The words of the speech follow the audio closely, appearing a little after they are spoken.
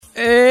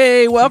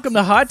Hey, welcome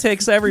to Hot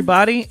Takes,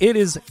 everybody. It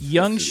is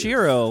Young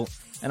Shiro,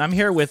 and I'm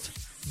here with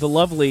the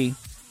lovely,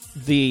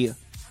 the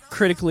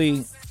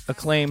critically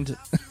acclaimed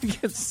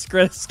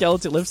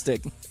Skeleton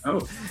Lipstick.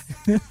 Oh.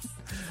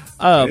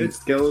 It's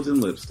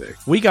Skeleton Lipstick.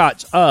 We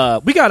got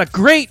a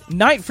great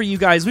night for you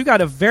guys. We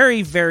got a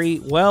very, very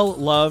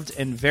well-loved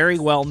and very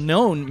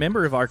well-known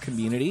member of our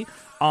community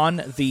on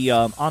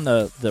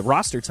the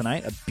roster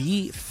tonight, a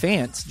B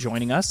Fant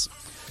joining us.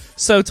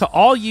 So to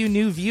all you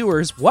new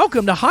viewers,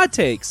 welcome to Hot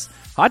Takes.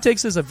 Hot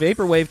Takes is a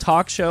vaporwave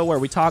talk show where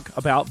we talk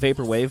about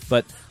vaporwave,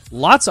 but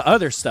lots of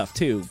other stuff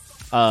too.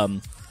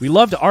 We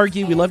love to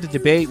argue, we love to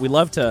debate, we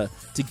love to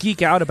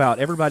geek out about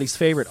everybody's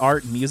favorite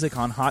art and music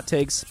on Hot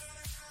Takes.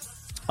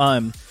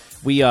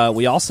 We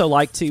also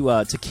like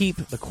to keep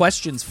the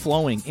questions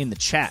flowing in the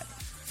chat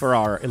for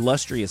our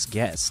illustrious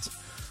guest.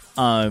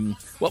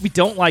 What we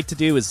don't like to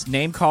do is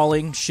name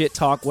calling, shit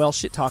talk. Well,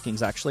 shit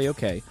talking's actually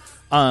okay.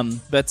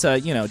 But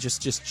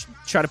just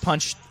try to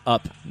punch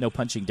up, no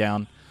punching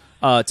down.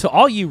 To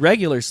all you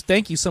regulars,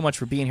 thank you so much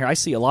for being here. I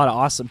see a lot of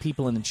awesome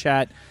people in the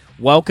chat.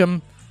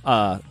 Welcome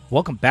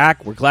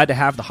back. We're glad to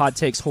have the Hot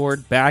Takes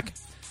Horde back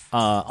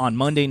on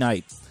Monday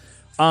night.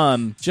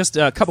 Just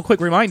a couple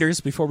quick reminders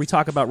before we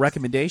talk about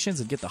recommendations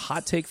and get the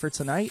hot take for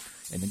tonight,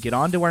 and then get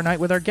on to our night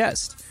with our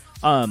guest.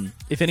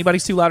 If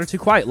anybody's too loud or too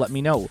quiet, let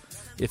me know.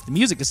 If the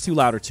music is too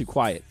loud or too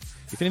quiet,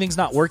 if anything's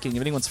not working,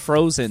 if anyone's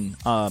frozen,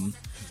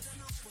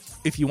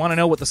 if you want to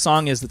know what the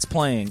song is that's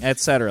playing,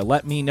 etc.,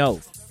 let me know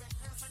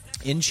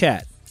in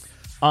chat.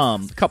 A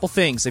couple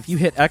things. If you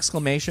hit !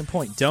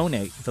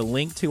 Donate, the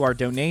link to our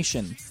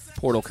donation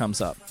portal comes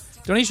up.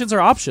 Donations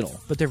are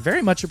optional, but they're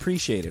very much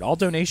appreciated. All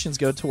donations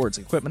go towards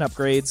equipment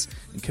upgrades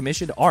and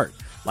commissioned art,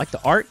 like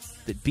the art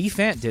that B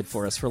Fant did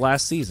for us for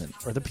last season,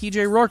 or the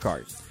PJ Rourke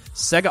art,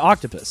 Sega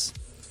Octopus.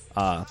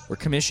 We're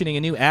commissioning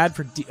a new ad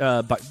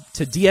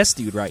to DS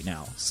Dude right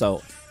now.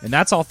 And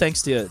that's all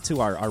thanks to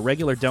our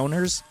regular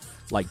donors,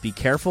 like Be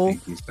Careful,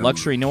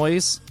 Luxury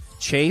Noise,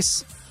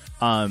 Chase,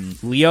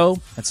 Leo,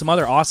 and some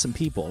other awesome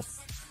people.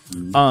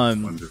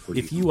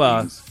 If you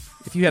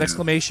had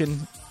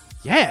exclamation,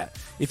 yeah.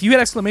 If you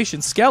hit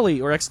exclamation Skelly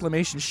or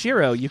exclamation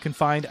Shiro, you can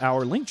find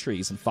our link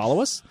trees and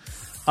follow us.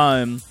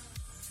 And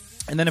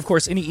then, of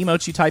course, any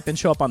emotes you type in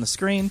show up on the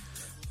screen.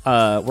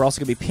 We're also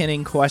going to be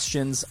pinning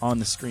questions on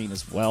the screen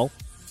as well.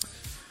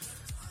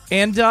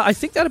 And I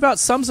think that about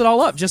sums it all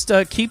up. Just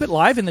keep it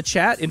live in the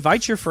chat.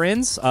 Invite your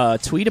friends.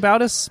 Tweet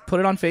about us. Put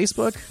it on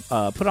Facebook.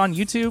 Put it on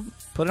YouTube.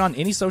 Put it on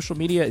any social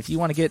media. If you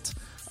want to get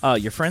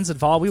your friends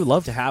involved, we would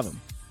love to have them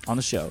on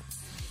the show.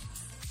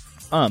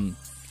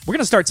 We're going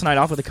to start tonight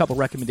off with a couple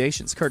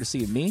recommendations,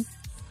 courtesy of me.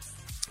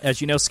 As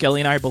you know, Skelly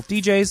and I are both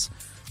DJs.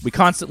 We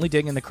constantly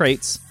dig in the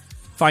crates,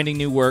 finding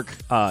new work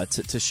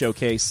to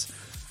showcase.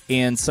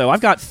 And so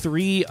I've got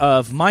 3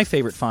 of my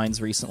favorite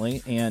finds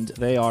recently, and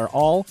they are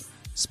all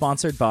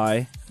sponsored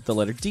by the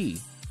letter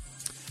D.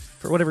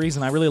 For whatever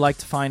reason, I really like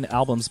to find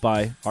albums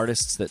by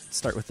artists that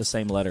start with the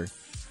same letter.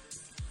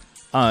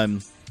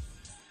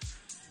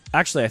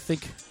 Actually, I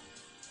think...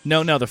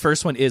 No, the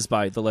first one is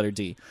by the letter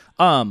D.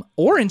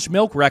 Orange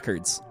Milk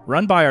Records,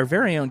 run by our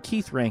very own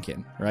Keith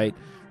Rankin, right?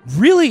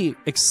 Really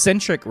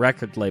eccentric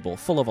record label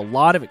full of a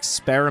lot of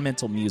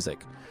experimental music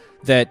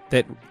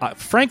that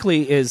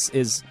frankly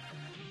is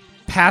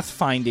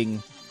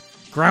pathfinding,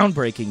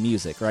 groundbreaking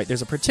music, right?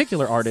 There's a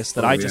particular artist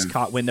that I just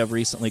caught wind of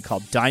recently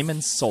called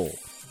Diamond Soul.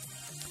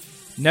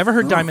 Never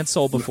heard Diamond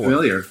Soul before.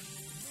 Familiar.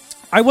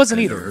 I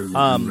wasn't either.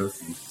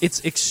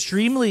 It's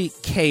extremely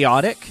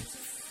chaotic,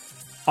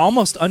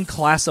 almost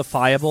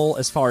unclassifiable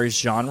as far as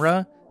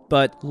genre,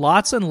 but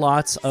lots and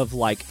lots of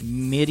like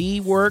MIDI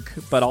work,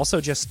 but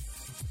also just...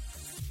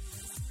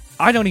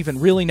 I don't even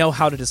really know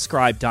how to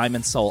describe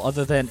Diamond Soul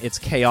other than it's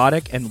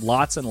chaotic and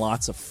lots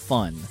of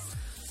fun.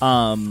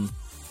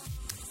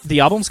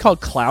 The album's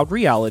called Cloud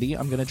Reality.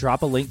 I'm going to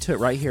drop a link to it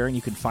right here, and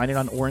you can find it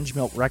on Orange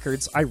Milk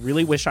Records. I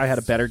really wish I had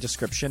a better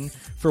description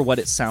for what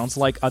it sounds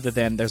like other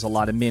than there's a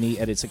lot of MIDI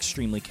and it's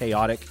extremely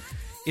chaotic.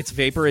 It's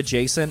vapor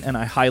adjacent, and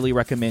I highly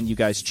recommend you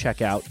guys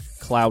check out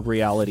Cloud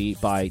Reality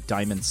by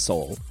Diamond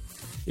Soul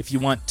if you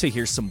want to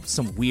hear some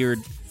weird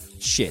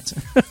shit.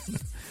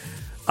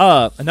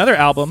 Another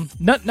album.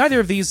 None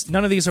of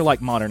these are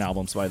like modern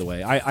albums, by the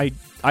way.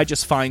 I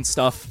just find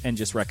stuff and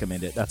just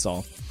recommend it. That's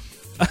all.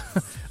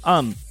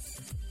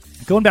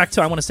 Going back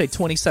to, I want to say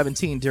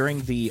 2017, during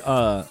the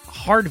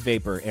hard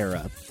vapor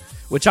era,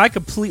 which I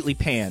completely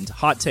panned.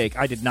 Hot take: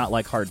 I did not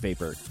like hard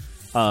vapor.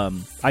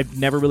 I've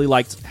never really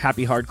liked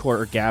happy hardcore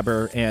or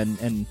gabber,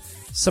 and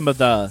some of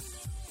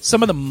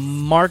the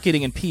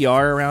marketing and PR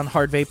around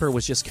hard vapor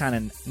was just kind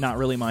of not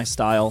really my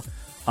style.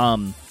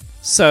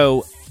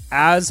 So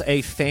as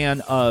a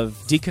fan of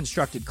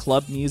deconstructed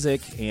club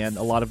music and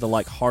a lot of the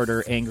like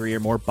harder, angrier,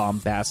 more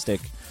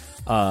bombastic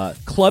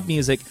club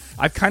music,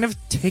 I've kind of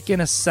taken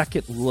a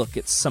second look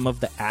at some of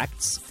the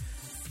acts.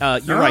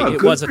 You're right.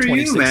 It was a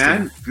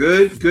 2016.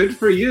 Good for you, man. Good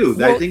for you.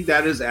 Well, I think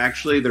that is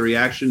actually the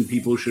reaction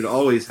people should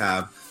always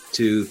have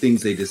to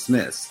things they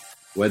dismiss.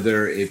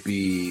 whether it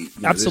be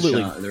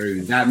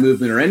absolutely that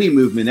movement or any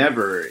movement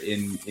ever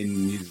in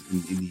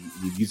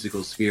the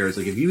musical sphere. It's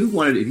like if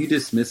you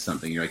dismiss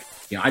something, you're like,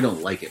 I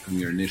don't like it from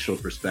your initial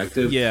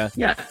perspective. Yeah,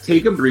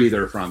 take a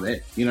breather from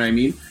it. You know what I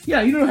mean?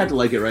 Yeah, you don't have to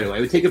like it right away.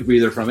 But take a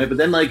breather from it. But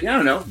then, like, I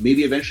don't know,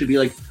 maybe eventually be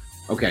like,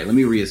 okay, let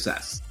me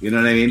reassess. You know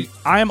what I mean?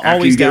 I am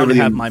always down to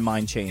have my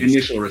mind changed.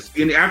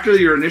 After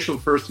your initial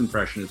first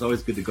impression, it's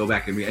always good to go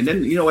back and read. And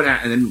then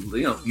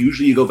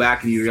usually you go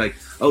back and you're like,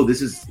 oh,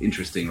 this is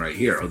interesting right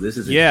here. Oh, this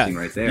is interesting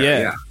right there.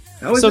 Yeah.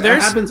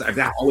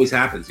 That always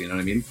happens. You know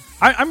what I mean?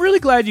 I'm really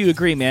glad you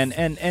agree, man.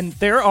 And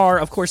there are,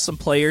 of course, some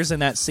players in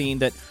that scene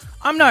that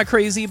I'm not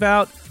crazy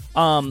about.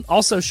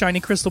 Also, Shiny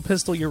Crystal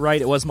Pistol, you're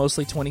right. It was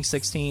mostly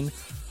 2016.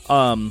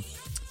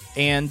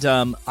 And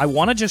I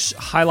want to just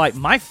highlight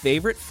my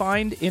favorite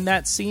find in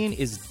that scene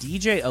is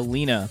DJ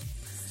Alina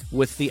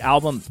with the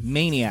album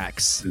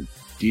Maniacs.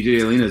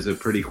 DJ Alina is a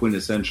pretty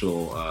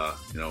quintessential,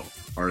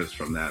 artist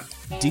from that.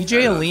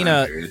 DJ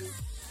Alina,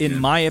 in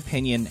my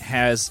opinion,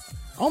 has...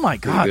 Oh my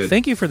God!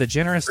 Thank you for the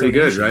generous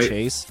donation, right?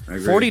 Chase.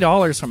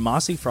 $40 from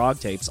Mossy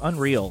Frog Tapes.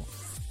 Unreal.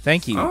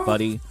 Thank you,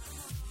 buddy.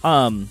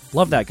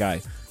 Love that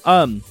guy.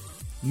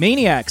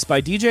 Maniacs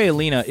by DJ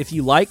Alina. If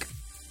you like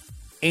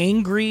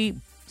angry,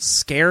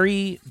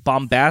 scary,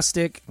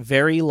 bombastic,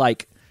 very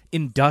like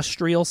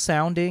industrial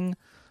sounding,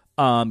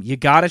 you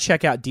gotta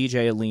check out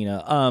DJ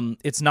Alina.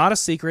 It's not a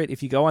secret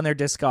if you go on their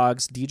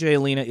Discogs. DJ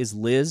Alina is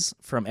Liz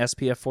from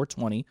SPF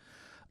 420.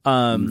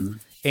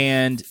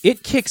 And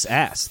it kicks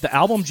ass. The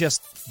album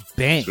just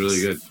bangs. It's really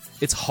good.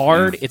 It's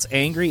hard, it's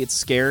angry, it's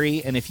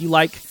scary, and if you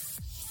like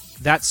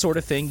that sort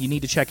of thing, you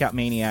need to check out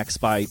Maniacs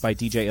by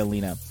DJ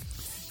Alina.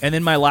 And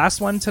then my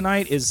last one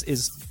tonight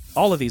is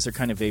all of these are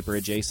kind of Vapor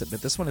adjacent,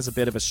 but this one is a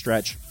bit of a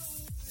stretch.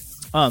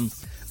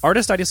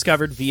 Artist I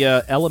discovered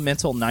via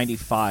Elemental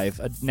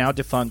 95, a now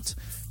defunct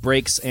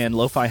breaks and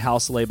lo-fi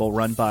house label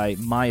run by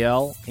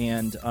Mael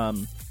and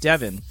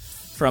Devin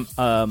from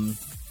the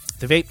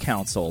Vape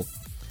Council.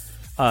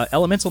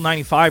 Elemental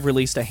 95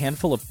 released a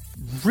handful of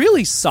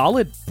really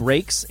solid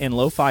breaks and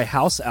lo-fi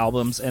house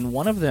albums, and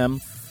one of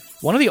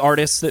the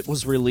artists that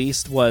was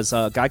released was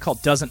a guy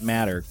called Doesn't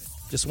Matter.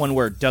 Just one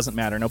word, Doesn't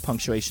Matter, no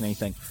punctuation,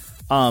 anything.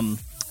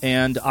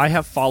 And I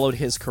have followed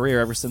his career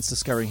ever since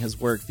discovering his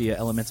work via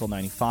Elemental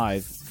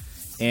 95.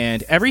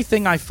 And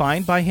everything I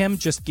find by him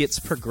just gets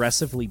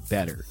progressively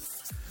better.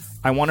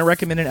 I want to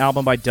recommend an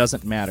album by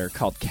Doesn't Matter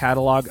called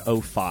Catalog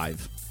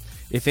 05.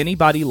 If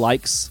anybody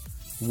likes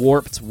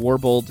warped,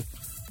 warbled,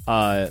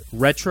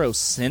 retro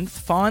synth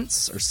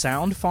fonts or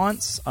sound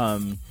fonts,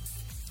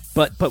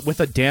 but with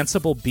a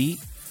danceable beat,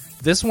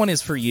 this one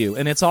is for you.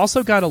 And it's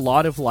also got a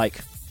lot of like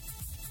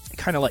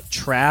kind of like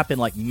trap and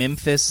like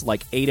Memphis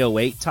like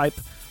 808 type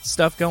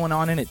stuff going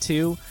on in it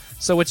too.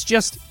 So it's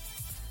just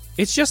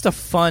a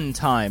fun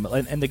time,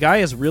 and the guy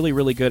is really,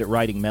 really good at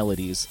writing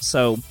melodies.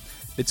 So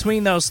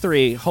between those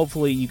three,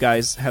 hopefully you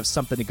guys have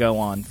something to go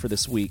on for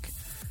this week.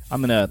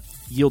 I'm gonna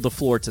yield the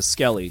floor to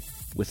Skelly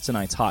with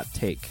tonight's hot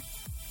take.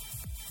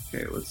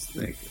 Okay, let's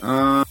think.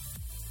 All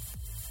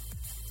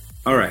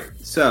right,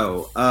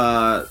 so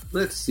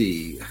let's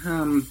see.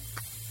 A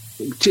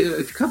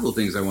couple of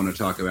things I want to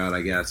talk about,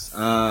 I guess.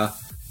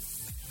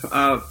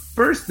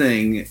 First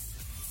thing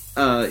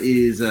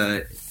is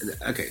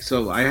okay.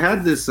 So I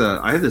had this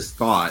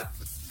thought,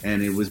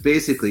 and it was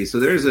basically, so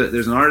there's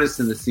an artist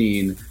in the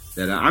scene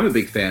that I'm a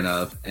big fan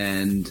of,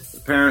 and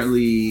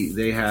apparently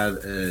they have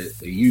a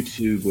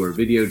YouTube or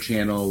video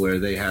channel where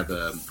they have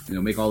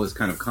make all this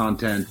kind of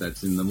content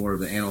that's in the more of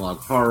the analog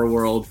horror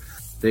world.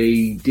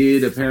 They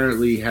did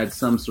apparently had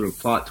some sort of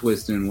plot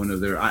twist in one of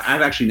their.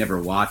 I've actually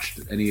never watched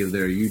any of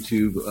their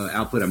YouTube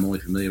output. I'm only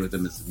familiar with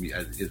them as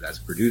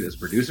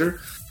producer,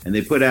 and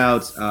they put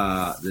out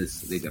this.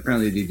 They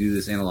do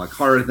this analog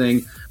horror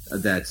thing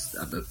that's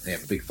they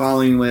have a big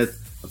following with.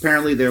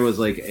 Apparently, there was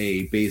like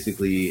a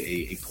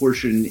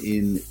portion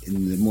in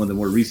one of the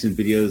more recent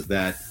videos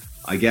that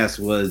I guess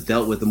was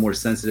dealt with a more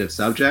sensitive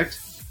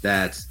subject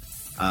that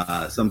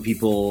some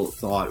people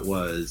thought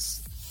was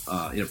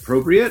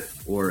inappropriate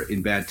or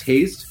in bad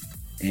taste,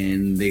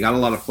 and they got a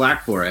lot of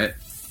flack for it.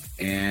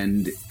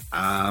 And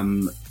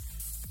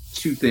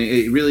two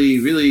things, it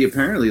really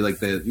apparently like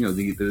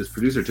this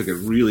producer took it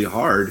really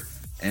hard,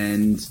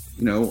 and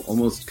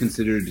almost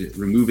considered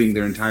removing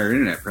their entire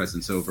internet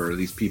presence over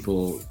these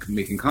people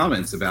making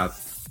comments about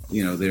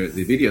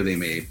the video they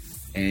made.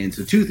 And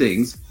so two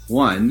things.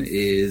 One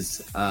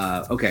is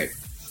okay,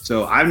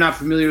 so I'm not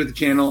familiar with the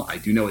channel. I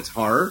do know it's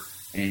horror,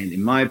 and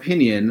in my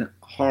opinion,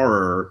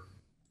 horror,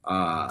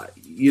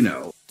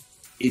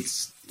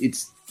 this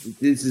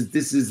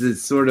is a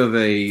sort of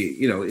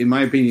in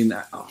my opinion,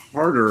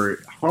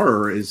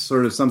 horror is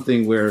sort of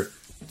something where,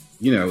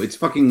 it's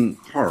fucking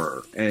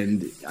horror.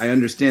 And I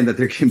understand that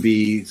there can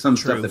be some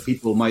stuff that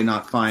people might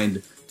not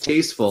find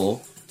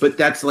tasteful, but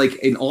that's like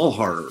in all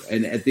horror.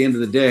 And at the end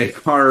of the day,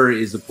 horror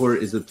is a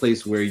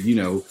place where,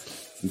 you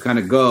kind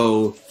of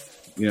go,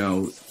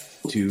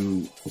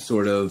 to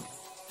sort of,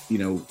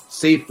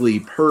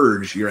 safely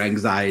purge your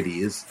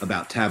anxieties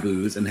about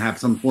taboos and have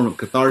some form of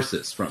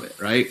catharsis from it,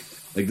 right?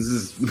 Like, this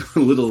is a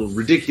little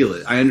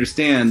ridiculous. I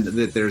understand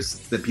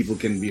that people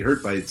can be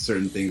hurt by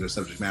certain things or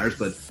subject matters,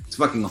 but it's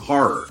fucking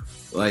horror.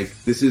 Like,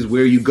 this is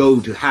where you go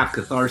to have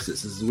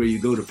catharsis. This is where you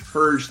go to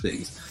purge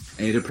things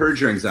and to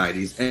purge your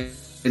anxieties.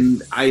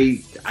 And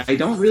I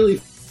don't really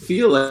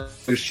feel like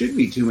there should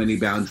be too many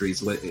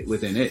boundaries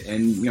within it.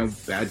 And, you know,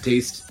 bad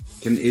taste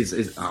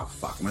is oh,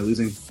 fuck, am I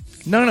losing?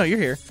 No, you're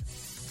here.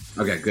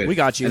 Okay, good. We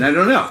got you. And I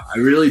don't know. I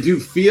really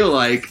do feel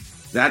like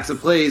that's a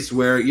place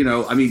where, you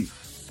know, I mean,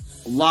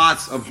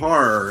 lots of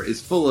horror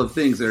is full of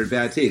things that are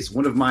bad taste.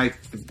 One of my,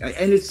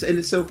 and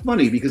it's so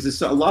funny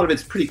because a lot of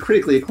it's pretty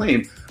critically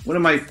acclaimed. One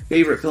of my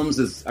favorite films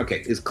is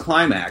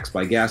Climax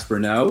by Gaspar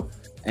Noé,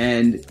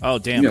 and oh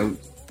damn, you know,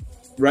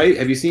 right?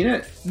 Have you seen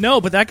it? No,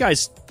 but that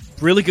guy's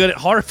really good at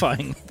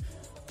horrifying.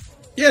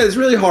 Yeah, it's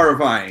really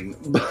horrifying.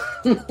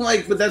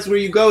 But that's where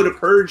you go to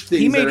purge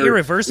things. He made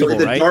Irreversible,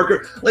 the right?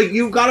 Darker, like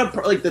you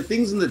gotta like the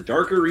things in the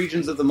darker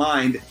regions of the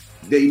mind.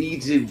 They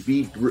need to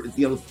be,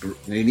 you know,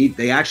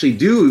 they actually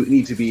do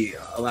need to be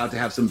allowed to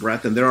have some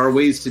breath, and there are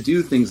ways to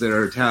do things that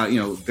are, you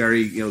know,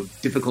 very, you know,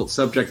 difficult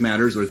subject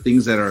matters or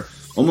things that are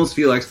almost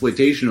feel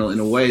exploitational in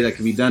a way that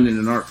can be done in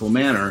an artful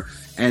manner.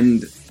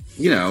 And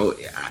you know,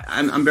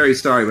 I'm very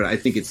sorry, but I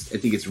think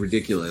it's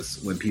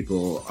ridiculous when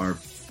people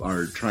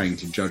are trying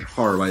to judge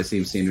horror by the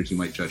same standards you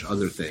might judge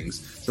other things.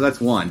 So that's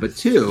one. But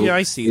two, yeah,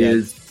 I see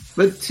that.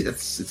 But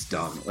it's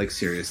dumb. Like,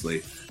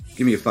 seriously,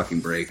 give me a fucking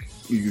break.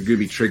 You're gonna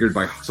be triggered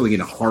by something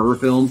in a horror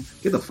film?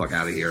 Get the fuck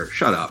out of here!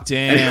 Shut up!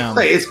 Damn,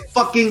 anyway, it's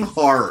fucking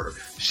horror.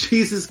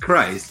 Jesus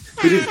Christ!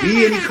 Could it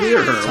be any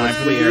clearer? Time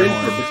for the air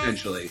horn.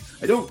 Potentially,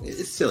 I don't.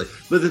 It's silly.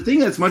 But the thing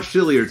that's much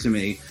sillier to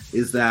me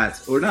is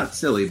that, or not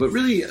silly, but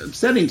really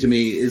upsetting to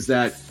me is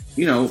that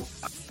you know,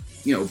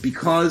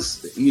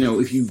 because you know,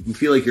 if you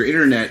feel like your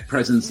internet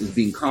presence is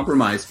being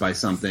compromised by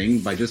something,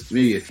 by just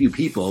maybe a few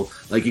people,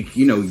 like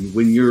you know,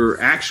 when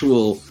your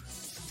actual,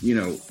 you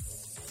know,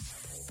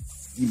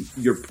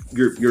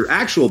 your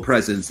actual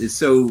presence is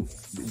so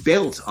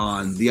built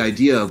on the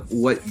idea of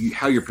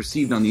how you're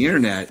perceived on the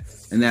internet,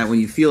 and that when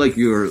you feel like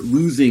you're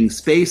losing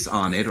space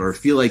on it, or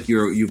feel like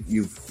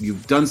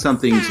you've done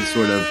something to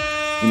sort of,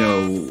 you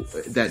know,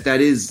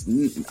 that is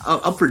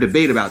up for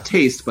debate about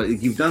taste,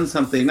 but you've done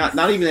something, not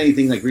even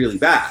anything like really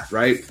bad,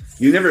 right?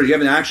 You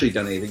haven't actually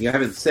done anything. You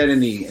haven't said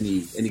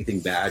anything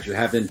bad. You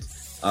haven't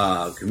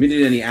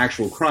committed any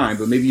actual crime,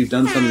 but maybe you've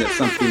done something that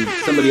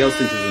somebody else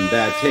thinks is in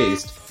bad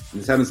taste.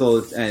 This happens all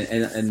the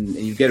and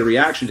you get a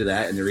reaction to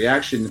that, and the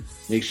reaction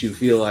makes you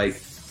feel like,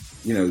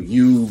 you know,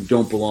 you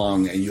don't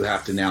belong and you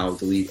have to now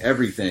delete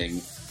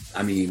everything.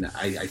 I mean,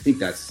 I think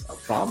that's a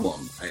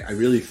problem. I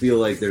really feel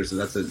like that's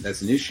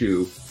an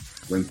issue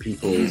when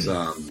people's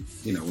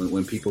you know,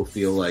 when people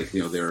feel like,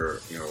 you know,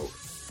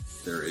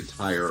 their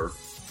entire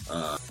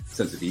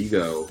sense of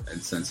ego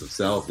and sense of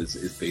self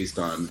is based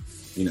on,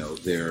 you know,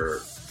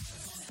 their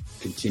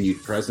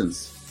continued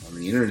presence on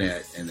the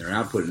internet and their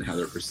output and how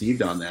they're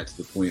perceived on that, to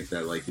the point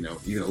that, like, you know,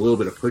 even a little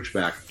bit of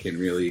pushback can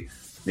really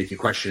make you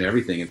question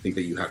everything and think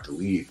that you have to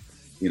leave,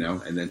 you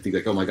know, and then think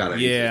like, oh my god,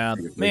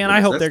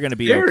 I hope they're going to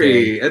be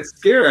scary. Okay. It's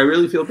scary. I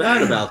really feel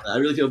bad about that. I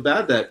really feel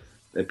bad that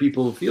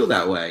people feel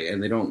that way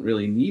and they don't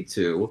really need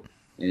to,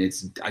 and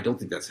I don't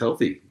think that's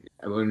healthy.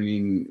 I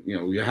mean, you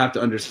know, you have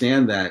to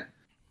understand that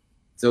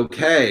it's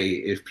okay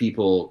if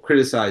people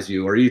criticize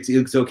you, or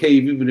it's okay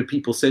even if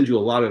people send you a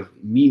lot of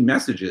mean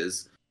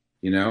messages.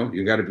 You know,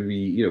 you got to be,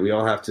 you know, we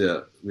all have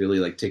to really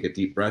like take a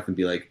deep breath and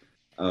be like,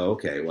 oh,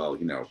 okay, well,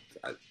 you know,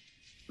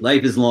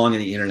 life is long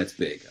and the internet's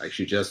big. I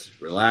should just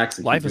relax.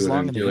 And life is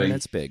long and the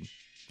internet's big.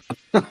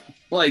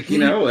 Like, you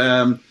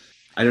know,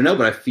 I don't know,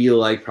 but I feel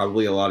like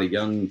probably a lot of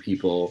young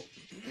people,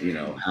 you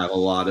know, have a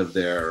lot of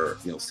their,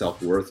 you know,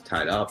 self-worth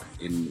tied up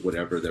in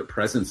whatever their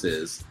presence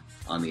is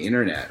on the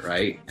internet,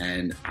 right?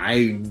 And I,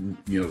 you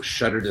know,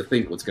 shudder to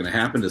think what's going to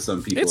happen to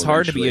some people. It's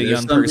hard to be a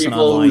young person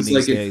online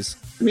these days.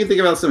 I mean,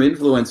 think about some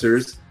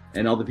influencers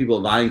and all the people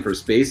vying for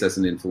space as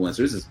an influencer.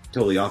 This is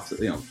totally opposite,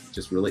 you know,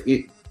 just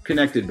really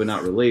connected but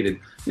not related.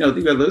 You know,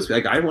 think about those.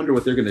 Like, I wonder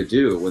what they're going to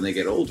do when they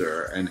get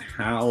older and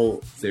how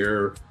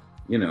their,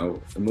 you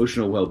know,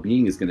 emotional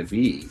well-being is going to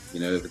be.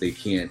 You know, if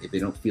they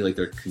don't feel like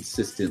they're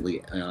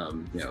consistently, you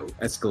know,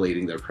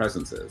 escalating their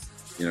presences.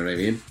 You know what I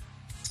mean?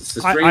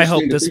 I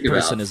hope this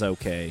person is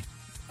okay.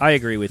 I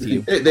agree with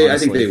you. I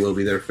think they will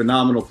be. They're a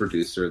phenomenal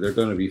producer. They're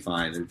going to be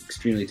fine. They're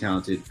extremely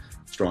talented,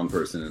 strong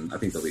person, and I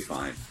think they'll be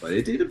fine. But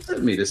it did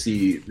upset me to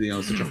see, you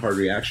know, such a hard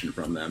reaction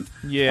from them.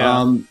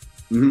 Yeah.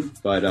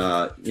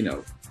 But you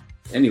know,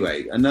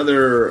 anyway,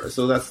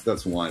 so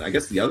that's one. I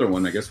guess the other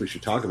one, I guess we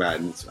should talk about,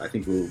 and I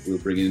think we'll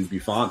bring in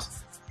Buffont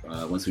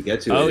once we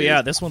get to it. Oh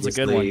yeah, this one's a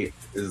good one.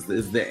 Is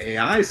the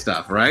AI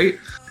stuff, right?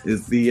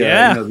 Is the you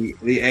know,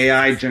 the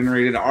AI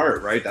generated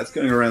art, right? That's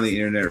going around the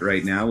internet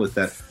right now with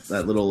that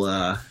little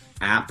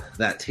app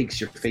that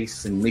takes your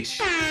face and makes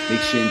you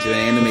into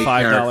an anime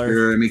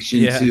character, and makes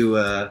you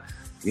into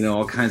you know,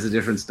 all kinds of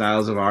different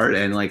styles of art.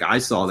 And like, I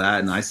saw that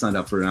and I signed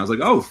up for it and I was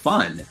like, oh,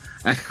 fun.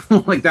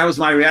 Like, that was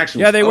my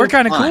reaction. Yeah, they were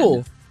kind of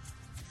cool.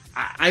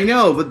 I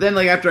know, but then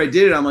like after I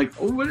did it, I'm like,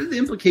 oh, what are the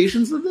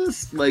implications of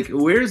this? Like,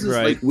 where is this?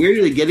 Right. Like, where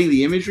are they getting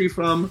the imagery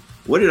from?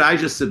 What did I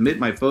just submit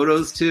my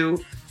photos to?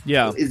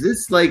 Yeah. Is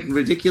this like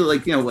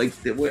ridiculous? Like,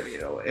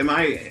 am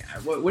I?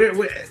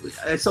 Where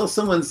I saw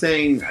someone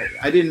saying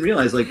I didn't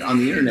realize like on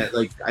the internet.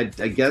 Like, I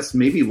guess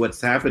maybe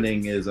what's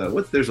happening is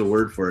there's a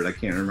word for it. I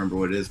can't remember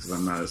what it is because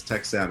I'm not as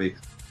tech savvy.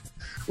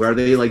 Where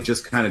they like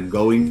just kind of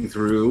going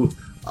through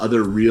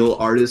other real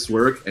artists'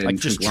 work and like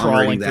just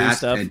conglomerating trolling through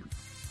stuff. And,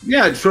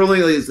 yeah,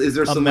 trolling. Is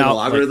there some little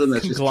algorithm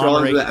that's just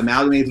trolling through that,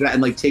 amalgamating that,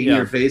 and like taking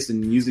your face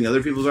and using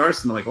other people's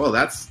art? And I'm like, well,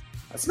 that's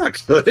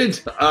not good.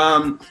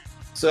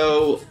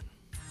 So,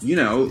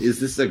 is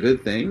this a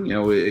good thing?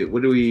 How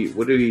do we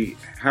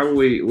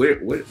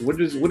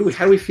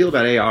feel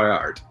about AI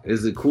art?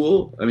 Is it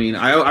cool? I mean,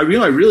 I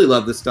really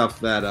love the stuff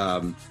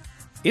that.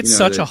 It's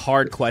such a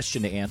hard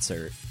question to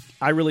answer.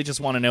 I really just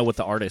want to know what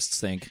the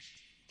artists think,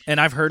 and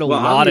I've heard a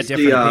lot of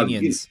different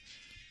opinions.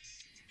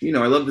 I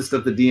love the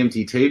stuff that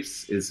DMT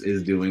Tapes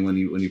is doing when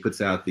he puts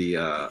out the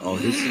all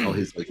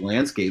his like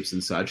landscapes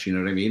and such. You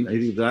know what I mean? I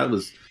think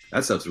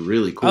that stuff's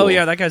really cool. Oh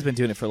yeah, that guy's been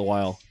doing it for a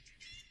while.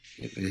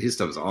 His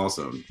stuff is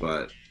awesome,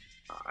 but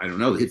I don't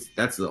know.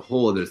 That's the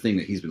whole other thing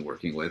that he's been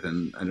working with,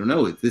 and I don't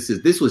know.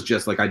 This was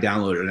just like I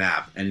downloaded an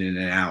app, and in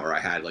an hour I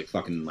had like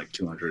fucking like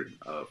 200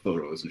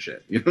 photos and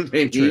shit. You know what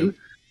I mean? True.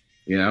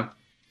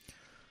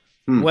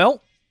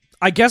 Well,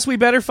 I guess we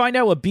better find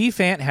out what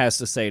B-Fant has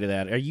to say to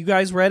that. Are you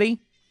guys ready?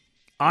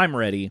 I'm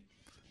ready.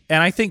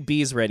 And I think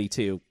B's ready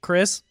too.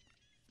 Chris?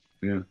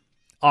 Yeah.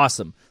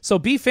 Awesome. So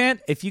B-Fant,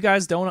 if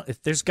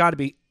there's got to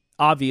be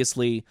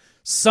obviously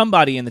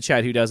somebody in the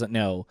chat who doesn't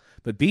know,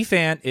 but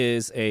B-Fant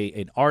is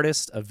an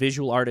artist, a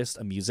visual artist,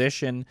 a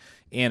musician,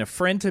 and a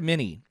friend to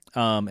many.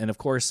 And of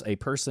course, a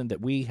person that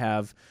we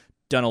have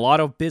done a lot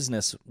of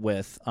business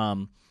with.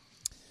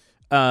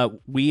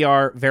 We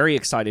are very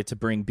excited to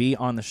bring B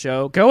on the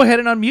show. Go ahead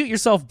and unmute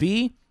yourself,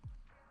 B.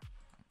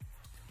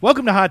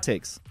 Welcome to Hot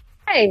Takes.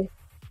 Hey,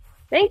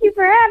 thank you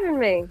for having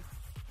me.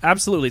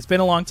 Absolutely. It's been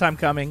a long time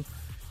coming.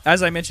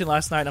 As I mentioned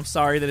last night, I'm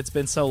sorry that it's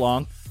been so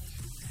long.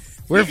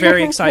 We're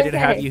very excited to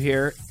have you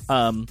here,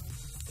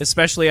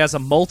 especially as a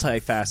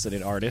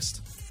multifaceted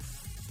artist.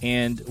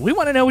 And we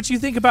want to know what you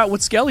think about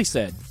what Skelly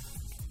said.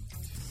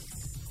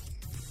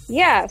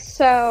 Yeah,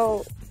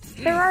 so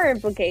there are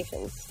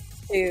implications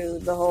to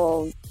the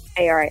whole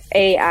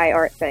AI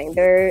art thing.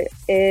 There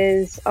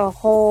is a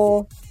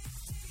whole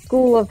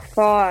school of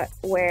thought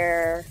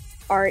where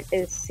art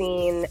is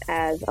seen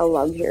as a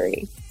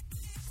luxury.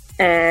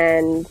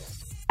 And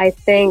I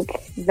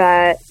think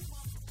that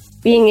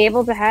being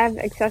able to have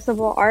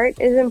accessible art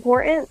is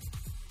important,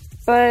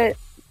 but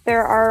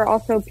there are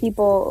also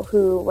people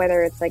who,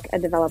 whether it's like a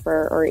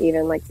developer or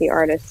even like the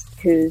artist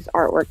whose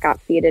artwork got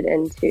feeded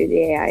into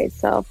the AI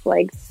itself,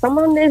 like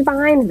someone is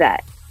behind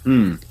that.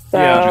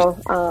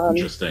 So,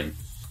 interesting.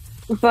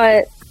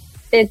 But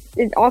it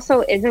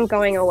also isn't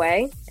going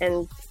away,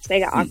 and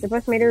Sega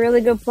Octopus made a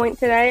really good point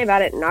today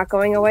about it not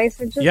going away.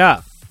 So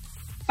just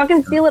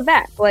fucking steal it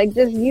back. Like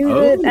just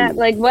use it at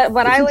like what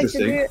I like to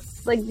do.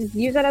 Like just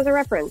use it as a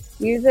reference.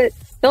 Use it,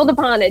 build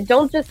upon it.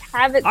 Don't just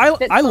have it.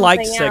 I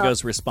liked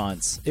Sega's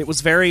response. It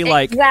was very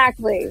like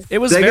exactly. It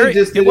was Sega very.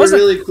 Just did it was a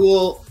really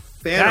cool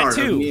fan that art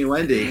too. of me and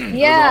Wendy.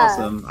 Yeah, it was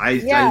awesome.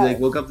 I like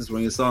woke up this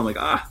morning and saw. I'm like,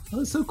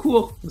 that's so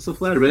cool. I'm so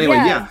flattered. But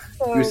anyway,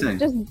 so you were saying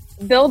just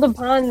build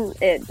upon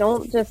it.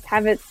 Don't just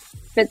have it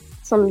spit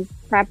some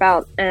crap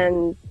out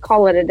and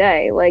call it a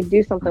day. Like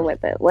do something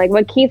with it. Like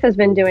what Keith has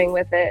been doing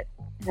with it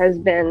has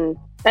been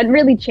that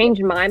really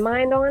changed my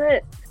mind on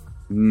it.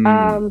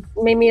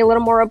 Made me a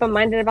little more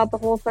open-minded about the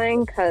whole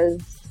thing because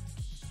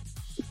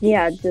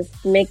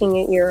just making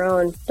it your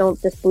own.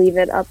 Don't just leave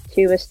it up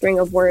to a string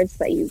of words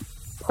that you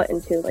put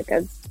into like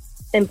a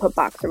input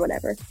box or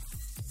whatever.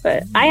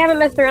 But I haven't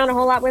messed around a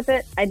whole lot with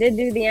it. I did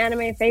do the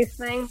anime face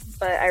thing,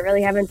 but I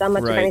really haven't done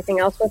much of anything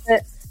else with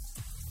it.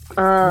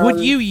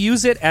 Would you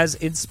use it as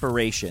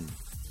inspiration?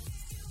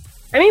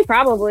 I mean,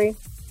 probably.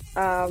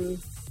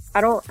 I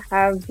don't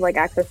have like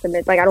access to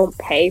it. Like I don't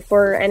pay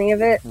for any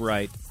of it.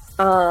 Right.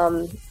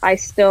 I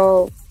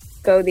still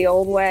go the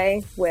old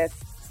way with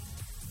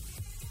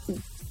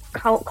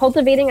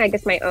cultivating, I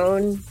guess, my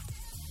own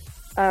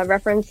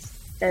reference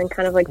and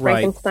kind of like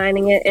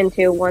Frankensteining it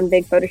into one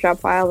big Photoshop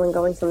file and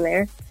going from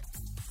there.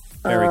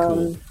 Very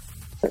cool.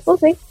 But we'll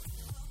see.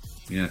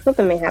 Yeah,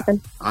 something may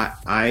happen.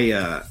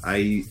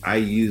 I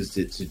used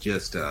it to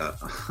just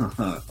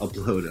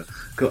upload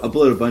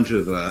a bunch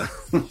of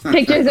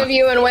pictures of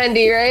you and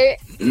Wendy, right?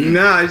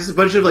 No, just a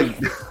bunch of like.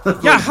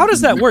 Yeah, how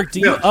does that work? Do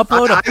you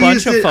upload a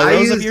bunch of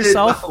photos of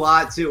yourself?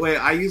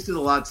 I used it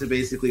a lot to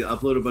basically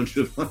upload a bunch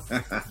of.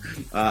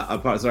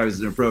 Sorry, this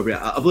is inappropriate.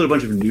 Upload a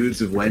bunch of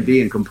nudes of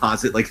Wendy and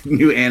composite like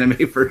new anime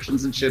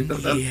versions and shit.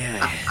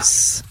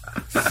 Yes.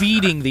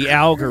 Feeding the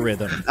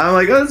algorithm. I'm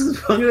like, this is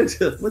fun.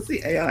 What's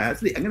the AI?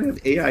 I'm gonna have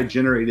AI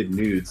generated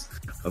nudes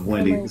of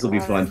Wendy. This will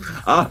be fun.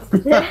 I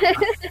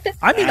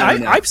mean,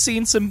 I've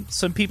seen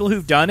some people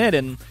who've done it,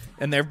 and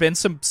And there have been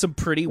some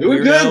pretty They were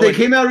weird, good. They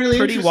came out really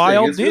pretty interesting.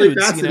 wild It's really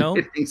nudes, you know?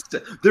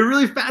 fascinating. They're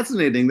really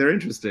fascinating. They're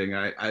interesting.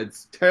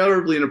 It's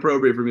terribly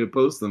inappropriate for me to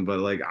post them, but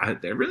like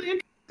they're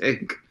really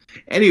interesting.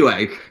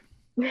 Anyway,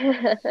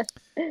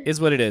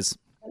 is what it is.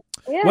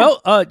 Yeah.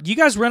 Well, you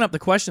guys run up the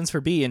questions for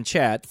B in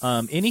chat.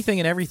 Anything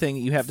and everything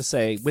that you have to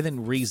say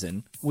within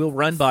reason will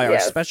run by our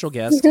Yes. special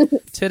guest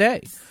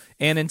today.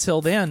 And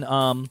until then,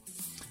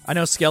 I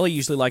know Skelly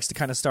usually likes to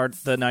kind of start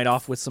the night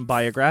off with some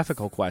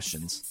biographical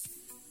questions.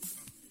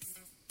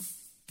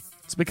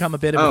 It's become a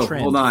bit of a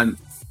trend. Hold on.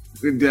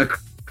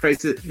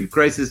 Christ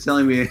is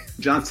telling me,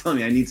 John's telling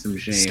me I need some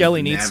shame.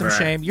 Skelly needs some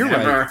shame. You're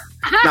right.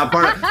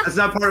 That's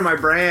not part of my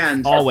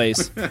brand.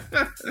 Always.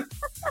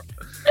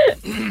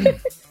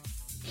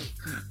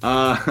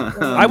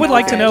 I would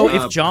like to know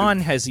if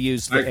John has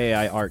used the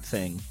AI art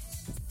thing.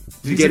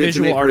 He's a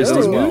visual artist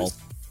as well. nudes?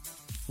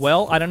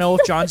 Well, I don't know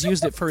if John's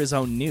used it for his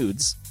own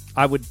nudes.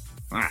 I would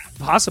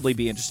possibly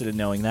be interested in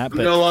knowing that. I'm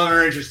But no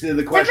longer interested in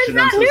the if question. it's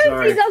not I'm news, so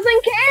sorry. he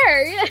doesn't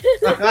care.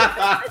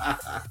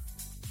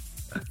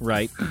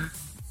 right.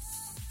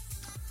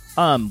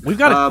 We've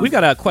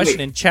got a question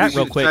in chat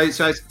real quick.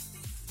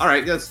 All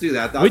right, let's do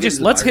that.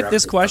 Let's hit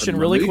this question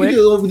really quick.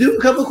 We'll do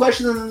a couple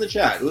questions in the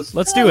chat.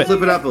 Let's do it.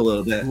 Flip it up a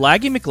little bit.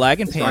 Laggy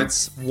McLaggin That's fine.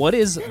 Pants. What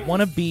is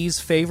one of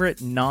B's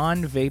favorite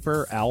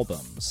non-vapor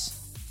albums?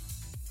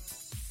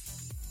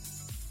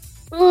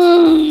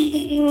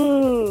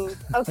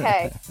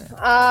 Okay.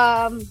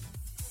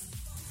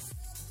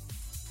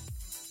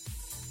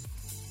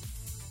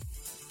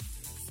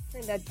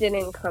 That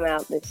didn't come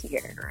out this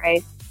year,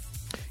 right?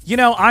 You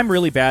know, I'm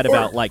really bad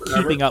about like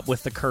keeping up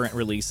with the current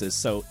releases.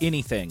 So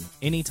anything,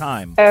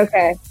 anytime.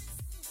 Okay.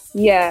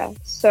 Yeah.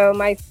 So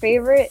my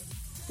favorite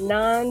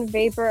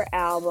non-vapor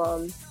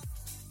album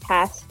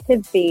has to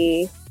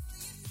be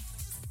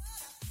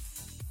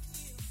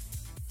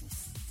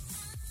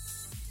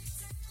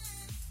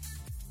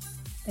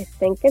I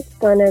think it's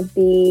gonna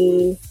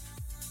be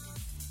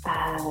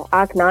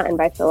Akhenaten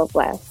by Philip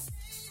Glass.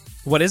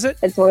 What is it?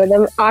 It's one of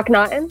them.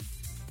 Akhenaten?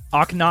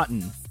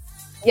 Akhenaten.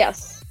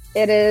 Yes.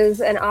 It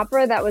is an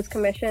opera that was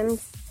commissioned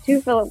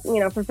to Philip,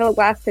 for Philip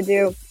Glass to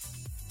do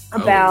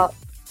about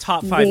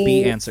Top 5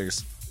 B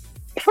answers.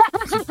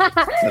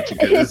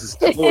 This is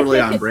totally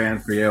on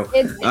brand for you.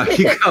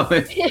 Keep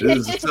going.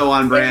 This is so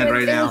on brand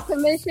right now. It was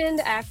commissioned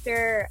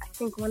after, I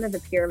think, one of the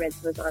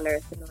pyramids was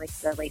unearthed in the late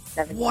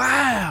 70s.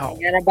 Wow.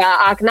 And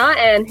about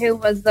Akhenaten, who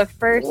was the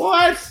first...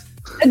 What?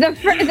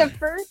 The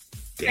first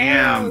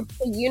Damn.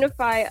 to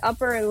unify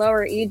Upper and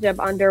Lower Egypt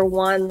under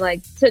one,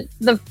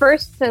 the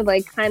first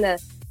to, kind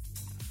of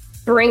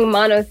bring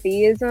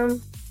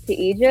monotheism to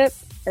Egypt.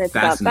 And it's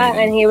about that.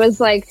 And he was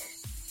like...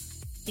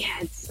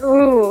 Yeah,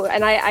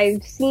 and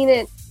I've seen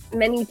it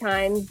many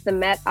times. The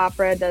Met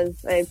Opera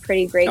does a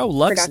pretty great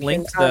Lux production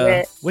linked of the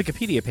it.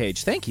 Wikipedia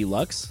page. Thank you,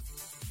 Lux.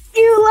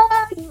 You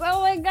Lux!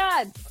 Oh my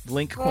god!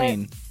 Link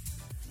Queen.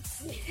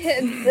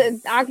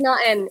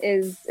 Akhenaten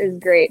is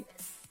great.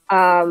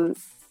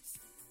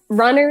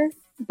 Runner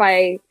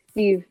by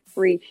Steve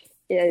Reich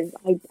is,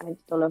 I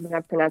don't know if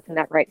I'm pronouncing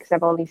that right because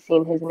I've only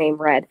seen his name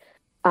read.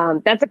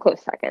 That's a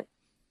close second.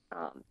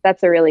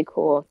 That's a really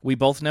cool. We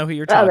both know who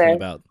you're talking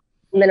about.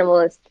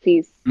 Minimalist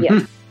piece,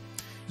 yeah.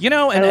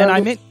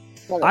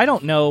 I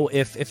don't know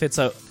if it's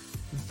the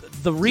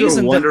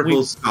reason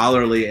wonderful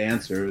scholarly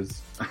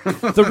answers.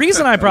 The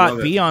reason I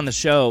brought B on the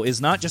show is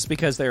not just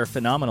because they're a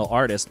phenomenal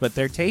artist, but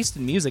their taste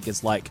in music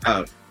is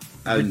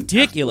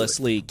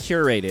ridiculously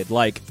curated.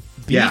 Like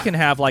B can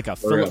have like a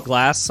Philip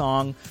Glass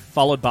song,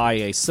 followed by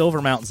a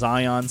Silver Mount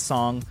Zion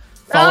song,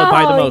 followed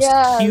by the most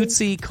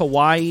cutesy,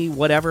 kawaii,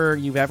 whatever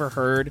you've ever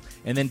heard,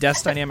 and then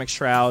Death's Dynamic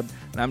Shroud.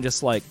 And I'm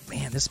just like,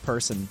 man, this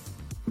person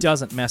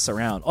doesn't mess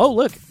around. Oh,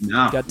 look.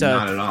 No, got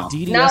not at all.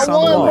 DDS not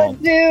on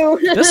the wall.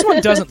 This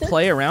one doesn't do.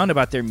 play around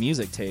about their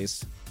music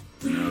taste.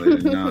 No, they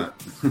did not.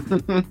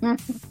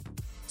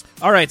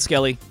 All right,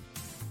 Skelly.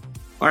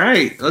 All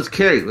right, let's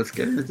get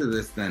into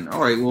this then.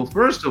 All right, well,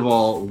 first of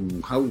all,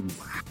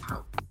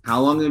 how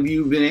long have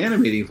you been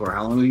animating for?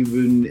 How long have you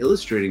been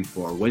illustrating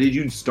for? When did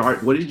you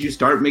start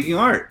making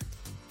art?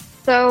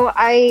 So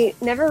I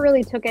never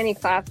really took any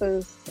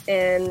classes,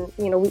 and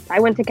I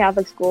went to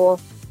Catholic school.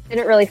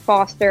 Didn't really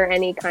foster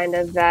any kind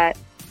of that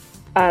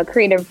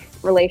creative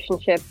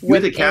relationship. You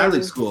went to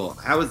Catholic school.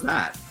 How was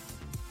that?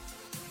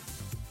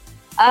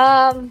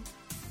 I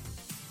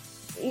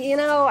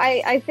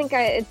think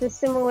it's a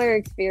similar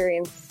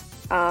experience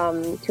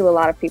to a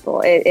lot of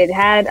people. It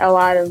had a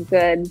lot of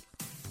good,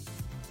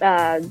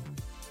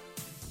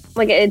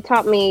 it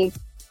taught me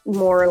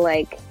more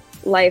like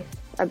life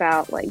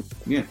about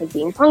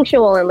being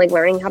punctual and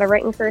learning how to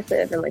write in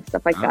cursive and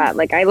stuff like that.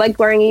 I liked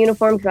wearing a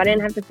uniform because I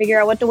didn't have to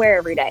figure out what to wear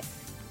every day.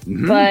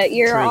 Mm-hmm. But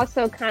you're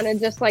also kind of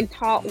just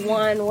taught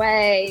one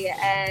way,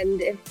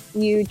 and if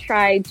you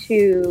try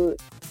to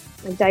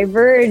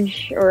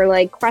diverge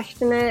or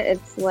question it,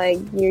 it's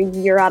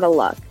you're out of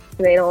luck.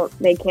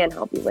 They can't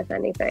help you with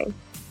anything.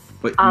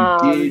 But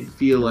you did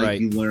feel like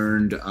you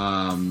learned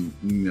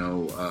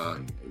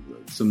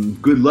some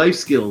good life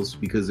skills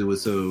because it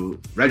was so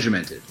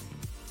regimented.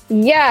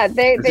 Yeah,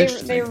 That's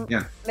interesting.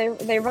 Yeah.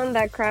 they run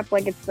that crap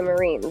like it's the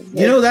Marines.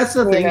 That's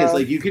the thing is know.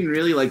 like you can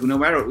really like no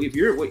matter if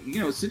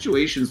you're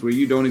situations where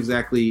you don't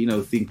exactly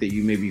think that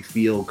you maybe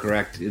feel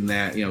correct in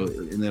that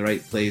in the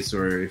right place,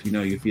 or if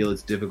you feel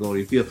it's difficult,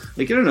 you feel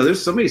like I don't know.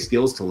 There's so many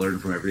skills to learn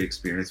from every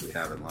experience we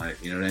have in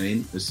life. You know what I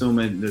mean? There's so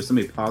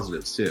many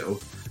positives too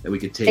that we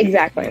could take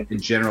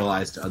and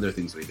generalize to other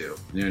things we do.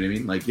 You know what I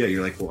mean? Like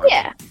you're like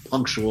I'm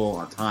punctual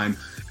on time.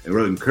 I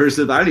wrote in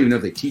cursive. I don't even know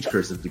if they teach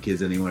cursive to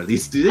kids anymore. Do they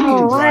even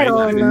try? I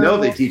don't even know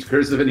if they teach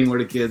cursive anymore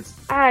to kids.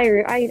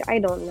 I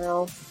don't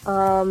know.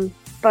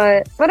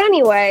 But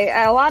anyway,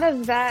 a lot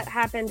of that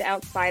happened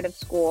outside of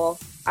school.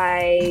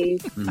 I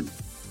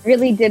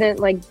really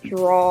didn't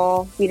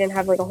draw. We didn't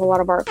have a whole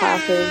lot of art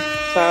classes,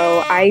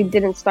 so I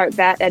didn't start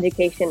that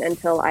education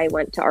until I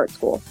went to art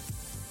school.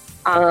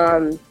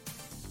 But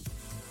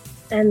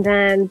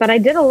I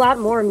did a lot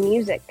more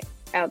music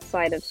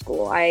outside of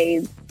school.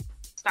 I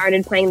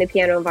started playing the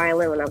piano and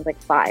violin when I was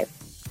 5.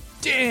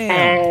 Damn.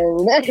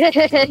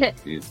 And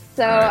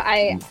so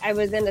I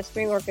was in a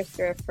string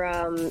orchestra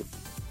from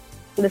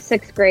the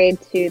 6th grade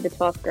to the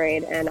 12th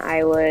grade, and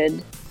I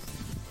would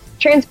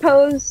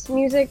transpose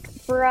music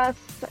for us,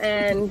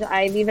 and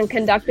I've even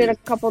conducted a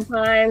couple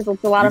times.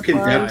 It's a lot of fun.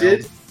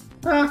 Conducted?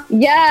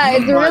 Yeah,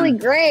 it's really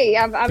great.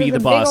 I was a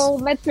big boss.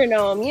 old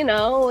metronome, it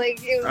was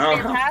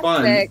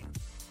fantastic.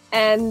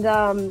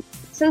 And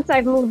since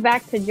I've moved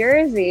back to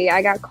Jersey,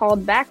 I got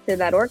called back to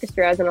that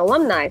orchestra as an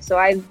alumni. So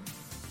I've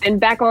been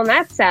back on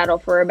that saddle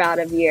for about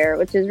a year,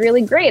 which is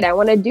really great. I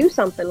want to do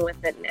something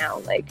with it now,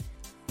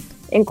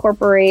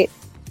 incorporate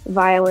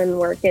violin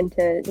work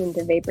into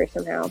Vapor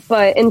somehow.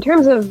 But in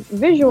terms of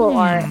visual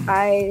art,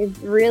 I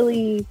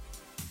really...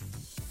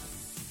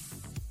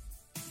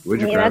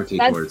 What'd you gravitate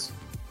towards?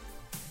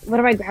 What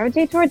do I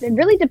gravitate towards? It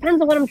really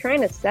depends on what I'm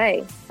trying to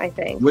say, I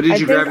think. What did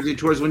you gravitate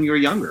towards when you were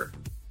younger?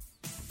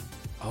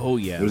 Oh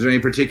yeah. Was there any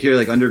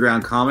particular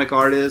underground comic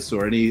artists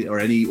or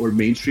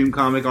mainstream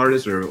comic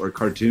artists or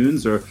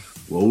cartoons or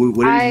what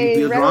did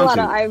you feel drawn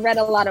to? I read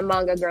a lot of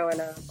manga growing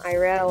up.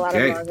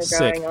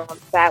 Growing up.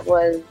 That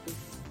was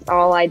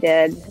all I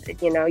did.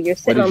 You're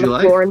sitting on the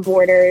floor in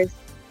Borders.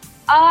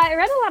 I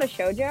read a lot of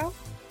shoujo.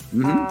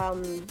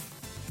 Mm-hmm.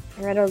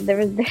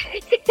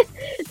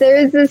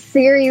 There was this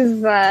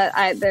series that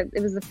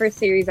it was the first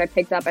series I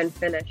picked up and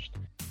finished.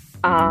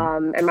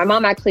 And my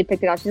mom actually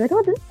picked it up. She's like,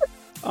 "Oh, this is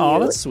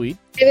that's sweet."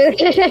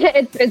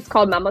 It's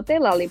called Mamote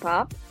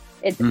Lollipop.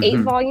 It's 8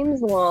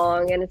 volumes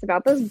long, and it's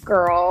about this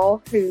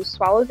girl who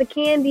swallows a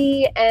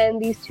candy, and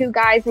these 2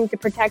 guys need to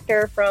protect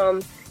her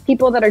from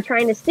people that are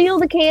trying to steal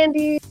the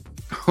candy.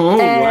 Oh,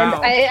 and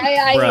wow!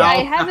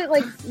 I haven't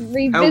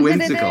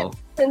revisited it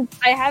since.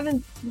 I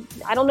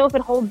don't know if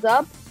it holds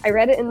up. I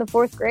read it in the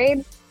 4th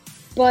grade,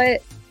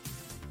 but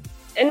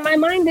in my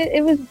mind,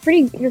 it was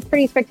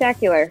pretty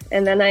spectacular.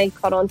 And then I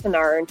caught on to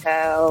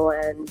Naruto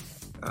and.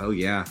 Oh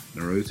yeah,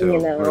 Naruto,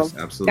 of course,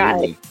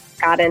 absolutely.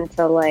 Got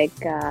into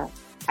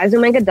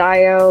Azumanga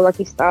Daioh,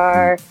 Lucky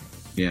Star.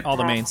 Yeah, all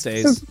the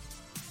mainstays.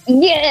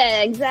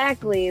 Yeah,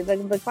 exactly.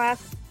 The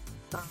class.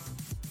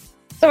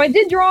 So I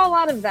did draw a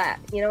lot of that.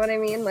 You know what I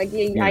mean?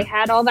 I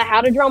had all the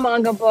how to draw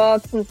manga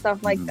books and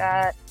stuff like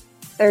that.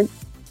 They're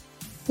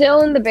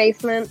still in the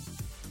basement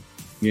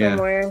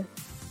somewhere.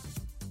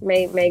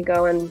 May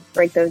go and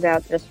break those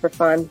out just for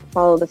fun.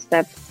 Follow the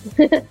steps.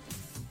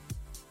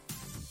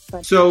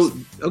 So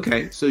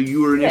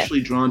you were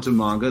initially drawn to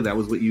manga. That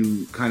was what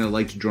you kind of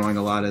liked drawing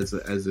a lot as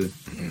a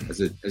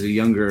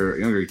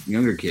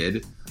younger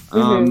kid.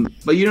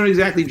 But you don't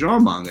exactly draw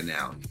manga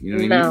now. You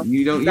know what I mean?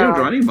 You don't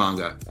draw any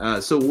manga.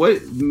 So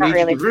what made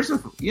you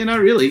diversify? Yeah,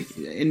 not really.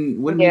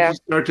 And when did you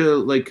start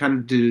to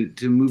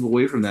to move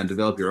away from that and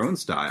develop your own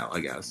style? I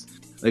guess.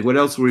 What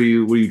else were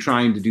you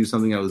trying to do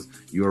something that was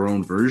your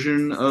own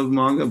version of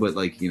manga, but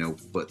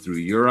but through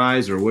your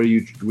eyes, or were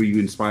you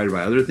inspired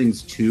by other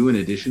things too in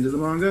addition to the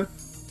manga?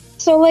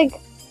 So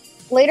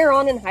later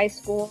on in high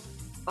school,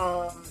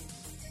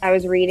 I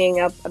was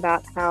reading up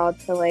about how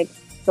to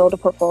build a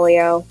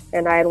portfolio,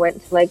 and I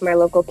went to my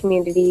local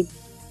community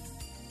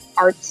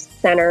arts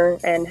center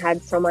and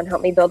had someone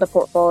help me build a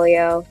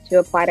portfolio to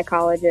apply to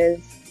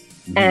colleges,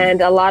 and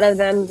a lot of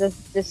them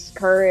just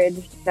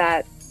discouraged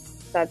that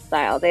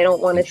style. They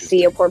don't want to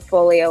see a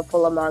portfolio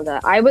full of manga.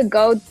 I would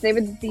go. They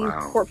would these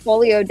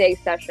portfolio day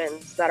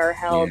sessions that are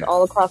held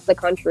all across the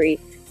country,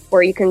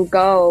 where you can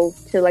go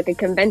to a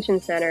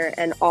convention center,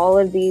 and all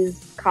of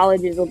these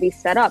colleges will be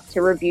set up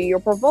to review your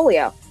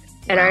portfolio.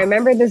 And I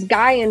remember this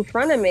guy in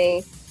front of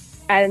me,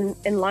 and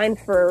in line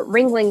for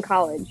Ringling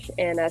College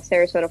in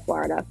Sarasota,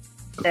 Florida.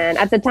 And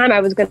at the time, I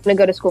was going to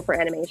go to school for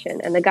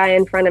animation, and the guy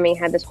in front of me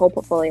had this whole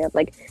portfolio of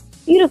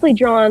beautifully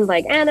drawn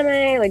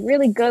anime,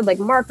 really good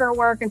marker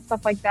work and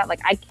stuff like that.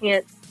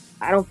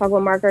 I don't fuck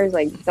with markers.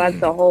 That's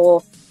the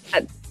whole.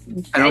 I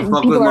don't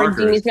fuck with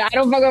markers. I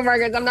don't fuck with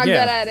markers. I'm not good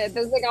at it.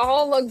 There's a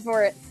whole look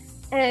for it,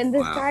 and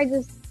this guy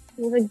just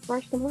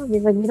brushed them off.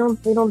 He's we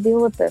don't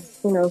deal with this.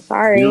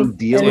 Sorry. You don't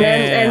deal with it.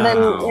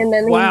 And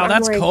then wow,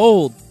 that's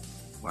cold.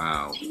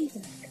 Wow.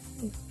 Jesus.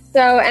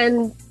 So,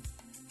 and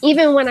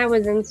even when I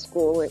was in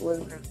school, it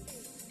was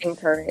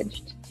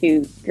encouraged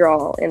to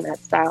draw in that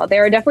style.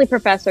 There are definitely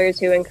professors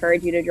who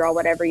encourage you to draw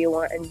whatever you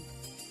want and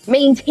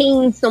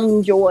maintain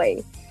some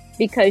joy,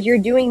 because you're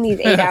doing these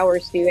 8-hour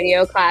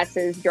studio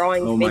classes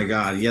drawing. Oh my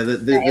god, yeah,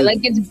 like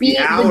it's the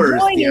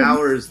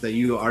hours that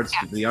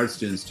the art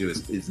students do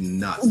is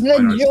nuts.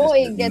 The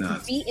joy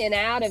gets beaten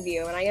out of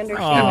you, and I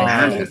understand why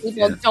so many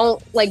people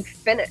don't like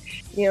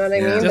finish. You know what I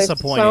mean? There's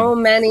so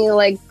many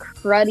like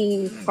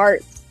cruddy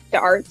parts to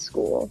art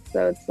school,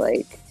 so it's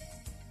like.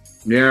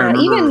 Yeah,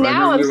 even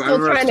now I'm still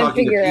trying to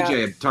figure out.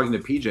 Talking to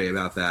PJ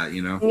about that,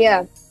 you know.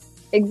 Yeah,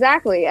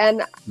 exactly,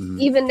 and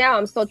even now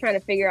I'm still trying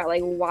to figure out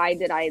like why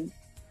did I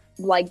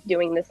like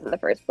doing this in the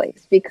first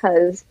place,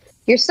 because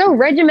you're so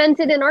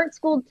regimented in art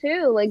school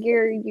too. Like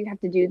you have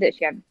to do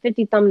this, you have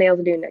 50 thumbnails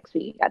to do next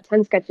week, you got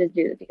 10 sketches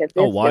to do because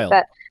this,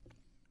 that.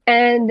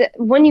 And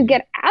when you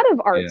get out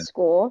of art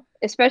school,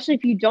 especially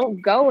if you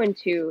don't go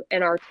into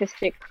an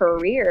artistic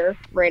career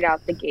right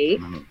out the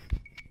gate,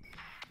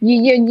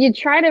 you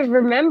try to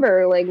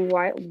remember like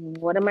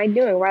what am I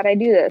doing, why'd I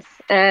do this?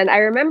 And I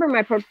remember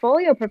my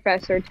portfolio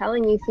professor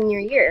telling me senior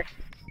year,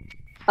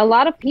 a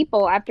lot of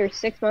people after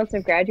 6 months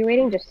of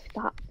graduating just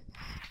stop.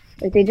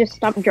 Like they just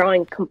stopped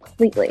drawing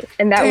completely,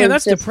 and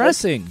that's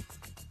depressing.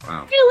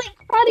 Wow, really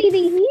cruddy to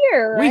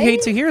hear. Right? We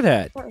hate to hear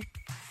that.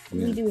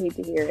 We do hate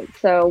to hear it.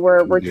 So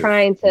we're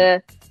trying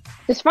to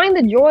just find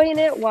the joy in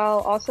it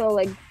while also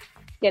like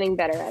getting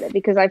better at it,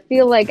 because I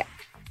feel like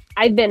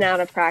I've been out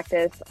of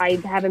practice.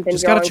 I haven't been.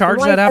 Just gotta charge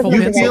that Apple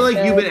Pencil. You feel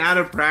like you've been out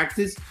of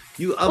practice.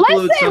 You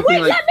upload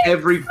something like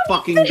every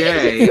fucking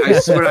day. I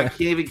swear I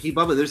can't even keep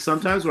up with it. There's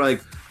sometimes where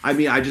like, I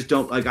mean, I just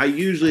don't like. I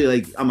usually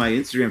like on my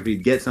Instagram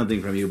feed get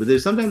something from you, but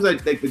there's sometimes I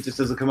think it just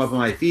doesn't come up on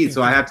my feed,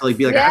 so I have to like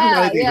be like, I haven't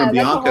got anything from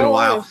Bianca in a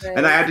while,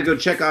 and I had to go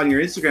check on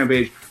your Instagram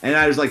page, and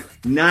I was like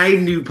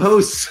 9 new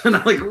posts, and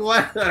I'm like,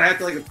 what? I have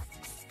to like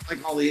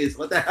all these.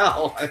 What the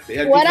hell?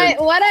 What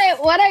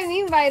I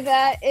mean by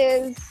that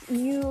is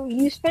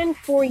you spend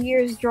 4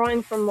 years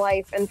drawing from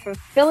life and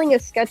fulfilling a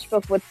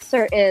sketchbook with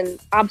certain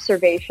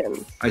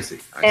observations. I see.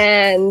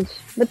 And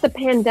with the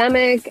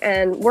pandemic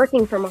and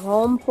working from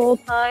home full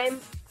time,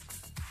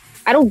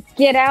 I don't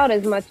get out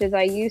as much as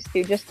I used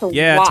to just to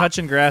watch.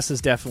 Touching grass is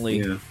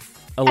definitely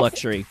a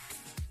luxury.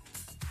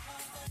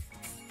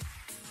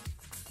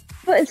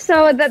 But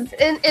so that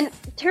in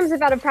terms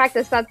of out of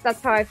practice,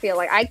 that's how I feel.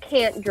 Like I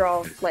can't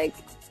draw like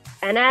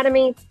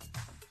anatomy,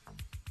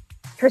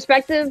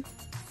 perspective,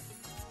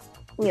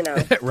 you know.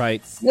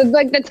 Right.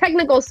 Like the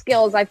technical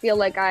skills, I feel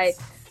like I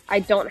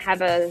don't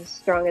have as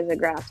strong as a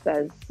grasp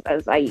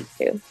as I used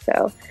to.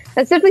 So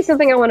that's definitely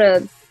something I want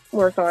to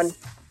work on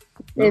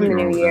in the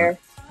new year.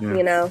 Yeah.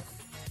 You know.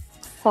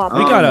 We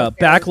got a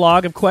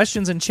backlog of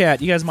questions in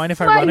chat. You guys mind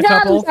if I run a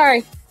couple? I'm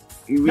sorry.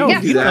 You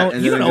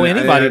don't owe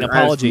anybody an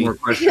apology. I have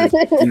some more questions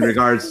in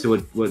regards to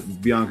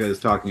what Bianca is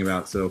talking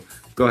about. So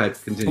go ahead,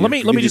 continue.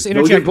 Let me just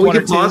interject.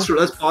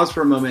 Let's pause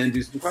for a moment and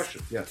do some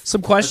questions. Yeah,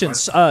 some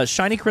questions.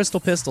 Shiny Crystal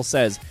Pistol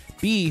says,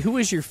 "B, who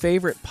is your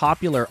favorite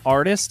popular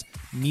artist,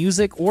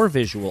 music or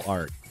visual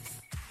art?"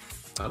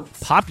 Oh.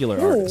 Popular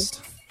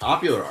artist.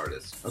 Popular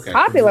artist. Okay.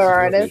 Popular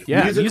artist.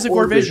 Yeah, music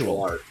or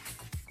visual art,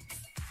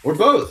 or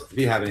both. If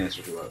you have an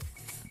answer for both.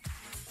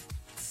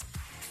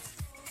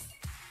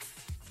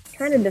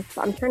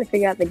 I'm trying to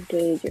figure out the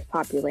gauge of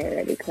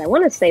popularity, because I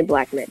want to say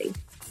Black Midi.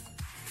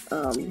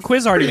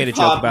 Quiz already made a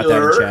joke about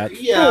that in chat.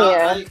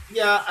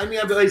 Yeah. I mean,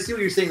 I see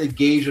what you're saying. The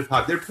gauge of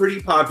pop, they're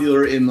pretty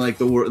popular in like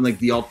the world, like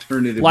the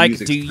alternative. Like,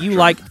 music do you spectrum.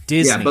 like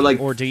Disney? Yeah, but like,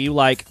 or do you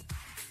like,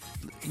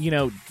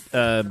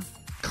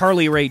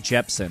 Carly Rae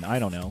Jepsen? I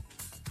don't know.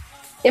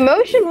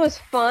 Emotion was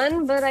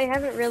fun, but I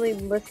haven't really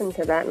listened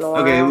to that in a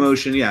while. Okay,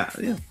 Emotion, yeah.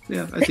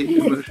 I see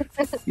Emotion.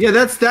 Yeah,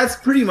 that's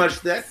pretty much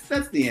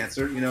that's the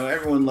answer. You know,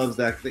 everyone loves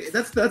that.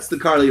 That's the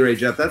Carly Rae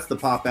Jepsen. That's the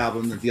pop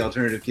album that the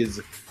alternative kids,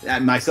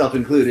 myself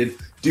included,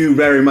 do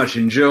very much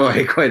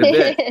enjoy quite a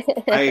bit.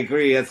 I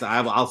agree.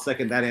 I'll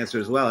second that answer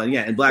as well. And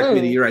yeah, and Black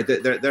Midi, you're right.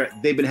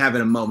 They've been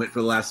having a moment for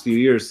the last few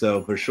years,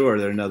 so for sure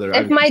they're another.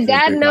 If my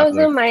dad knows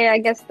them, I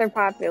guess they're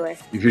popular.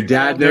 If your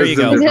dad knows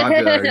them, they're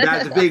popular. Your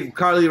dad's a big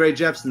Carly Rae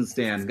Jepsen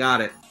stan.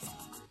 Got it.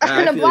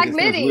 And a Black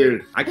Midi.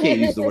 Weird. I can't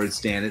use the word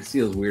stan. It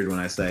feels weird when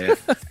I say it.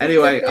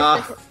 Anyway,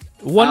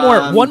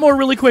 one more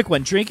really quick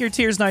one. Drink Your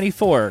Tears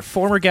 94,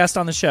 former guest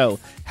on the show.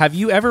 Have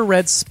you ever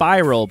read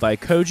Spiral by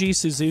Koji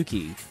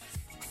Suzuki?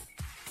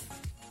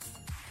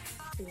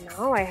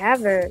 No, I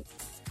haven't.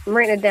 I'm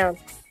writing it down.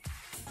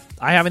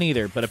 I haven't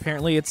either, but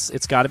apparently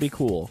it's got to be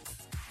cool.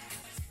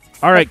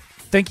 All right,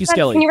 thank you,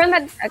 Skelly. Can you run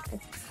that? Okay.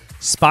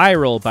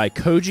 Spiral by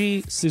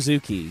Koji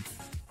Suzuki.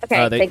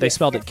 Okay, they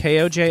spelled it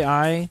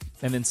Koji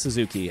and then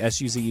Suzuki,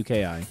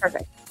 Suzuki.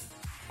 Perfect.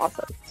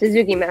 Awesome.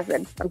 Suzuki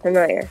method. I'm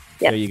familiar.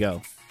 Yep. There you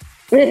go.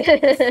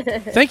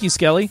 Thank you,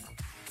 Skelly.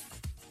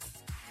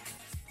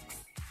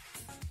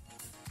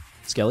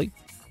 Skelly?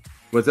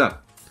 What's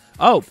up?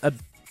 Oh,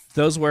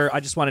 those were. I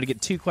just wanted to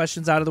get 2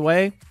 questions out of the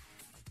way.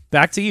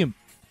 Back to you.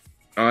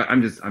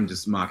 I'm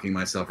just mocking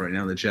myself right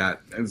now in the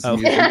chat.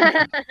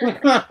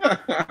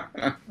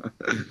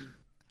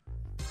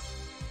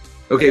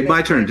 Okay,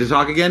 my turn to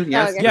talk again.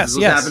 Yes, Okay. Yes, This is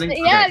what's yes. happening?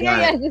 Yeah, Okay,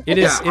 yeah, got yeah. It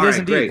is. Yeah, It all is right,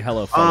 indeed. great.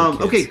 Hello, fellow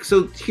kids. Okay,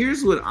 so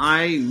here's what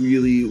I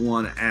really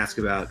want to ask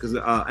about, because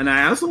and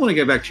I also want to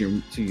get back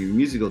to your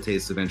musical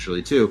tastes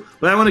eventually too.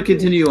 But I want to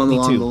continue Me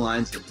along too. the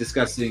lines of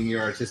discussing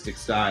your artistic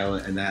style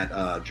and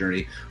that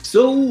journey.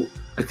 So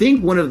I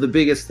think one of the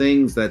biggest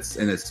things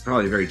and it's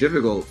probably very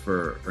difficult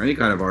for any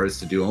kind of artist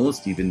to do,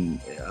 almost even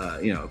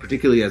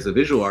particularly as a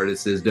visual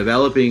artist, is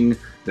developing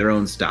their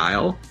own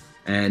style.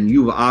 And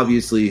you've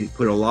obviously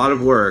put a lot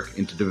of work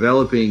into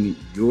developing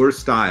your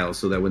style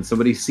so that when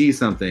somebody sees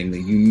something,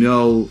 that you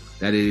know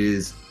that it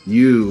is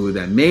you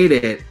that made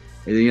it,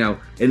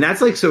 and that's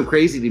like so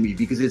crazy to me,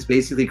 because it's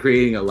basically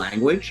creating a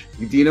language.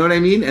 Do you know what I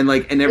mean? And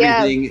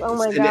everything. Yes. Oh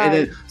my and God.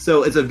 then,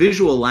 so it's a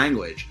visual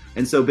language.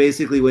 And so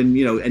basically when,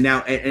 and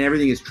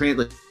everything is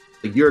translated,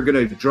 like you're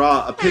going to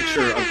draw a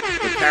picture of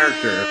the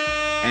character,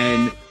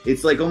 and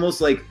it's like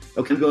almost like,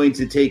 okay, I'm going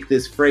to take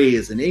this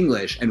phrase in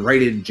English and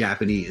write it in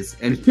Japanese.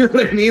 And you know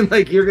what I mean?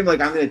 Like you're going to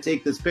I'm going to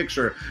take this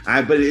picture,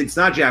 but it's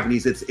not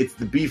Japanese. It's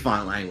the B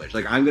font language.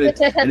 Like I'm going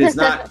to, and it's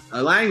not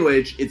a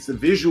language. It's a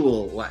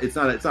visual. It's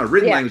not a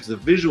written language. It's a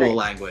visual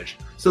language.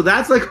 So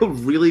that's like a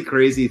really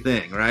crazy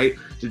thing, right?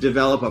 To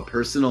develop a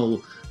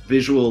personal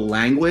visual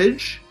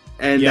language,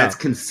 and that's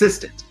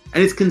consistent.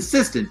 And it's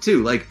consistent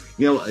too.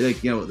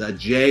 The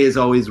J is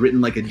always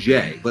written like a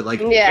J, but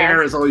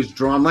hair is always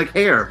drawn like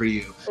hair for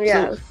you.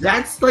 Yeah. So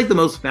that's like the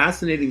most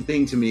fascinating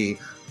thing to me,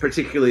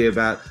 particularly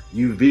about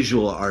you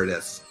visual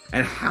artists.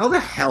 And how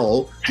the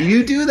hell do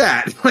you do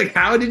that? Like,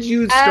 how did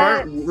you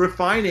start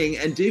refining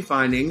and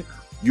defining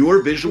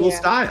your visual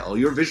style,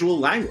 your visual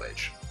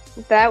language?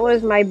 That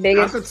was my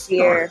biggest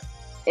fear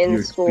in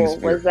Your school, biggest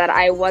fear. was that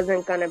I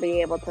wasn't going to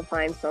be able to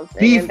find something.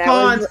 B and that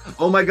font. was-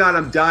 Oh my god,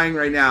 I'm dying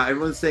right now.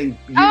 Everyone's saying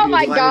Oh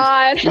my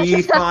God.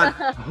 B font.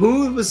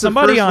 Who was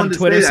Somebody the first on one to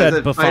Twitter say said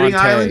that? Was it Fighting Buffonte.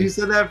 Island who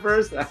said that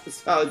first?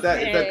 Is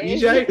that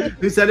PJ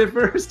who said it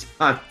first?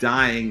 I'm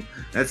dying.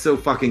 That's so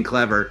fucking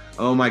clever.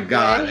 Oh my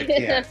god, I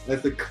can't.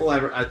 That's a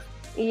clever.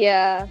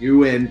 Yeah. You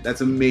win. That's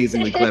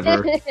amazingly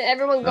clever.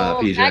 Everyone go,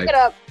 PJ. back it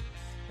up.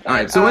 All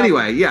right. So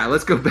anyway,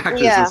 let's go back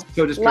to yeah, this.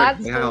 So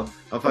distracting how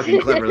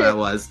fucking clever that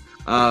was.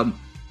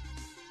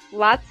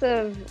 Lots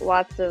of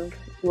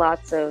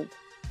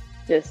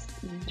just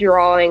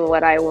drawing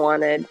what I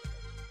wanted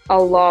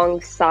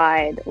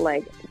alongside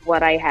like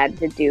what I had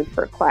to do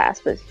for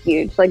class was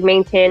huge. Like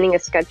maintaining a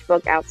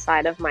sketchbook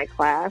outside of my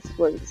class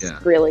was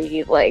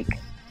really like,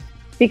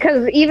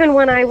 because even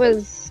when I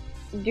was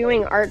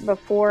doing art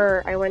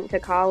before I went to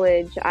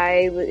college,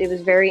 it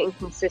was very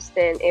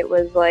inconsistent. It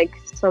was like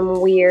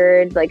some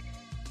weird like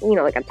a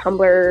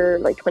Tumblr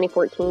like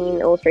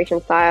 2014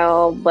 illustration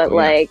style, but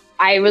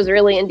I was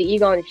really into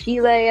Egon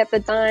Schiele at the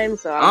time,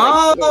 so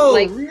I'm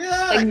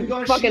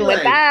Egon fucking Schiele.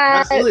 with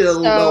that. Absolutely, the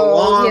So,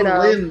 long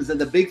limbs and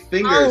the big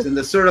fingers and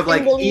the sort of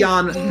like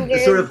Eon,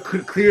 the sort of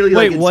clearly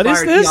Wait, like what is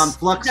inspired this? Eon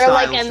Flux They're style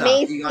like stuff.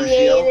 emaciated. Egon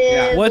Schiele.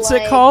 Yeah. What's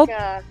it called?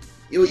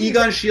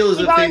 Egon Schiele is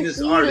a Egon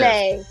famous artist.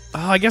 Schiele. Oh,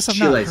 I guess I've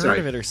not Schiele, heard sorry.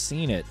 of it or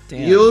seen it.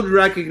 Damn. You'd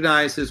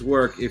recognize his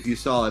work if you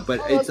saw it, but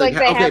Oh, it's it's like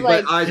they okay. have,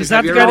 But like- Isaac, Is that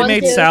have the you guy ever- that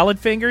made Wanted- salad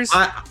fingers?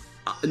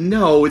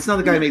 No, it's not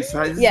the guy who makes.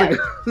 It's Yeah.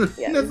 like,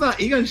 Yeah. that's not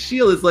Egon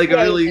Schiele. Is like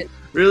Yeah, a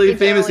really he's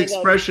famous only the-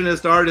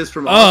 expressionist artist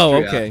from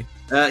Oh, Austria.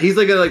 okay. He's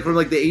like from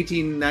like the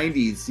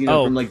 1890s.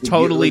 From like the,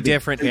 totally like the-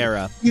 different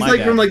era. He's My like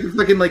bad. from like the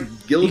fucking like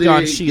Gilded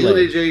Egon Age, Schiele.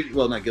 Gilded Age.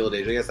 Well, not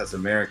Gilded Age. I guess that's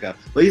America.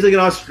 But he's like an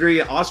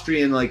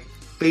Austrian like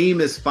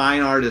famous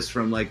fine artist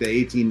from like the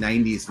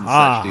 1890s and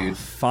such, dude.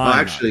 Fine. Well,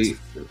 actually,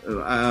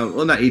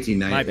 well, not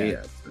 1890. My bad.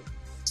 Yeah.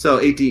 So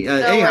 18.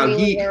 Anyhow, I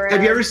mean,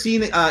 have you ever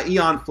seen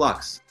Eon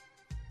Flux?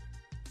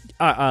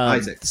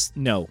 Isaac.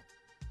 No.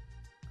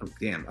 Oh,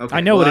 damn. Okay.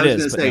 I know what it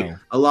was is, gonna but say, no.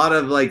 a lot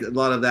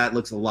of that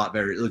looks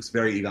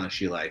very Egon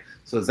Schiele.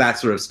 So it's that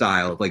sort of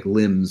style of like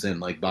limbs and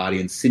like body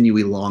and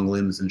sinewy long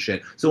limbs and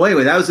shit. So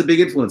anyway, that was a big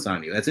influence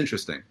on you. That's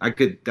interesting.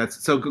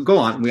 So go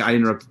on. I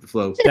interrupted the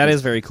flow. That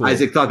is very cool.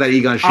 Isaac thought that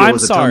Egon Schiele I'm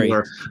was a sorry.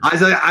 Tumblr.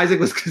 Isaac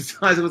was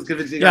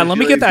convinced. Yeah, let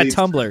me get that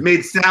Tumblr.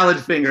 Made salad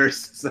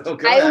fingers. So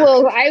go ahead.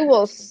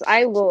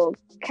 I will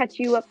catch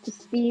you up to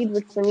speed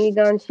with some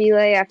Egon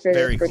Schiele after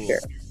Very this for cool. sure.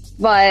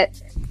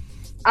 But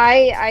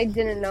I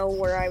didn't know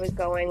where I was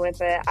going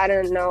with it. I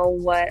didn't know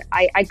what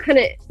I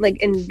couldn't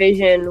like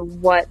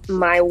envision what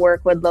my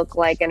work would look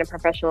like in a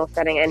professional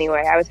setting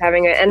anyway. I was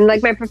having it, and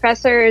like my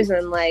professors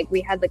and like we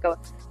had like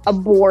a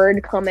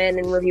board come in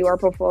and review our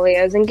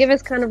portfolios and give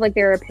us kind of like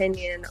their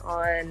opinion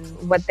on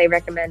what they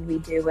recommend we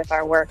do with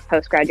our work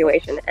post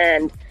graduation.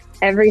 And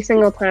every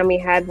single time we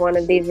had one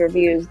of these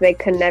reviews, they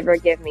could never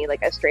give me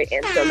like a straight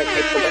answer like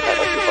they could with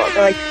other people.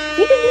 They're like,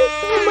 you can do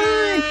so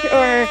much,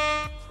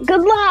 or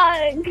good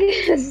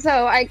luck.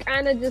 So I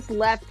kind of just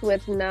left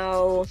with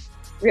no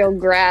real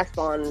grasp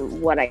on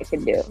what I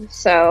could do.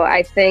 So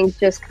I think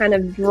just kind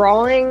of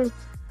drawing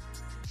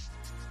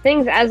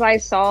things as I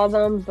saw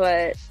them,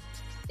 but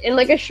in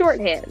like a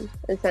shorthand,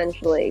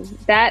 essentially.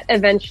 That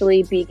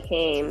eventually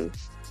became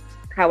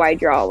how I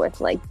draw, with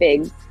like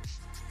big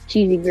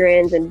cheesy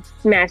grins and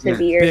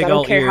massive ears. Big I don't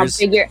ol' care ears.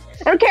 how big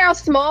I don't care how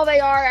small they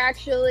are,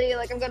 actually.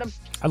 Like I'm gonna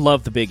I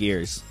love the big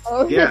ears.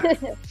 Oh. Yeah.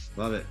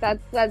 Love it.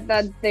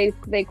 that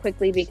they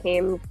quickly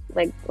became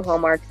like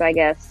hallmarks, I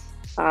guess.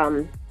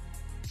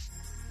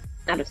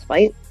 Out of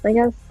spite, I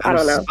guess. I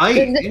don't know. Spite.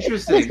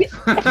 Interesting.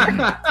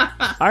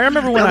 I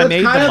remember when Now, I that's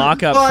made kind the of-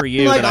 mock-up well, for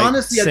you. Like, that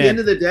honestly, I at the sent, end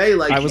of the day,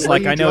 like I was what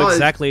like, you I know draw is-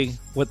 exactly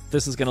what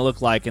this is going to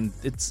look like, and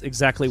it's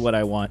exactly what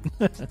I want.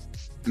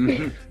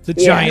 Mhm. The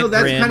Yeah. giant You know,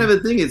 that's grin. kind of a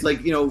thing. It's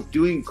like,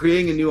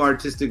 creating a new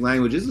artistic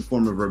language is a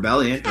form of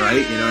rebellion, right?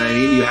 You know what I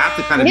mean? You have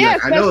to kind of Yeah, be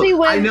like, especially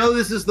when- I know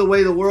this is the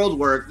way the world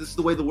works. This is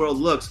the way the world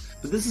looks,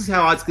 but this is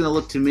how it's going to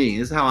look to me.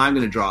 This is how I'm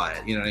going to draw it.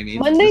 You know what I mean?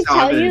 When This they is how I'm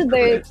tell gonna you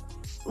interpret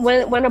they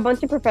it. when a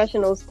bunch of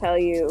professionals tell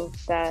you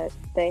that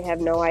they have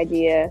no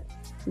idea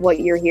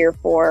what you're here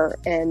for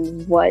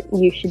and what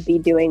you should be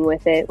doing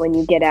with it when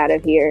you get out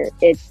of here,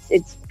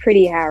 it's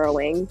pretty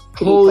harrowing. to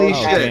be Holy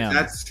told Oh, that. shit! damn.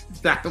 That's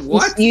that.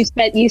 What?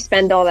 You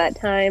spend all that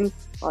time,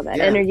 all that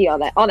Yeah. energy, all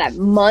that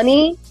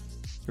money,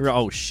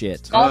 Oh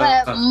shit! all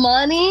that Uh,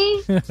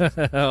 money.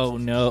 Oh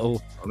no!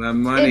 All that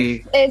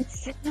money.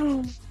 It's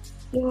oh,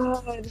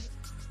 God.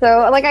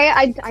 So like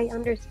I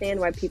understand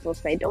why people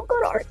say don't go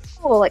to art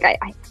school. Like I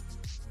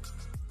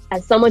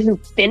as someone who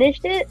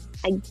finished it,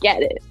 I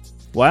get it.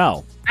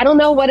 Wow. I don't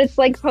know what it's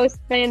like post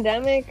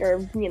pandemic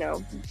or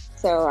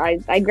so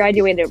I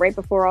graduated right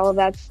before all of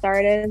that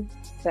started.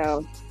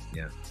 So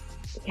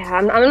yeah,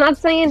 I'm not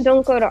saying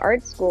don't go to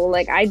art school.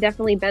 Like I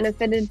definitely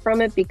benefited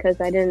from it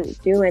because I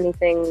didn't do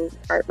anything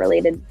art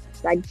related.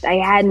 I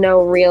had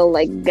no real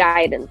like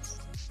guidance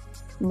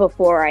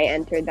before I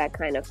entered that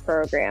kind of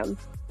program.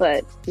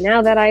 But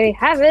now that I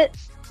have it,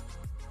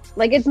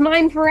 like it's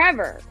mine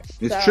forever.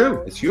 It's So,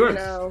 true. It's yours.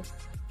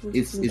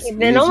 It's It is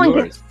no one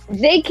yours.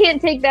 they can't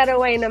take that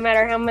away no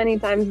matter how many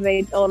times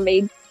they told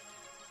me.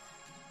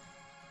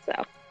 So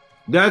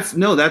That's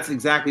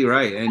exactly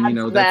right. And That's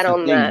that's that the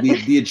on thing.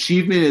 that. The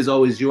achievement is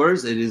always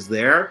yours. It is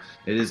there.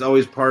 It is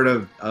always part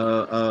of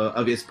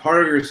it's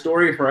part of your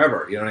story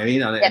forever. You know what I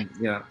mean?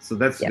 And, so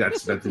that's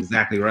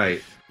exactly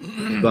right. But,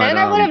 and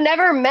I would have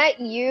never met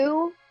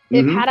you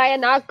if Mhm. had I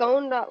not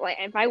gone to, like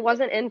if I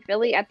wasn't in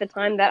Philly at the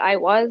time that I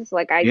was.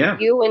 Like Yeah.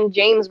 you and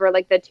James were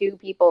like the two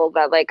people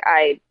that like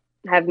I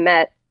have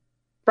met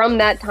from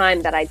that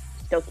time that I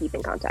still keep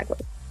in contact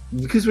with.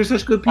 because we're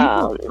such good people.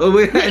 Um,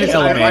 And it's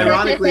Elevator.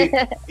 ironically,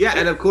 yeah,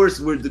 and of course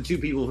we're the two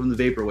people from the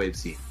vaporwave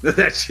scene.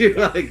 That's you,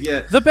 like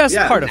The best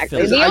Yeah, part of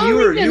Exactly. Philly. The you only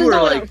were- thing you is were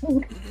no one like-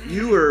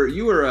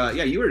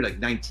 else. you were like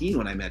 19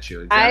 when I met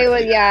you. I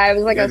was Exactly. I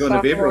was like Yeah, a going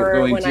to sophomore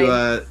going when to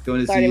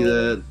see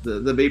started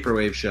the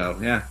vaporwave show.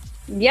 Yeah,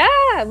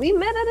 yeah, we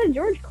met at a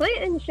George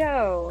Clinton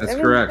show. That's It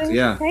was- correct, it was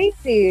yeah.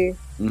 crazy.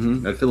 at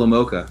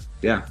Philomoka.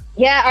 Yeah,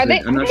 Yeah, are they?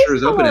 I'm are not they sure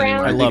it's still open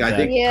around? anymore. I love I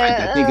think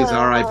that. I think it's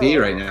Yeah. RIP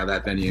right now.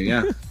 That venue.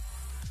 Yeah.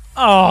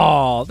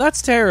 Oh,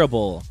 that's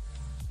terrible.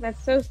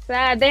 That's so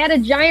sad. They had a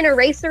giant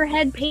eraser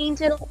head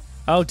painted.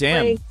 Oh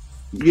damn! Like,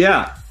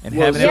 Yeah. And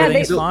Well, having yeah,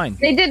 everything's they- fine.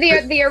 they did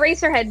the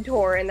Eraserhead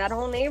tour in that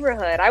whole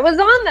neighborhood. I was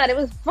on that. It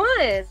was fun.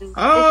 They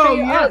Oh, show you,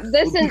 yeah. this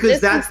Well, and because this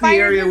that's the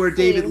inspired area this where scene.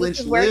 David This Lynch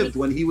is where lived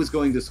when he was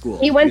going to school.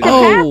 He went to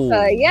Oh,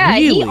 PASA. Yeah,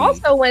 really? he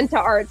also went to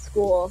art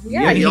school.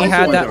 Yeah, And he also had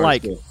went that to art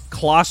like school.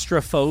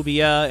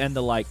 claustrophobia and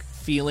the like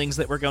feelings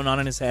that were going on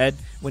in his head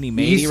when he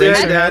made He said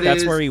Eraserhead. that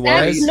That's is- where he that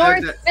that's was. is-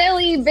 North that-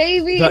 Philly,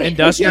 baby. The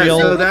industrial-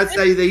 Yeah, so that's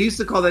they used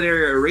to call that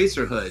area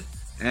Eraserhood.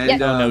 And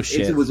Yeah. Oh, no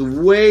shit. it was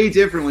way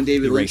different when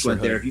David Lynch went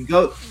Eraserhood. there. If you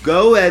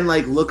go and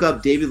like look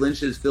up David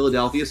Lynch's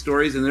Philadelphia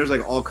stories, and there's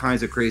like all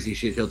kinds of crazy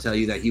shit he'll tell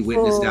you that he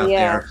witnessed Oh, out yeah.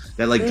 there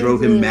that like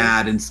drove him Mhm.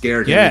 mad and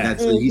scared him. Yeah. And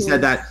that's, he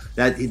said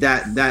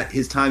that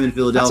his time in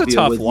Philadelphia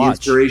tough was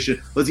watch.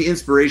 the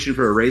inspiration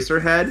for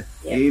Eraserhead.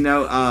 Yeah. You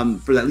know,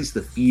 for at least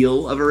the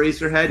feel of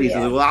Eraserhead. He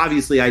Yeah. said, well,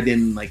 obviously I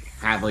didn't like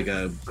have like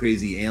a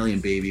crazy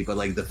alien baby, but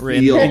like the In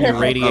feel your of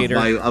radiator.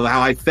 of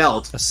how I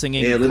felt. A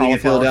singing Yeah, living in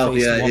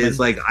cauliflower-faced Philadelphia woman. is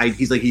like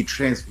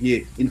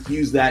he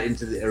infused that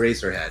into the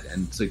Eraserhead,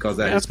 and so he calls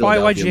that. That's his probably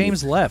why Philadelphia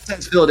James left. movie.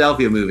 It's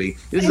Philadelphia movie.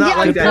 It's not Yeah,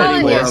 like I'm that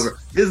telling anymore.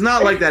 you. It's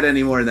not like that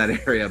anymore in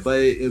that area. But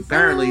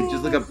apparently,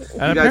 just look up. If you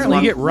guys apparently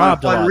want you get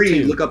robbed a fun lot,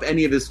 read, too. look up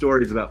any of his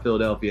stories about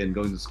Philadelphia and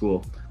going to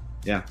school.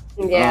 Yeah.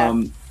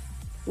 Yeah,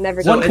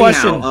 never. One did.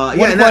 question. yeah, One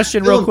and that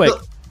question real quick.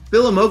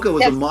 Philomoka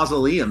was Yes. a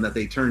mausoleum that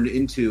they turned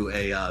into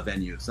a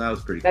venue, so that was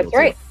pretty cool. That's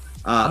right.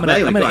 I'm But gonna,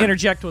 anyway, I'm go gonna ahead.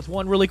 interject with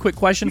one really quick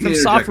question You from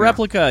can Soft interject now.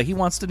 Replica. He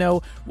wants to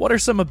know what are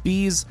some of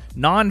B's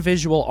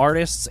non-visual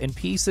artists and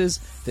pieces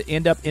that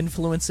end up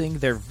influencing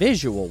their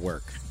visual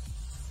work.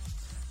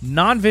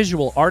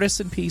 Non-visual artists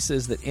and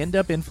pieces that end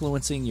up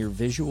influencing your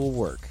visual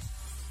work.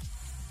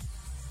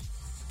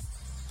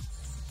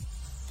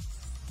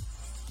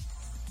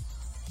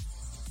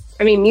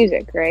 I mean,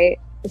 music, right?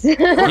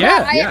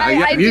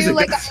 I do music.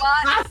 like a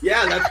lot.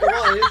 Yeah, that's the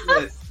one,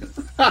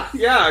 isn't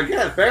it?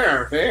 yeah,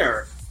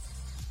 fair.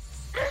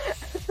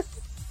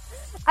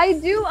 I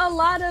do a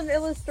lot of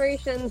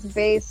illustrations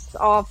based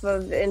off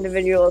of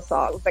individual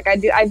songs. Like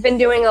I've been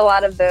doing a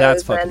lot of those.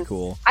 That's fucking and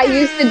cool. I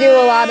used to do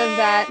a lot of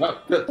that.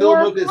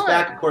 Philomoka is fun.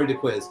 back according to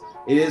Quiz.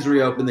 It is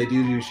reopened. They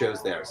do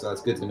shows there, so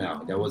that's good to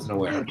know. I wasn't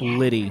aware.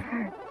 Liddy.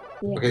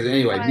 Okay, so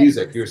anyway,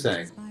 music. You were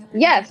saying.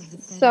 Yes.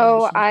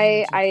 So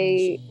I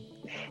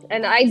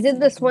And I did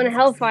this when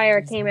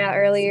Hellfire came out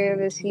earlier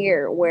this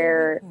year,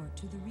 where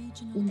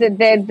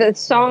the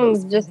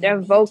songs just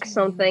evoke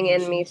something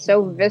in me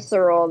so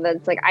visceral that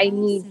it's like I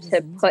need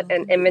to put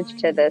an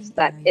image to this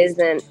that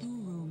isn't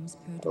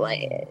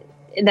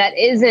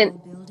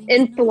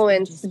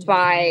influenced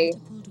by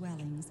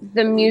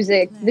the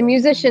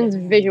musician's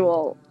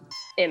visual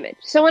image.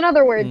 So in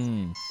other words,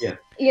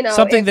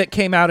 something that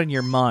came out in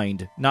your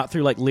mind, not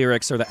through like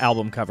lyrics or the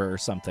album cover or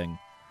something.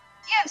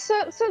 Yeah,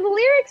 so the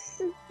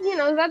lyrics,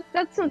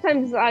 that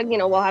sometimes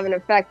will have an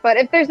effect. But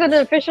if there's an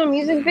official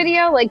music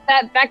video, like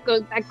that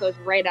goes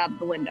right out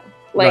the window.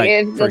 Like Right,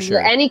 if for there's sure.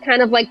 any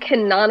kind of like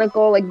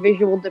canonical like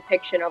visual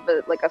depiction of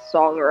a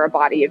song or a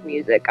body of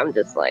music, I'm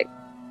just like,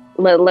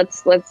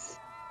 let's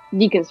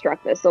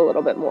deconstruct this a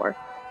little bit more.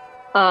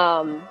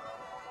 I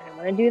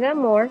want to do that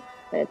more.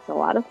 It's a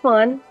lot of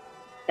fun,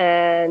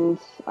 and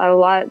a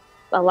lot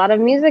of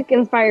music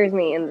inspires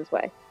me in this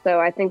way. So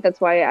I think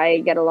that's why I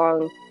get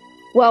along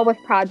well with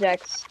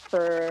projects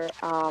for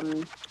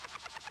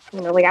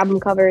like album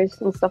covers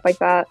and stuff like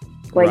that.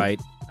 Like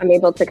Right. I'm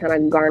able to kind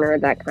of garner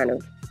that kind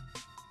of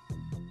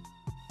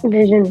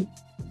vision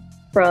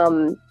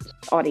from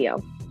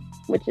audio,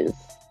 which is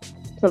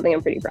something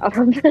I'm pretty proud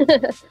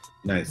of.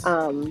 Nice.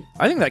 I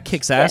think that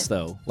kicks ass,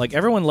 though. Like,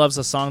 everyone loves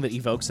a song that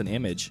evokes an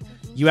image.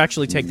 You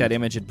actually take that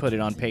image and put it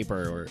on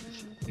paper or,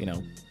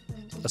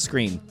 a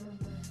screen.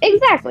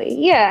 Exactly.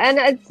 Yeah,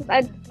 and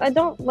I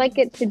don't like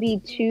it to be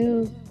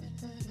too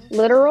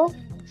literal,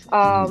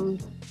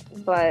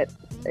 but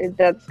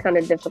that's kind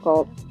of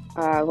difficult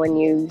when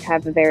you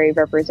have a very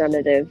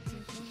representative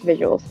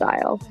visual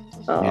style.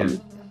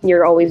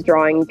 You're always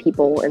drawing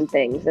people and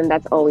things, and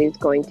that's always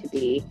going to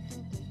be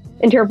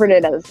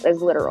interpreted as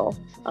literal.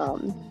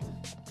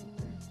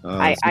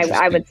 I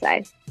would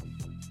say.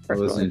 That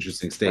was an Personally.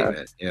 interesting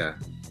statement. Yeah.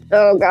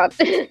 Oh God.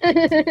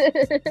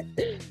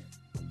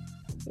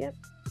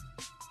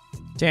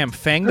 Damn,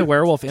 Fang the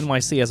Werewolf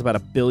NYC has about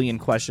 1 billion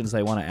questions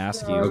they want to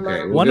ask you.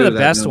 Okay. One One go of to the that,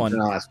 best and one-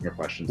 then I'll ask more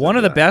questions. One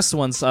of after the that. best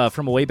ones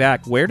from way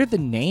back. Where did the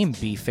name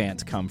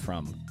B-Fant come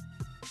from?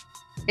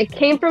 It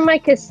came from my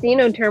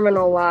casino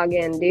terminal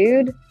login,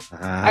 dude.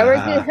 I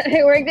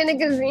worked in a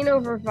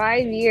casino for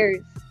 5 years.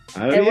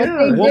 Oh, and what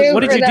yeah. they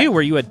What did for you that- do?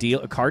 Were you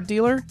a card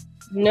dealer?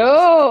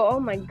 No, oh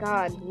my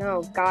God,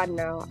 no.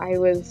 It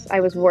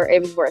was worse.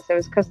 It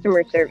was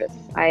customer service.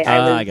 I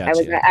got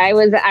you. I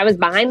was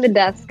behind the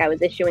desk. I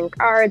was issuing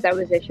cards. I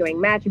was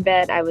issuing match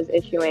bet. I was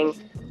issuing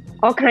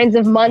all kinds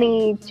of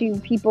money to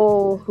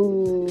people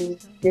who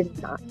did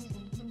not.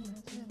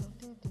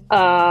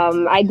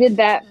 I did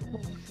that.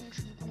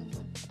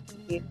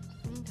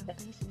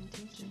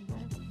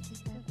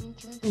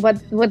 What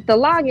the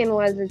login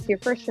was, it's your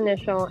first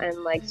initial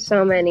and like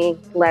so many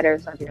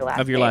letters of your last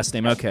Of your last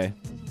name. Okay.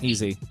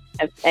 Easy.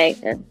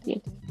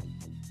 A-N-T.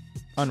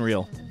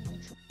 Unreal.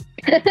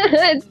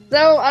 It's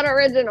so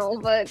unoriginal,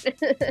 but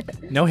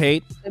No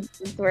hate.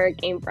 that's where it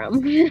came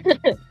from.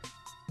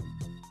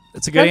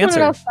 It's a good That's when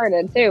it all answer.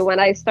 started too. When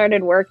I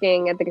started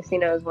working at the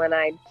casinos, when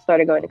I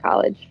started going to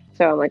college,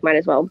 so I'm like, might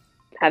as well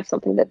have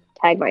something to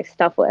tag my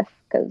stuff with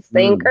because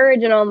they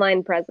encourage an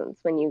online presence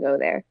when you go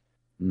there.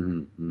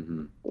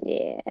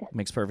 Yeah.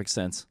 Makes perfect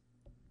sense.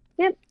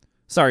 Yep.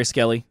 Sorry,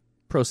 Skelly.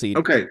 Proceed.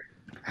 Okay.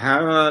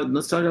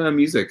 Let's talk about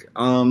music.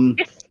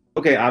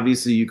 Okay,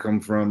 obviously you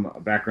come from a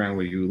background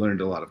where you learned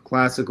a lot of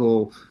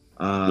classical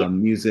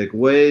music.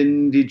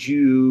 When did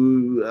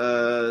you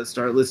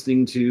start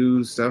listening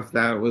to stuff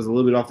that was a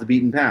little bit off the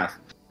beaten path?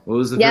 What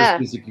was the first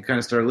music you kind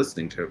of started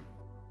listening to?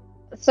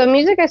 So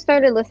music I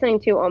started listening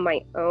to on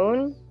my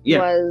own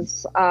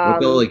was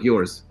What felt like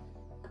yours?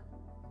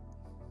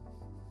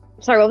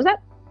 Sorry, what was that?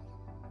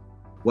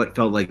 What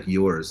felt like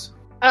yours?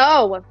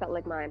 Oh, what felt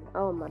like mine?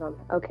 Oh, Madonna.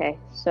 Okay,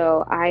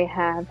 so I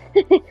have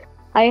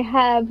I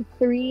have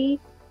 3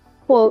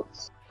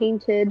 quotes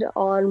painted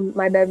on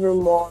my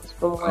bedroom walls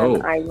from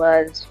when I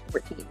was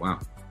 14. Wow.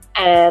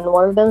 And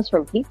one of them is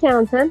from Pete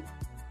Townsend,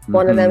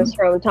 one of Mhm. them is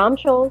from Tom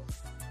Scholz,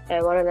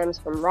 and one of them is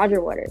from Roger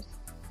Waters.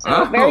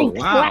 So very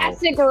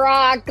classic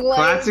rock. Like,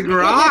 Classic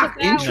rock.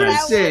 that was-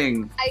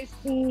 Interesting.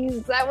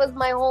 That was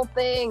my whole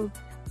thing.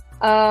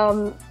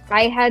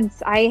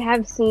 I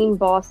have seen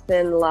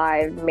Boston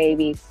live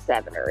maybe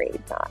 7 or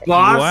 8 times.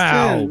 Boston.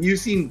 Wow. You've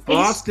seen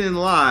Boston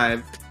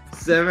live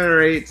 7 or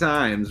 8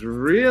 times.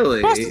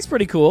 Really? Boston's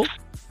pretty cool.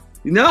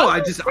 No,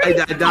 I'm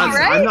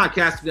right? not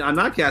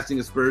casting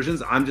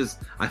aspersions.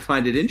 I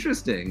find it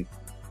interesting.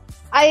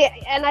 I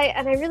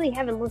really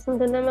haven't listened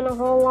to them in a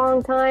whole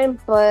long time,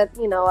 but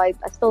I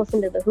still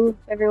listen to the Who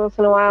every once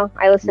in a while.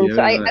 I listen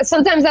to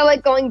sometimes I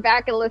like going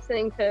back and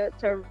listening to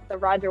the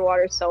Roger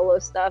Waters solo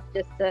stuff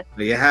just to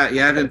But you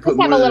haven't put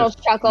just have more a than little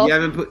chuckle. you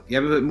haven't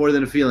put more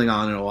than a feeling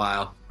on in a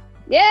while.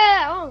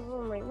 Yeah.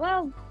 Oh my.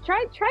 Well,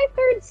 try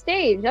Third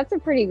Stage. That's a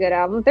pretty good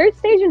album. Third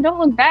Stage and Don't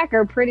Look Back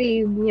are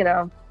pretty.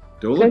 Don't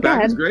Go Look Back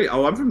ahead. is great.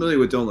 Oh, I'm familiar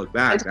with Don't Look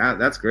Back.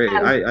 That's great.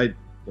 I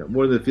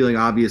more than a feeling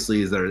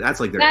obviously is that's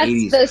like their That's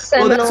 80s. the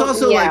seminal. Well, that's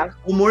also yeah.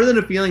 more than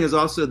a feeling is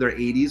also their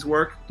 80s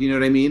work. Do you know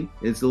what I mean?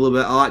 It's a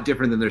lot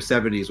different than their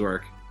 70s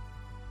work.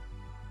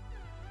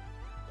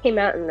 Came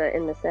out in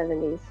the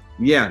 70s.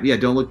 Yeah,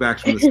 Don't Look Back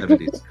from the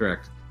 70s,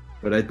 correct.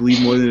 But I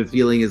believe More Than a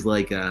Feeling is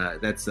like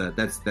that's the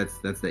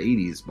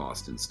 80s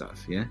Boston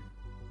stuff. Yeah,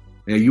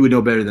 you would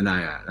know better than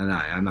I.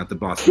 I'm not the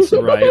Boston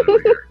so Right.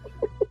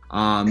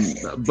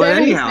 But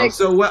anyhow,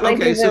 so what?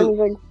 Okay,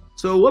 1976.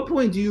 so at what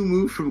point do you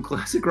move from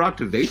classic rock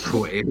to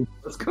vaporwave?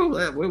 Let's go.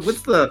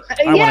 What's the?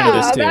 I wanna know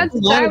this too.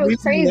 That was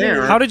crazy.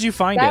 there. How did you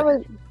find That it?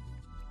 was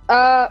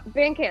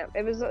Bandcamp.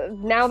 It was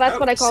now that's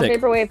what I call Sick.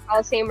 Vaporwave.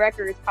 Coliseum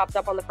Records popped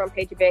up on the front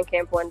page of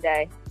Bandcamp one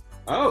day.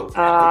 Oh, okay.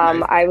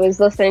 I was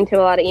listening to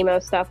a lot of emo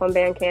stuff on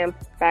Bandcamp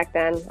back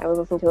then. I was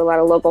listening to a lot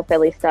of local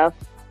Philly stuff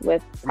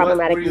with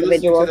problematic what were you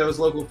listening to individuals. that was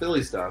local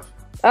Philly stuff?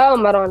 Oh,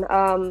 Madon,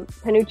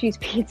 Panucci's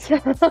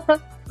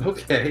Pizza.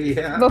 Okay,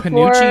 yeah.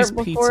 Panucci's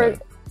Pizza.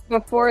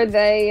 Before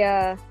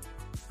they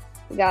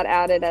got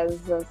outed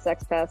as a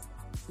sex pest,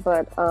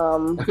 but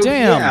Damn.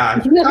 Yeah, I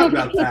forgot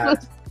about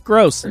that.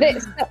 Gross.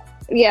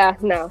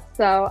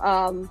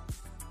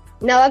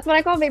 No, that's what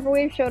I call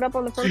Vaporwave. Showed up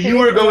on the So front you page,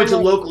 were and going I'm to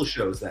like, local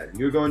shows then?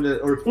 You were going to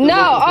or No,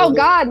 local oh Philly?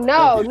 God,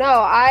 no, Okay. no.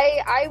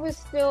 I was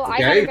still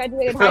I hadn't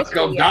graduated high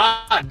school Oh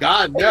yet.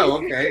 God, no.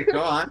 Okay, go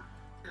on.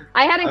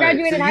 I hadn't All right,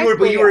 graduated so high you were,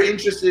 school but you were yet.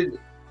 interested.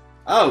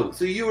 Oh,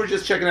 so you were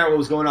just checking out what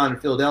was going on in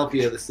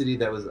Philadelphia, the city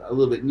that was a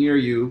little bit near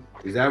you.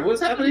 Is that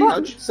what's happening?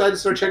 How'd you decide to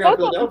start checking out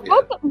Philadelphia?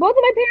 Both of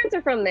my parents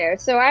are from there,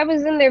 so I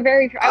was in there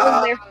there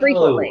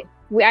frequently.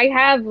 I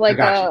have like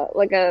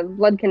a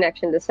blood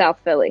connection to South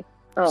Philly.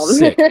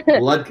 Sick.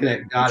 Blood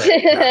Connect, got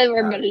it.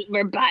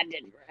 We're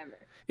bonded forever.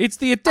 It's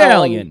the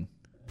Italian.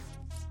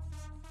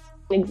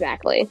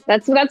 Exactly.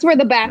 That's where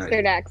the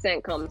bastard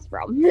accent comes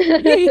from.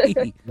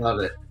 Love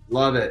it.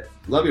 Love it.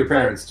 Love your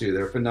parents too.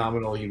 They're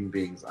phenomenal human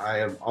beings. I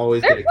have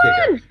always They're get a kick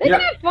out. fun.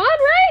 Isn't it fun,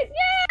 right?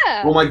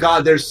 Yeah. Oh my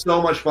God, they're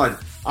so much fun.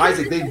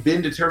 Isaac, they've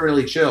been to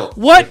Terminally Chill.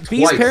 What? Like,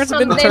 These twice. parents have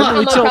been They've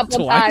terminally come a chilled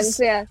couple twice. times,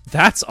 yeah.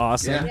 That's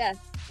awesome. Yeah.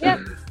 Yeah. Yep.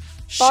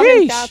 Bought him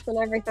Sheesh. shots and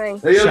everything.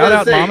 Hey, I was Shout gonna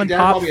out say, Mom and Dad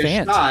Pop bought me a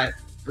fans. shot.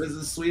 This is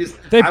the sweetest.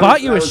 They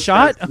bought you a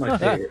shot? That's my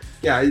favorite.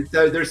 Yeah,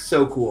 they're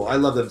so cool. I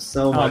love them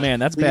so much. Oh man,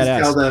 that's Please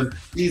badass. tell them.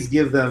 Please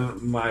give them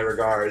my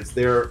regards.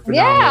 They're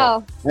Yeah.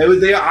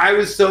 phenomenal. I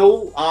was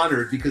so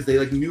honored because they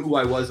like knew who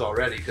I was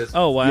already. Because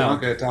Oh, wow.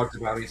 Bianca had talked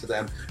about me to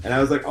them, and I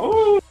was like,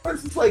 oh,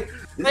 this is like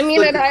the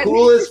I-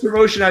 coolest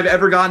promotion I've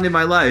ever gotten in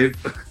my life.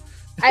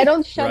 I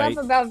don't shut Right.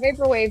 up about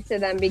Vaporwave to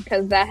them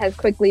because that has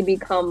quickly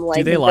become like.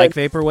 Do they like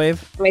Vaporwave?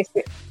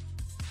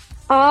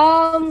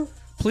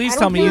 Please I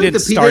tell don't me you think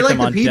didn't they start like them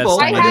the on people.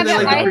 I Destiny. I think they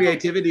haven't- like I- the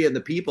creativity and the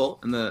people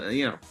and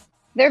the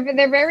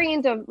they're very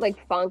into like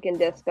funk and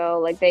disco.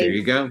 Like There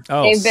you go.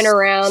 Oh, they've been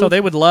around. So they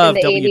would love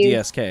in the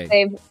 80s.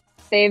 WDSK.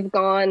 They've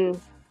gone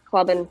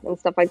clubbing and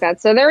stuff like that.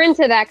 So they're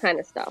into that kind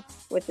of stuff,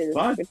 which is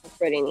Fun.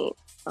 pretty neat.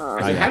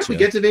 I How did we gotcha.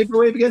 get to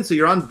Vaporwave again? So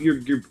you're on.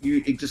 You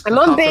it just I'm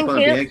on popped up on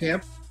Bandcamp.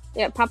 Bandcamp.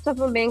 Yeah, it pops up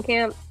on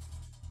Bandcamp.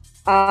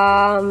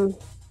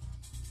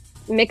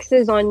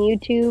 Mixes on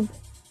YouTube.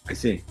 I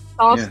see.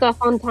 All Yeah. stuff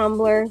on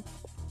Tumblr.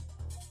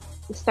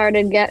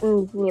 Started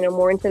getting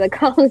more into the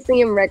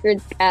Coliseum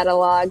Records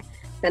catalog.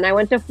 Then I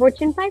went to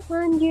Fortune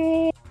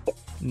 500,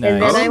 and then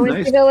Nice. I went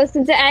nice. to go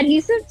listen to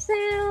Adhesive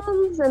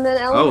Sounds, and then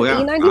Oh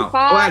yeah. E95.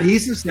 Wow. Oh,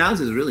 Adhesive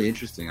Sounds is really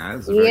interesting.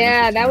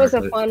 Yeah, that was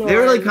a fun They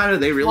were like one.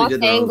 they really Lost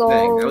did their own thing. That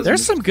Angles. was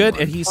There's an some good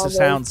interesting Adhesive All those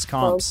Sounds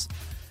comps.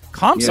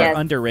 Comps Yeah. are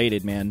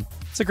underrated, man.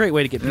 It's a great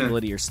way to get people Yeah.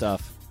 into your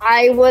stuff.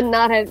 I would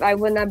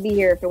not be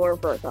here if it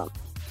weren't for a comp.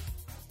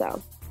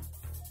 So,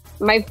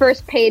 my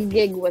first paid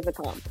gig was a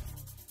comp.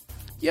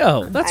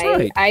 Yo, that's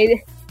right. I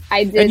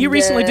did. And you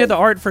recently did the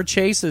art for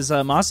Chase's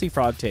Mossy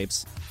Frog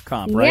tapes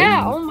comp, right?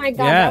 Yeah. Oh my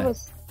god, Yeah.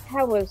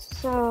 that was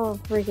so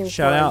freaking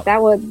Shout fun. out.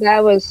 That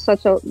was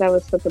such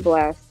a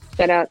blast.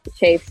 Shout out to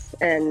Chase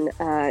and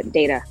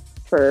Data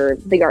for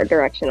the art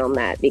direction on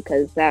that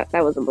because that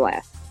was a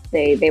blast.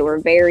 They were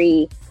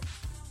very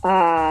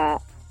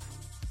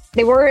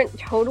they weren't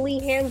totally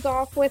hands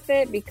off with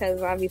it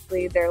because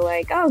obviously they're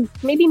like, oh,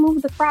 maybe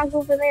move the frog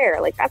over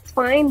there. Like that's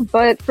fine.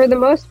 But for the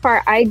most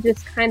part, I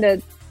just kind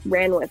of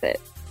ran with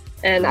it,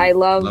 and I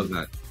Love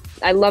that.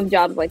 I love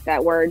jobs like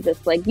that where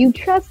just like you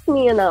trust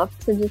me enough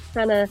to just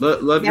kind of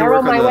Love your narrow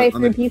work my on way the,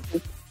 on through the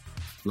pieces.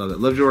 love it.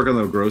 Loved your work on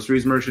the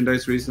groceries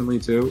merchandise recently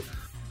too.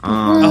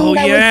 Oh,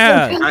 That was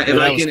yeah. so If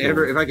That I was can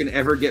cool. if I can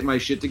ever get my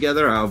shit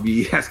together, I'll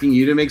be asking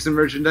you to make some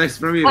merchandise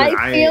for me. But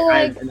I feel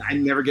like- I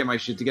never get my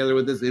shit together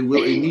with this. It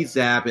needs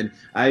to happen.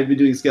 I've been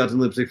doing skeleton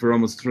lipstick for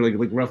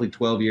like roughly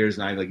 12 years,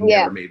 and I've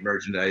Yeah. never made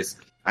merchandise.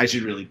 I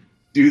should really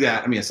do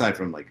that. I mean, aside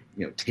from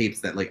tapes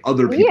that like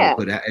other people Yeah.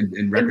 put out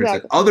and records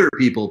Exactly. that other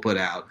people put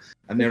out,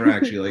 I've never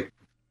actually like.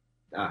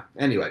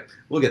 Anyway,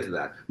 we'll get to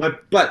that.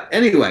 But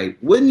anyway,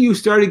 when you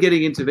started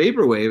getting into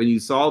vaporwave and you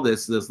saw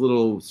this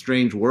little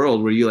strange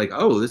world, where you like,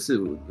 oh, this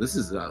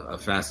is a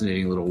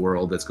fascinating little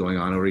world that's going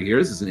on over here.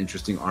 This is an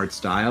interesting art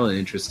style, an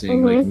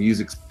interesting like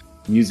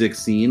music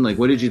scene. Like,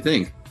 what did you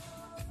think?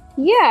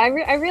 Yeah,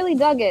 I really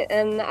dug it,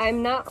 and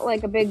I'm not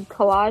like a big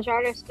collage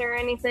artist or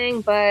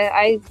anything, but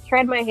I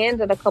tried my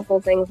hands at a couple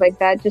things like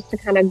that just to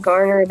kind of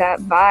garner that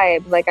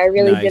vibe. Like I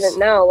really Nice. didn't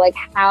know like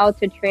how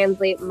to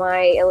translate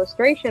my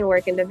illustration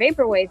work into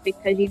vaporwave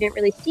because you didn't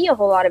really see a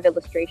whole lot of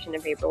illustration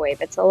in vaporwave.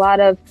 It's a lot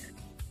of,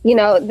 you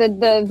know,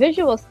 the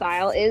visual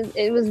style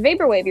it was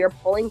vaporwave. You're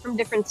pulling from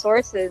different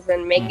sources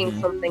and making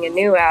something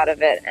anew out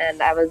of it,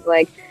 and I was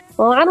like,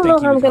 well, I don't know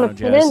Thank how you, I'm gonna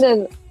Chrono fit Jazz.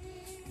 into.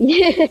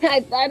 Yeah,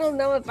 I don't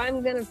know if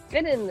I'm gonna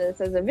fit in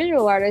this as a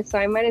visual artist, so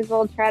I might as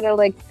well try to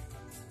like,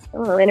 I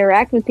don't know,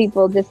 interact with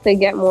people just to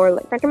get more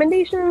like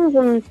recommendations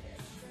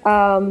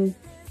and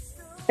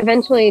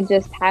eventually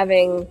just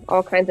having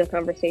all kinds of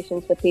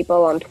conversations with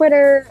people on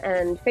Twitter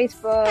and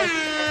Facebook.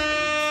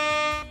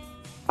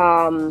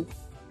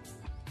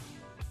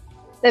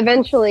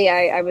 Eventually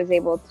I was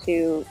able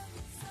to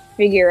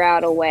figure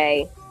out a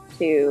way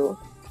to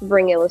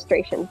bring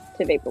illustration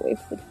to vaporwave.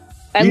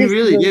 At You least,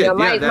 really did. know,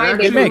 Yeah, that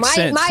actually makes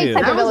sense, too.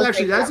 type That of was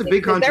actually- illustration, that's a big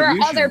because there are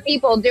contribution. other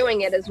people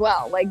doing it as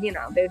well. Like, you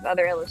know, there's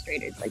other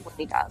illustrators like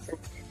Winitas and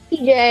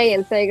PJ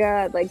and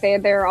Sega. Like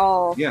they're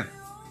all. Yeah.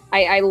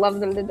 I love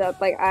them to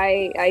death. Like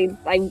I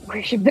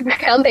worship the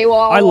ground they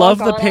walk. I love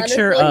the on,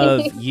 picture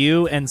honestly. of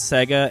you and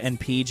Sega and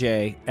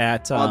PJ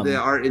at the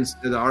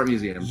art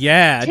museum.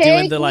 yeah, Take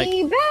doing the like.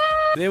 me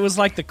back. It was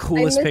like the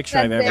coolest missed picture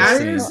that I've ever day. That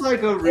seen. is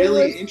like a It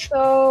really was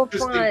so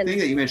interesting fun. thing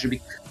that you mentioned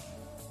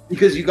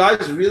because you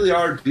guys really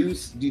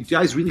you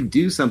guys really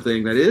do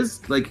something that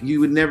is like you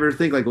would never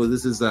think like, well,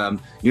 this is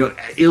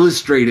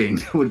illustrating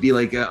would be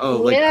like a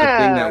thing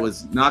that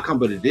was not come,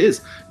 but it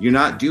is. You're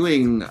not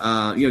doing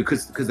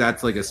because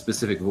that's like a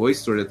specific voice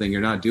sort of thing. You're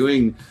not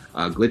doing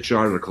glitch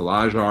art or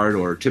collage art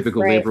or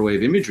typical Right.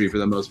 vaporwave imagery for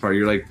the most part.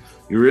 You're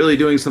really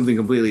doing something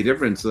completely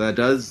different. So that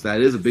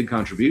is a big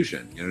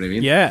contribution. You know what I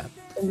mean? Yeah,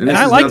 And and this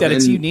I is like that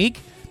it's nothing- unique,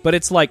 but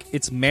it's like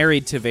it's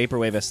married to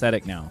vaporwave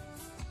aesthetic now.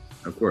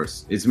 Of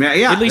course, it's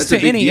yeah. At least that's a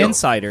to big any deal.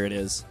 insider, it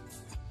is.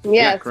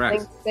 Yes,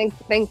 correct.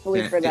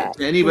 thankfully for that.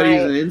 To anybody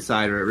who's Right. an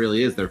insider, it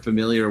really is. They're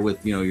familiar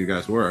with your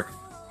guys' work.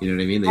 You know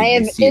what I mean? I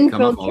have see it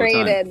come up all the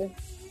time. infiltrated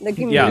the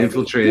community. Yeah.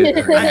 Infiltrated.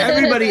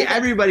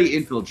 everybody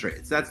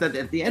infiltrates. That's that.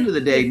 At the end of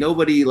the day,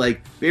 nobody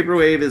like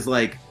vaporwave is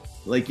like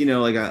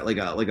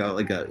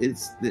a.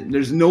 It's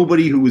there's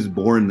nobody who was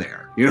born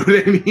there. You know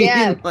what I mean?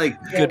 Yeah. Like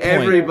Good point.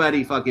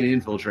 everybody fucking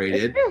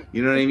infiltrated.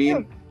 You know what I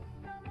mean?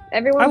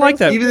 Everyone I like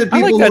that. Even the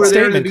I people like who that were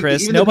there in the statement,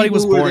 Chris. even the Nobody people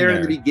was who were born there in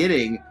there. the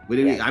beginning.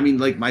 Yeah. I mean,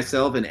 like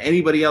myself and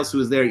anybody else who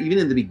was there, even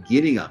in the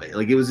beginning of it,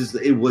 like it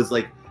was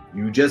like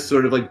you just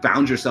sort of like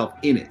found yourself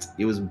in it.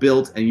 It was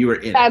built and you were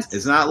in it.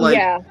 It's not like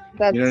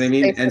that's you know what I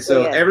mean. And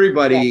so basically it.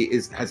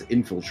 everybody has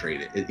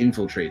infiltrated. It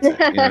infiltrates it.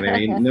 You know what I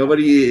mean?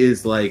 Nobody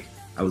is like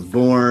I was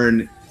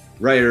born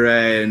right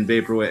and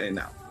vaporwave.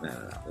 No.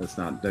 It's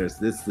not.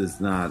 This is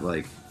not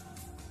like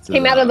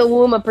came out of the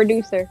womb a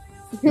producer.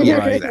 yeah,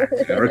 Right.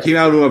 exactly. Or came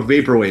out of a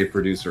vaporwave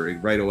producer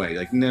right away.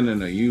 Like, no,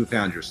 you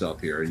found yourself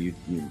here, and you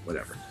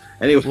whatever.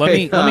 Anyway, Let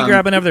me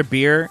grab another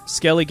beer.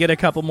 Skelly, get a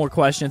couple more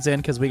questions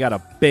in because we got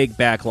a big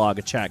backlog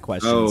of chat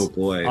questions. Oh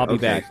boy, I'll be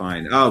okay, back.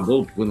 fine. Oh,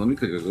 well, let me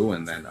pick a good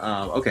one then.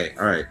 Okay,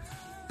 all right.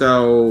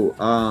 So,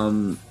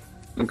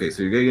 okay,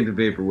 so you're getting into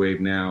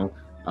vaporwave now.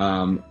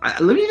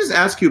 Let me just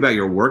ask you about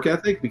your work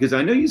ethic because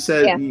I know you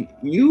said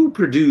you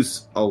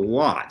produce a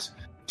lot.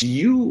 Do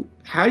you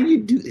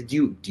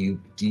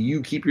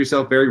keep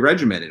yourself very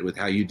regimented with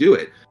how you do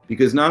it?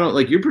 Because not only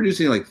like you're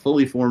producing like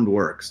fully formed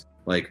works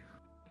like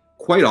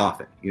quite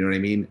often, you know what I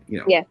mean?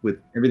 With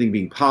everything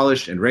being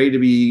polished and ready to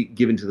be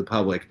given to the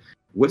public.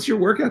 What's your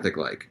work ethic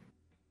like?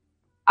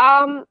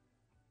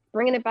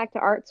 Bringing it back to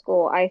art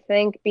school, I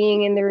think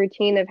being in the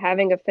routine of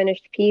having a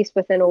finished piece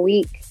within a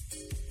week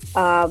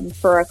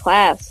for a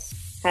class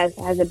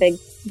has a big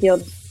deal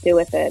to do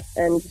with it,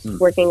 and just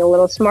working a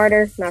little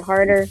smarter, not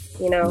harder.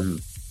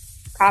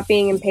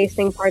 Copying and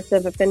pasting parts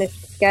of a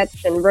finished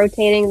sketch and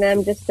rotating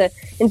them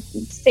and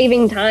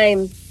saving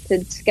time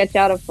to sketch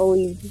out a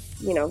fully,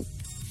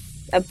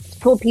 a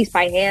full piece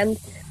by hand.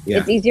 Yeah.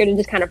 It's easier to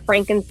just kind of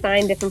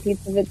Frankenstein different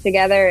pieces of it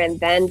together and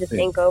then just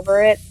ink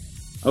over it.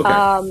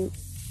 Okay.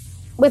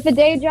 With a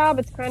day job,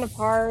 it's kind of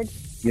hard.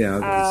 Yeah, I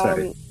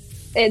was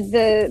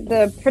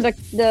gonna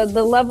say.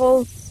 The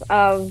levels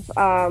of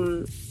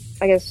I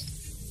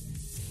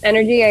guess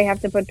energy I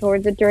have to put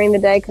towards it during the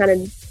day kind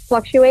of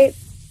fluctuate,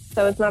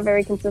 so it's not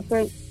very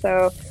consistent.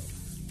 So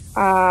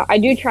I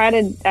do try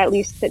to at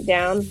least sit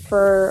down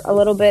for a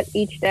little bit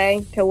each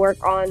day to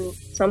work on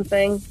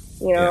something.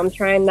 I'm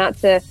trying not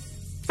to,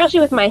 especially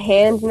with my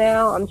hands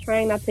now, I'm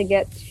trying not to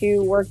get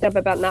too worked up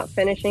about not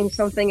finishing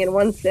something in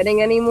one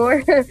sitting anymore.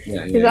 Because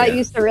that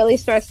used to really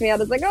stress me out.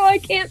 It's like, oh, I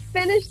can't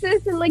finish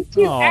this in like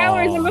 2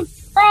 hours. I'm a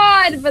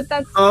fraud. But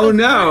that's oh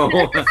no.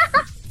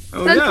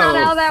 Oh, that's no.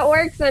 not how that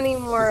works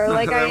anymore. That's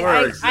like not how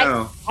that works,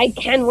 no. I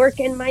can work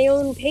in my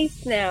own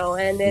pace now,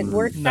 and it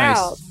works Nice.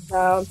 out.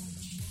 So,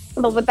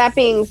 but with that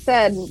being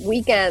said,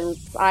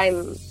 weekends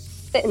I'm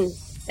sitting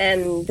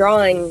and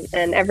drawing,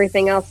 and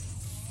everything else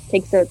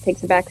takes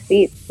a back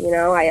seat.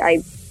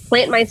 I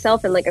plant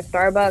myself in like a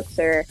Starbucks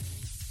or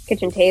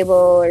kitchen table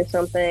or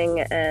something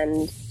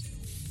and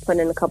put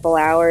in a couple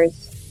hours,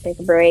 take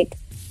a break,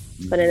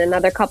 put in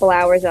another couple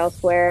hours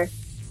elsewhere.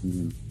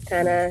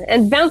 Kind of,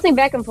 and bouncing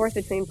back and forth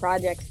between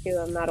projects too.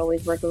 I'm not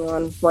always working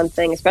on one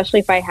thing,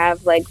 especially if I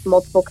have like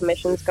multiple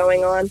commissions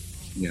going on.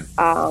 Yeah.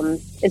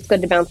 It's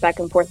good to bounce back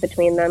and forth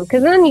between them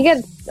because then you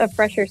get a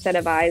fresher set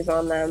of eyes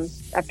on them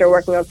after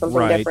working on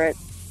something different.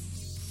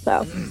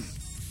 So,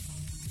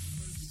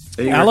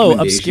 Aloe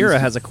Obscura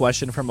has a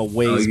question from a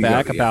ways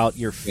back about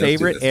your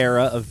favorite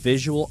era of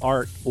visual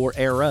art or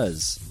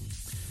eras.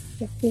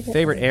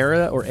 Favorite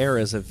era or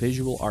eras of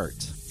visual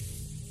art.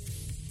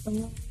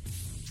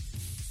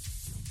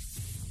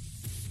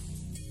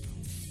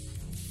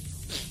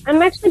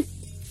 I'm actually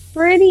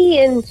pretty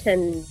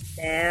into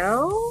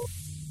now.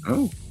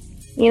 Oh,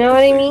 you know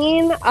what I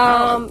mean?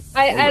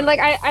 I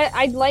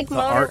like the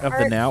modern art of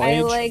the now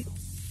age. like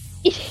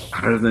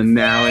art of the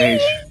now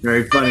age.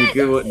 Very funny.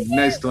 Good one.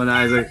 Nice one,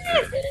 Isaac.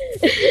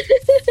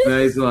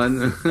 Nice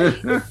one.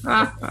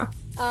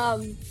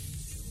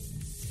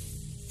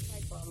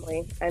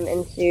 I'm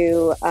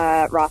into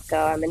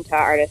Rothko. I'm into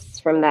artists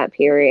from that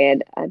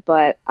period,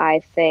 but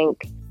I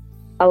think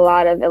a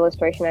lot of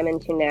illustration I'm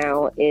into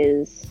now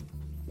is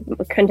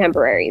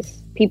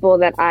contemporaries, people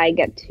that I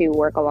get to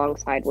work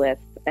alongside with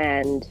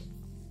and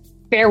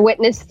bear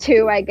witness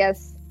to, I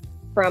guess,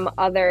 from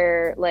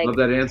other like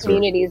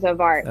communities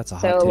of art. That's a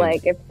hot so take.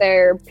 like if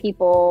there are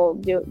people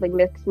do like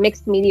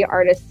mixed media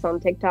artists on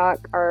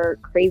TikTok are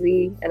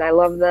crazy and I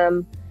love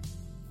them,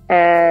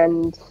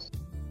 and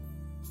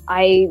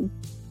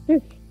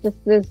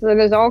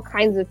there's all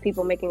kinds of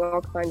people making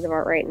all kinds of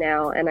art right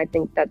now, and I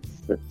think that's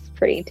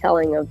pretty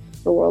telling of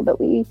the world that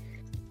we're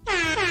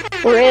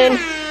in.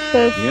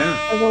 There's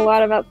a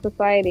lot about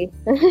society.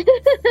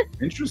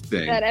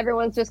 Interesting. That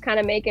everyone's just kind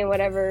of making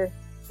whatever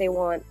they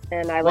want,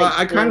 and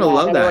I kind of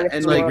love that,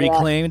 and like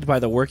reclaimed by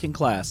the working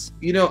class.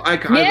 You know, I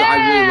really love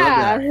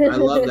that. I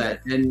love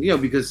that, and you know,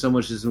 because so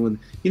much is when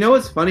you know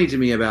what's funny to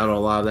me about a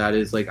lot of that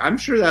is like I'm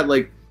sure that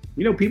like.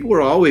 You know, people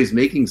were always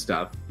making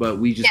stuff, but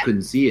we just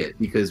couldn't see it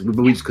because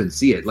we just couldn't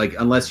see it. Like,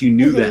 unless you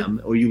knew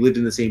them or you lived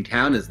in the same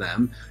town as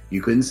them,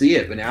 you couldn't see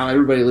it. But now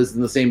everybody lives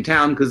in the same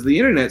town because of the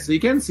internet, so you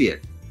can see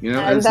it. You know,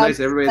 and it's nice.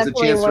 Everybody has a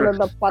chance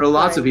for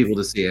lots of people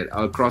to see it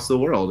across the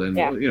world. And,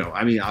 you know,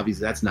 I mean,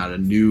 obviously that's not a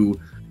new,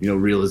 you know,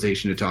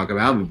 realization to talk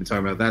about. We've been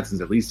talking about that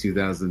since at least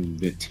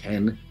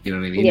 2010. You know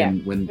what I mean? Yeah.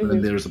 And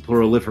when there's a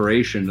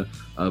proliferation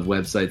of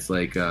websites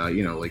like,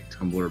 you know, like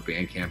Tumblr,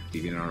 Bandcamp,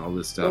 DeviantArt, all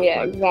this stuff.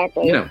 Yeah, but,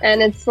 exactly. You know,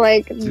 and it's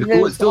like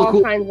there's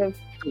all kinds of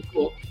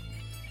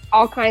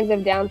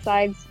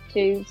downsides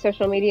to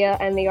social media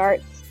and the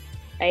arts,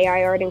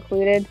 AI art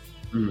included.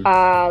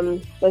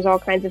 There's all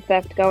kinds of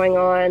theft going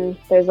on.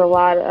 There's a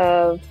lot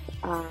of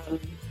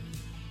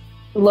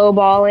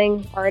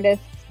lowballing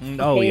artists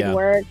paid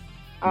work.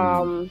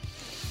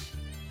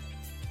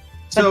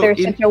 But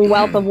there's such a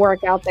wealth of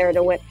work out there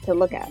to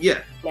look at. Yeah.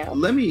 Now.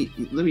 Let me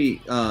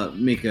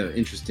make an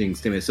interesting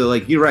statement. So,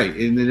 like, you're right,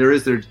 and there are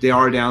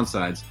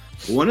downsides.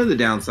 One of the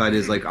downside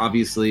is like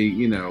obviously,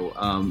 you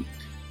know,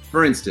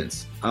 for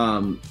instance,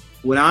 when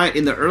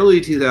in the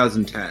early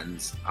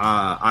 2010s,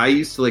 I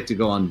used to like to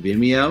go on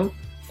Vimeo,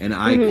 and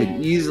I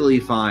could easily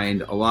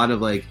find a lot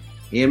of like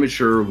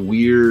amateur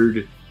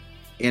weird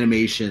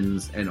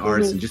animations and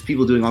arts and just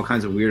people doing all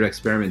kinds of weird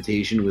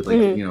experimentation with like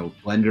you know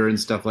Blender and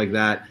stuff like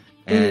that.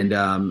 And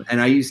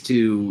I used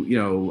to, you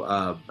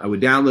know, I would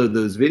download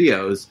those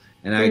videos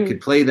and I could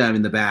play them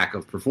in the back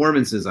of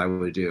performances I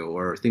would do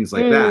or things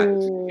like that,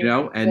 you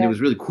know, and it was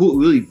really cool,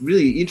 really,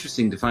 really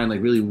interesting to find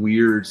like really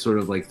weird sort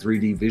of like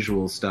 3D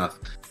visual stuff.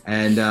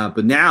 And,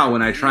 but now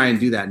when I try and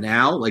do that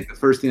now, like the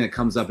first thing that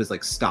comes up is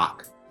like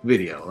stock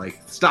video,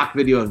 like stock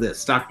video of this,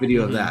 stock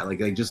video of that,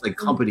 like just like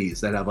companies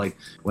that have like,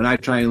 when I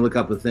try and look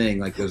up a thing,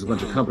 like there's a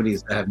bunch of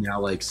companies that have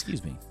now like,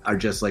 are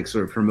just like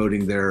sort of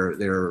promoting their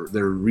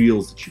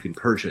reels that you can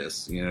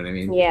purchase, you know what I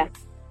mean? Yeah.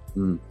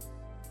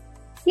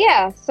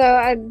 Yeah,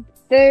 so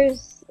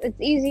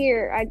it's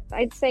easier,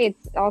 I'd say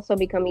it's also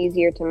become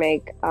easier to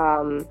make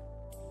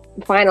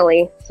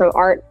finally some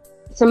art,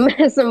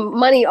 some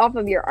money off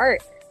of your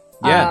art.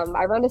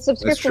 I run a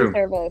subscription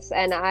service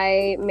and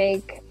I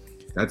make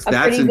that's a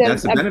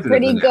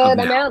pretty good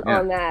amount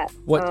on that.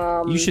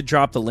 What you should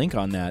drop the link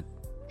on that.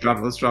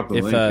 Let's drop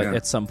the link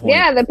at some point.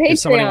 Yeah, the Patreon. If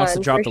somebody wants to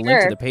drop the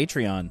link to the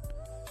Patreon.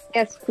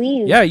 Yes,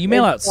 please. Yeah, you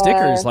mail out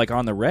stickers like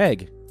on the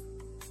reg.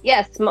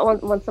 Yes,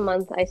 once a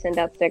month I send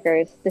out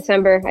stickers.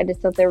 December I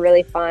did something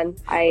really fun.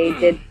 I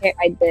did.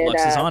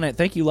 Lux is on it.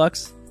 Thank you,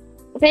 Lux.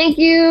 Thank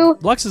you.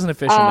 Lux is an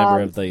official member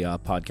of the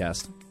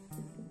podcast.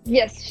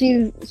 Yes,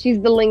 she's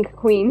the link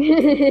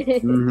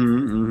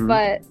queen.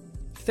 But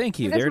thank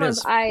you. This there it month,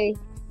 is.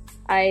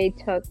 I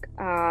took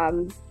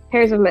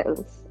pairs of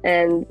mittens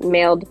and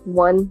mailed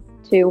one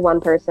to one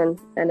person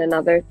and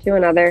another to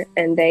another,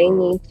 and they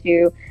need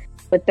to,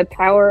 with the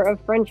power of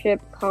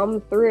friendship,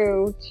 come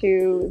through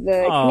to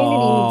the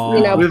community,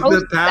 you know, with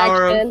post the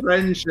power section of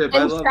friendship,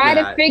 and try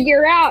to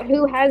figure out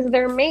who has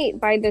their mate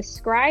by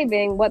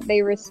describing what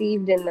they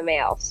received in the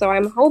mail. So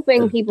I'm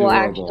hoping people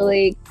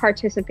actually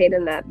participate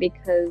in that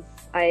because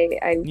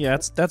Yeah,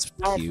 that's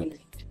cute.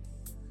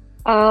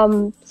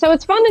 So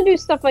it's fun to do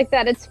stuff like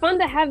that. It's fun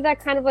to have that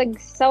kind of like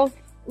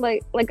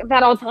like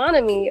that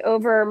autonomy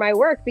over my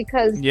work,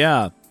 because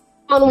Yeah.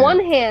 on one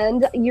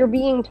hand, you're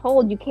being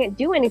told you can't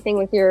do anything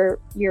with your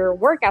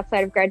work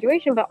outside of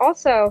graduation, but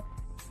also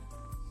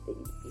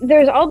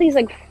there's all these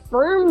like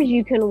firms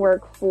you can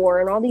work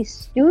for and all these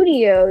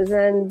studios,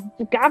 and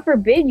God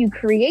forbid you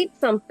create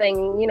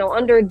something, you know,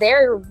 under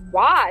their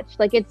watch,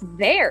 like it's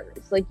theirs.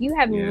 Like you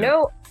have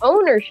no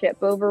ownership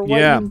over what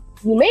you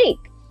make.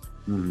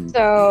 Mm-hmm.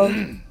 So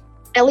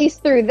at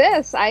least through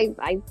this, I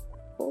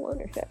full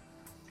ownership.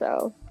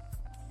 So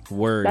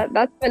Word.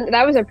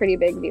 that was a pretty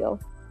big deal.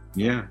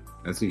 Yeah,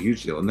 that's a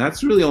huge deal, and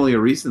that's really only a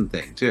recent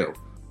thing too.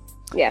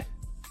 Yeah.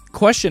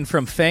 Question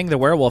from Fang the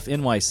Werewolf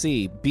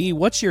NYC. B,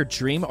 what's your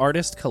dream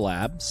artist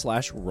collab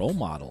 / role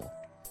model?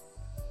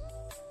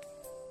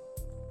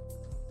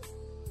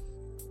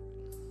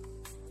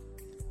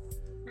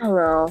 I don't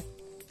know.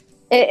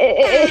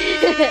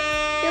 It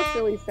feels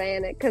silly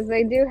saying it, because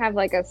they do have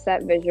like a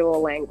set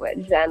visual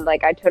language, and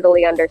like I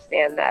totally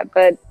understand that,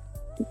 but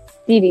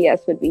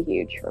DDS would be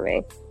huge for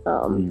me.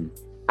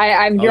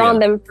 I've drawn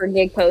them for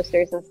gig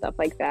posters and stuff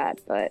like that,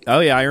 but Oh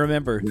yeah, I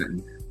remember.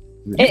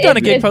 You've done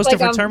a gig poster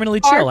like for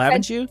Terminally Chill,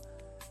 haven't you?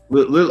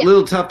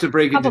 Little tough to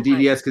break into Couple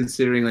DDS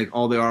considering like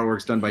all the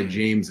artwork's done by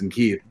James and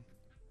Keith.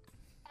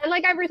 and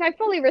like I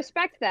fully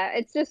respect that.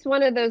 It's just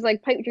one of those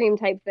like pipe dream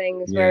type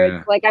things where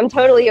it's like I'm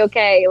totally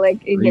okay,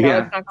 like you know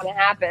it's not going to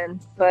happen,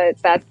 but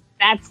that's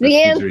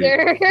the answer.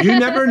 You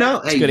never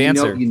know. Hey, good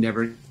answer. You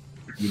never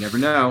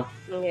know.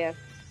 Yeah.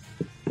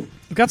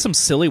 We've got some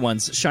silly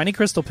ones. Shiny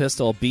Crystal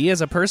Pistol. B,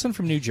 as a person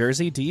from New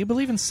Jersey, do you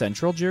believe in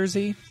Central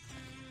Jersey?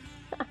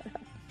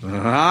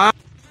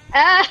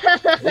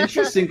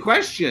 Interesting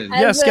question.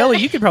 Yeah, Skelly,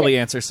 you could probably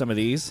answer some of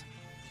these.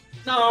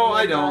 No,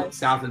 I don't.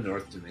 South and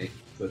North to me.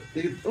 But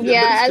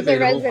Yeah, as a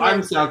resident. I'm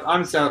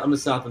a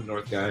South and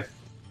North guy.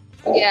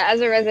 Yeah,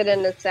 as a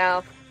resident of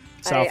South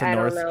South and I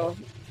North. don't know.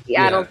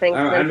 Yeah, I don't think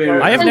I mean,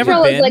 I have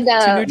Central never is been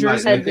like to New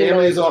Jersey.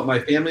 My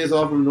family is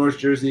all from North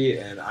Jersey,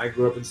 and I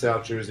grew up in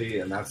South Jersey,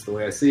 and that's the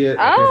way I see it.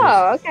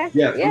 Oh, okay.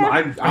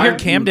 Yeah, I hear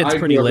Camden's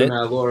pretty grew up lit.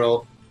 in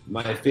Laurel.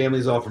 My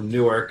family's all from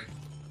Newark.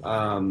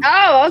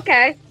 Oh,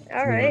 okay.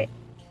 All right.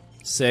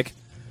 Sick.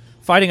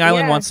 Fighting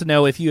Island Yeah. wants to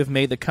know if you have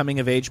made the coming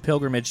of age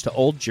pilgrimage to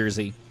Old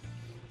Jersey.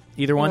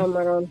 Either one? Oh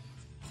my God.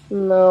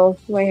 No,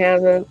 I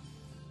haven't.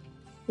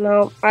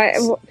 No,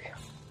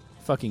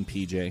 Fucking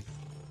PJ.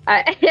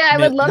 I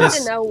would love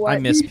to know what. I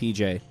miss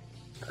PJ.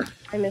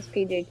 I miss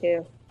PJ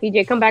too.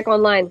 PJ, come back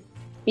online.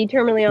 Be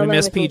terminally online. We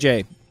miss with me.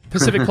 PJ.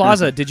 Pacific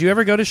Plaza. Did you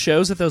ever go to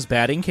shows at those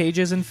batting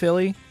cages in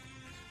Philly?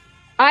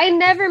 I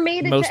never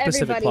made it Most to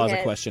Pacific Everybody Plaza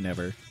Hits. question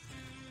ever.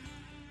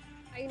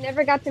 I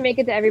never got to make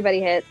it to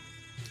Everybody Hits.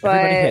 But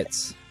Everybody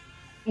hits.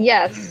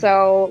 yes,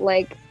 so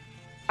like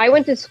I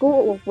went to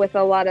school with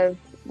a lot of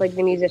like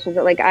the musicians.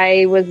 Like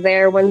I was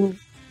there when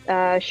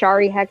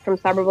Shari Heck from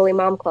Cyberbully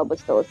Mom Club was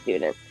still a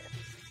student.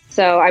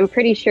 So I'm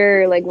pretty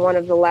sure like one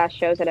of the last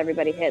shows that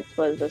Everybody Hits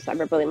was the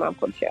Cyberbully Mom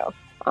Club show.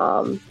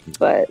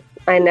 But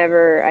I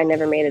never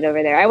made it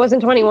over there. I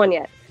wasn't 21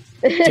 yet.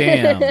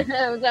 Damn.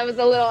 I was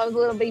a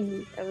little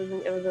baby. It was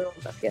a little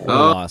tough. Yeah.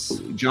 Loss.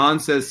 John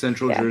says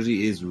Central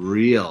Jersey is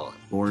real.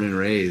 Born and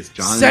raised.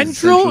 John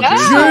Central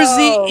Jersey.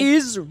 Jersey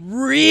is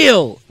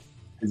real.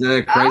 Is that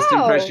a Christ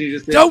impression you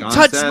just did? Don't John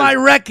touch says? my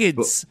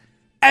records.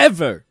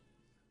 Ever.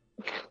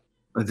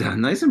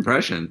 Nice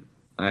impression.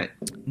 All right.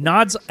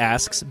 Nods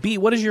asks, B,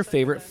 what is your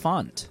favorite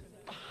font?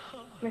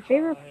 My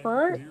favorite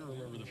font?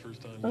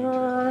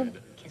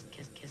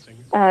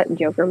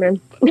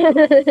 Jokerman.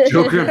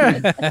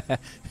 Joker.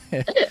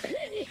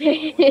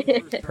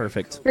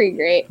 Perfect. Pretty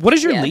great. What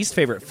is your Yeah. least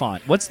favorite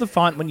font? What's the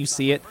font when you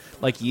see it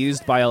like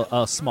used by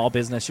a small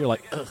business? You're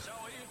like, ugh.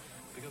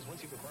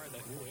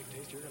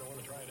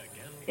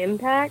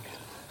 Impact?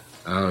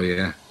 Oh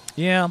yeah.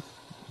 Yeah.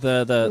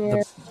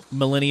 The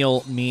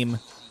millennial meme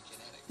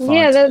font.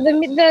 Yeah,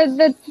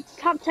 the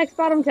top text,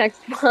 bottom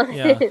text font.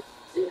 Yeah.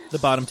 The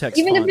bottom text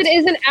Even font. if it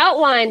isn't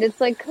outlined,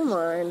 it's like, come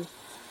on.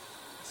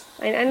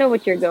 I know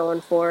what you're going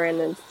for,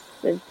 and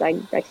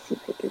I see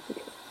pictures of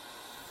it.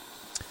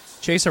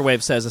 Chaser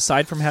Wave says,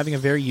 aside from having a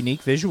very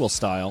unique visual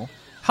style,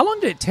 how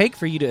long did it take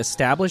for you to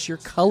establish your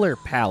color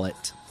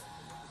palette?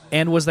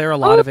 And was there a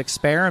lot of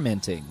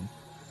experimenting?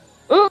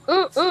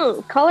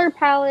 Color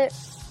palette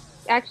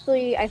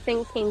actually, I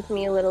think, came to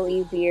me a little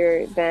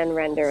easier than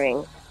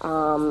rendering.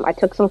 I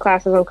took some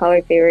classes on color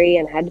theory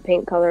and had to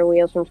paint color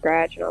wheels from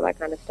scratch and all that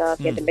kind of stuff.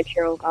 You had to mix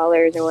your own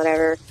colors and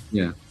whatever.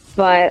 Yeah.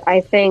 But I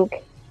think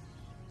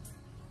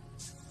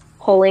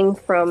pulling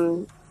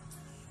from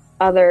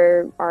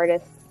other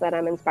artists that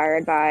I'm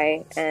inspired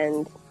by,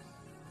 and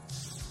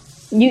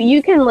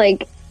you can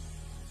like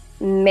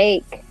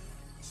make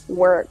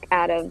work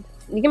out of,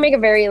 you can make a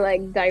very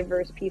like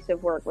diverse piece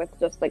of work with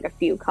just like a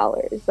few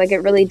colors. Like it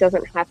really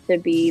doesn't have to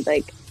be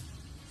like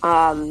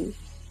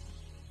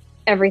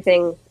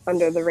everything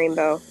under the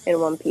rainbow in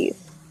one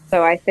piece.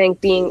 So I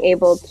think being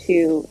able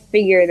to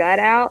figure that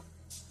out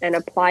and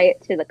apply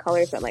it to the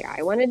colors that like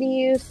I wanted to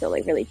use, so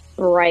like really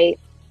bright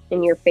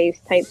in your face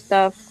type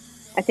stuff.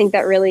 I think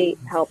that really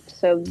helped.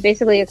 So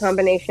basically a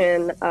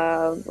combination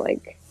of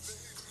like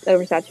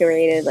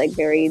oversaturated, like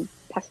very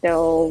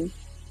pastel,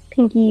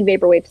 pinky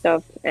vaporwave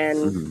stuff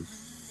and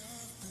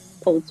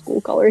old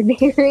school color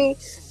theory.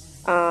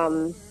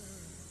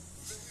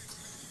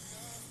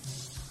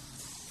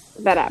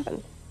 That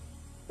happened.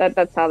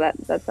 That's how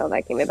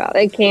that came about.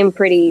 It came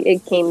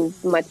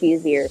much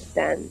easier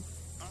than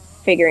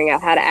figuring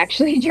out how to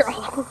actually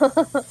draw.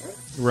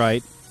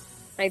 Right.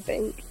 I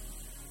think.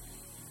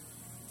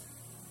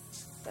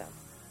 So.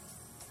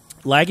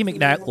 Laggy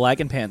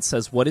McLaggin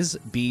says, "What is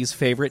B's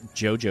favorite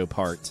JoJo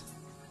part?"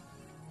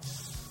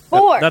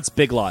 4. That's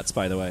Big Lots,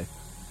 by the way.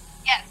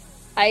 Yes,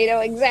 I know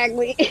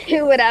exactly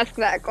who would ask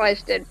that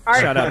question.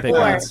 Shout out Big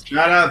Lots.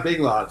 Shout out Big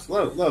Lots.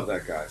 Love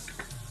that guy.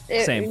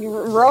 Same.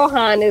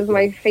 Rohan is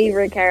my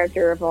favorite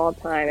character of all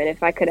time, and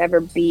if I could ever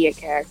be a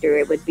character,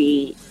 it would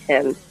be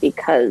him,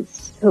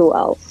 because who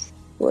else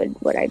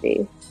would I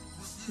be?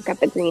 I've got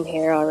the green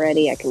hair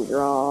already, I can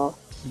draw.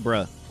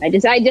 Bruh. I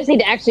just need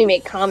to actually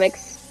make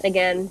comics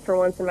again for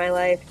once in my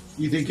life.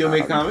 You think you'll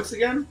make comics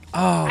again? Oh,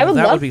 I would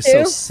that love would be to.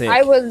 so sick.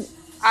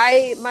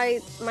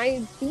 My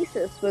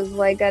thesis was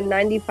like a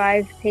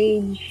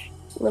 95-page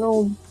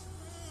little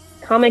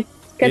comic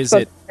Is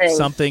sketchbook it thing.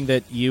 something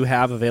that you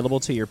have available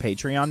to your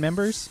Patreon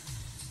members?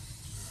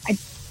 I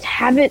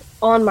have it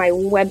on my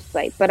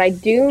website, but I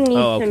do need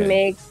okay. to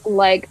make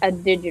like a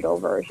digital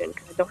version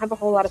because I don't have a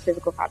whole lot of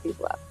physical copies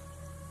left.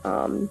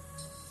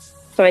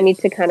 So I need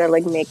to kind of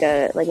like make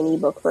an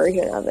ebook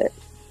version of it.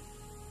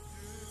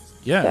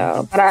 Yeah.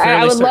 So, but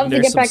I would love to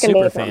there's get some back and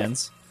super make them.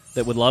 fans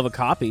that would love a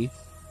copy.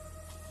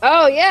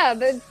 Oh yeah,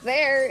 it's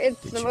there.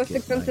 It's Did the you most get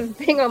expensive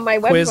thing on my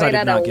Quiz, I website did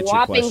at not a get your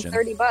whopping question.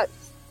 $30.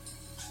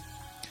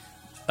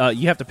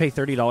 You have to pay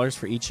 $30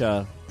 for each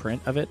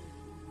print of it.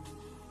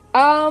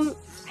 I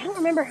don't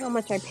remember how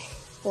much I paid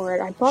for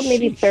it. I bought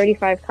maybe Sheesh.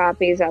 35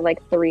 copies at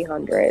like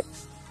 $300.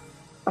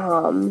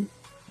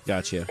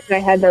 Gotcha. I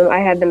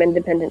had them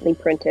independently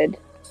printed.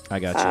 I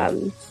got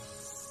you.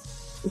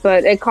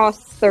 But it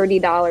costs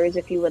 $30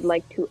 if you would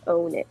like to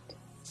own it.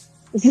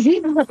 That's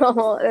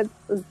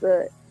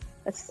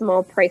a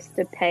small price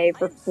to pay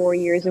for 4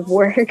 years of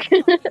work.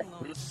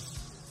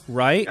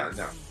 Right?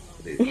 No.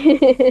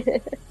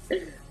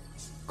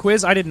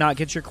 Quiz, I did not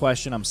get your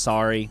question. I'm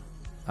sorry.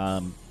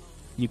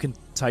 You can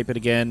type it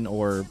again,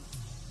 or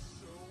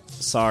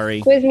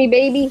sorry. Quiz me,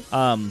 baby.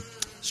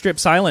 Strip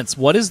Silence.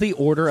 What is the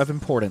order of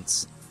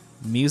importance?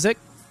 Music,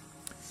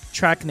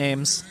 track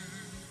names,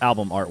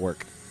 album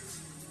artwork.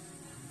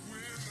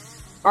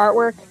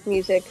 Artwork,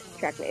 music,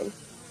 track name.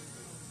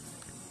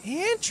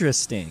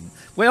 Interesting.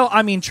 Well,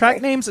 I mean,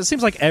 track names, it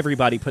seems like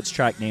everybody puts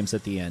track names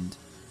at the end.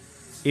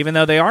 Even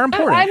though they are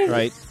important,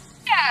 right?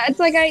 Yeah, it's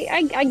like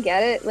I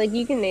get it. Like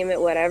you can name it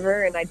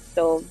whatever, and I'd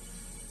still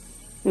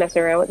mess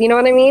around with. You know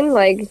what I mean?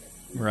 Like,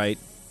 Right.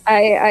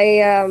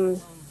 I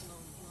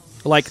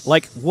Like,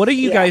 what do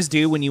you Yeah. guys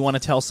do when you want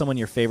to tell someone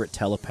your favorite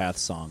Telepath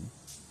song?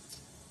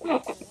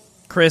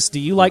 Chris, do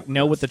you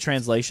know what the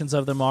translations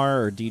of them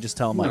are, or do you just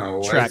tell them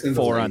No, I track send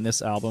the 4 link. on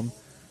this album?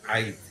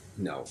 I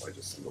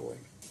just send the link.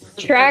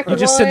 track. You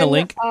just send the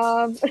link?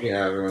 Of,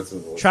 Yeah, everyone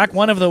sends the link. Track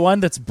 1 of the one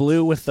that's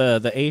blue with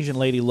the Asian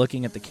lady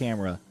looking at the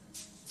camera.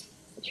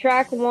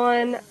 track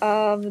 1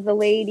 of the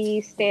lady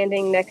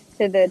standing next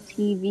to the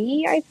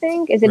TV. I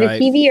think is it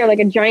Right. a TV or like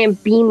a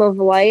giant beam of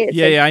light? It's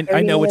Yeah, like yeah,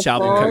 I know 30 which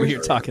album minutes cover long.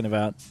 you're talking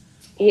about.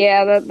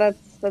 Yeah, that's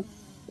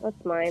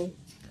mine.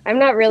 I'm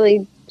not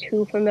really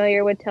too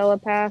familiar with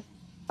Telepath.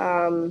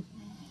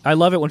 I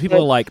love it when people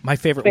are like, my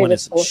favorite one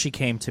is Cool. She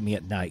Came to Me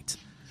at Night.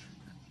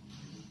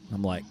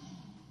 I'm like,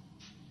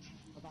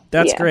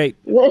 that's Yeah. great,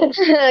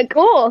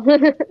 Cool.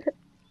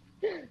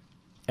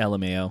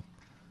 LMAO.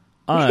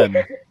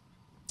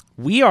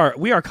 We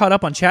are caught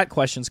up on chat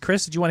questions.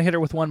 Chris, did you want to hit her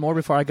with one more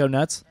before I go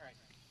nuts?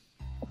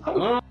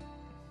 What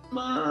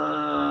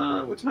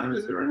time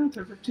is it right now?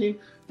 10:15.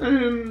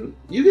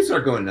 You can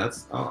start going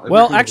nuts.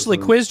 Well, actually,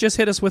 Quiz just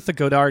hit us with the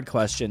Godard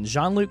question.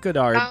 Jean-Luc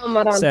Godard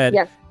said,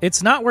 Yes.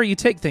 "It's not where you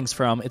take things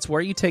from; it's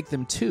where you take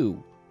them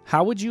to.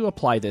 How would you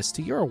apply this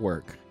to your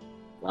work?"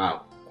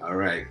 Wow. All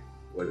right.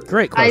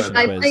 Great question,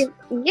 Quiz.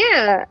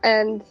 Yeah,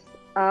 and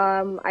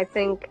I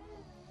think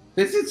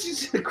This is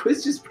just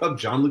Quiz just rubbed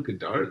Jean-Luc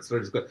Godard. So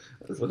just go,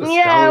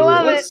 Yeah, I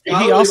love it.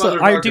 He also,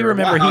 I do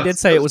remember, he did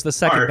say it was the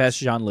second smart. best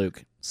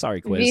Jean-Luc. Sorry,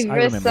 Quiz. I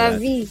Vive remember sa that.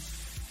 vie.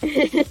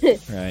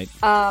 Right.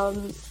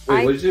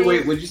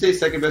 Wait, would you say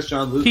second best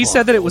Jean-Luc? He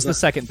said that it was the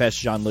second best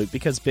Jean-Luc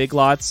because Big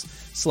Lots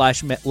 /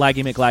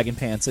 Laggy McLaggin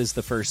Pants is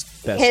the first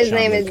best. His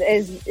name Jean-Luc.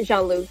 is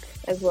Jean-Luc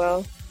as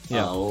well.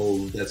 Yeah.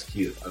 Oh, that's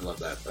cute. I love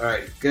that. All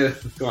right, good.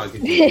 Go on.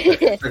 Continue.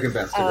 Second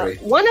best. Agree.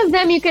 One of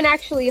them you can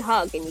actually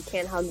hug, and you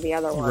can't hug the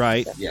other one.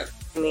 Right. So, Yeah.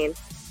 I mean,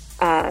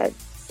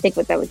 take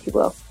with that what you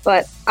will.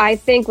 But I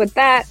think with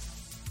that,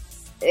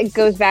 it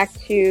goes back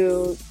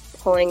to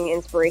pulling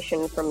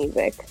inspiration from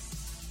music.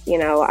 You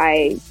know,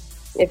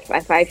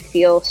 if I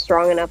feel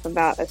strong enough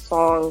about a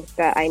song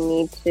that I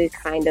need to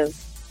kind of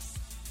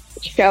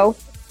show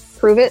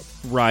prove it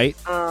Right.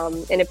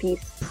 in a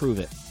piece. Prove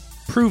it.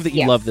 Prove that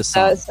you Yeah. love this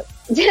song.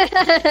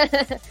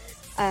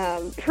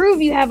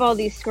 Prove you have all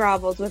these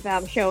scrabbles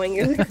without showing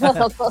your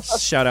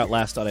scrabbles. Shout out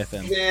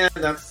Last.fm. Yeah,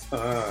 that's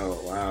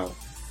wow.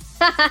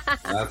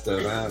 That's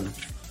so bad.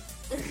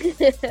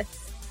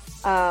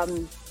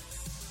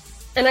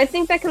 And I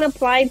think that can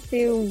apply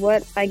to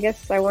what I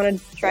guess I want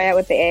to try out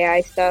with the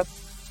AI stuff,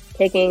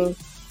 taking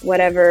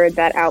whatever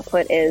that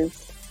output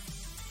is,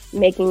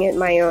 making it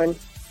my own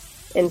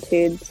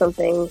into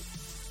something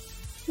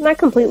not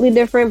completely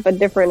different, but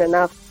different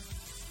enough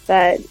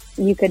that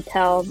you could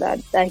tell that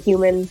a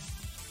human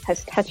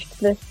has touched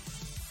this.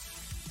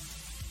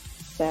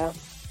 So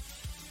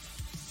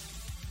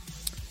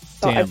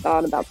Damn. I've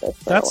thought about this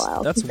for a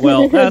while. That's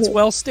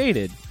well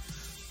stated.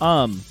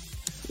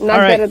 Not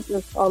right. good at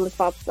this on the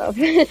spot stuff.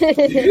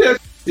 Did you guys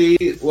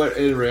see what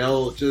in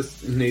Rail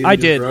just Nathan I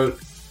just did. wrote?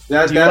 Do you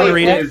want to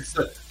read it?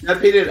 That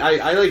painted.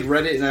 I like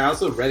read it, and I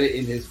also read it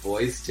in his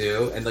voice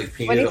too, and like What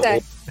painted do a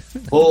you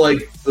whole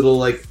like little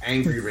like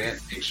angry rant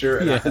picture.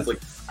 And Yeah. I was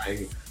like,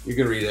 you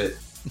can read it.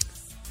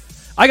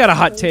 I got a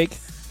hot take.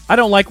 I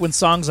don't like when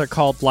songs are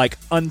called like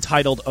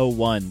Untitled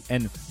 01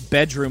 and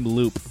Bedroom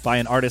Loop by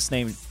an artist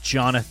named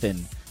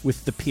Jonathan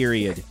with the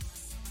period.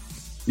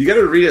 You got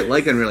to read it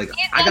like Unreal. Like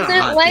He I got a doesn't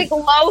hot like take.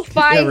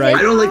 lo-fi. Yeah, right.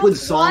 I don't like when What?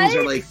 songs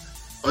are like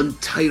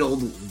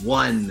Untitled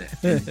One,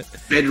 and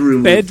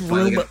Bedroom Bedroom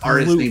by like an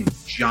artist Loop. named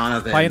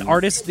Jonathan. By an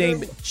artist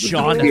named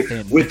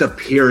Jonathan. with a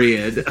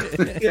period.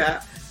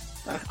 Yeah.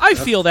 I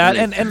feel that,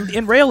 funny.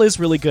 and Rail is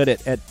really good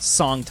at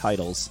song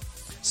titles.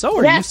 So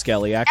are you, Yes.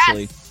 Skelly,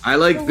 actually. I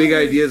like big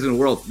ideas in a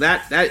world.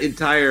 That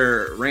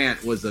entire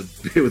rant was a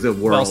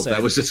world Well said.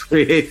 that was just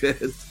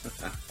created.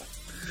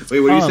 Wait,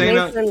 what are you saying?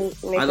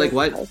 Nathan I like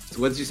what? says.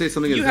 What did you say?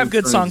 Something? You have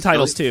good song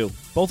titles, too.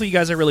 Both of you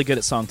guys are really good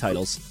at song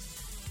titles.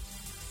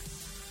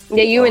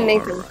 Yeah, you and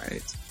Nathan. All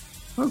right.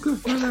 Oh, good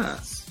for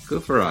us.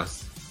 Good for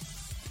us.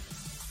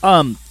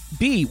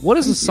 B, what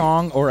is a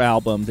song or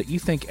album that you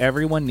think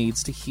everyone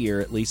needs to hear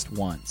at least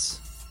once?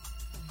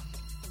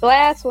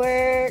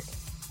 Glasswork.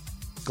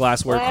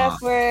 Glasswork.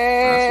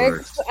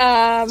 Glassworks.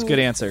 That's a good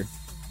answer.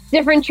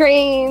 Different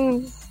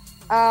Trains.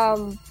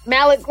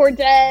 Mallet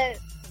Quartet.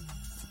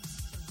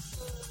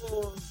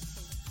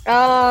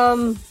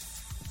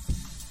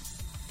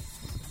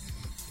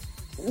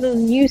 The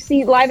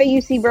UC Live at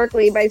UC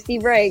Berkeley by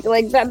Steve Reich,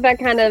 like that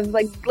kind of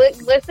like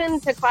listen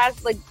to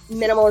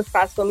minimalist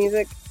classical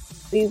music.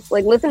 Please,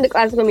 like listen to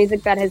classical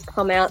music that has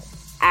come out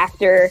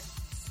after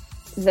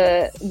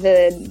the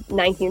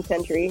 19th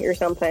century or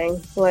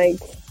something. Like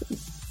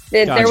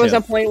there was Gotcha.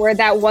 a point where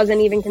that wasn't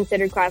even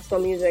considered classical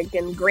music,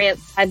 and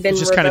grants had been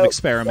It's just kind of revoked,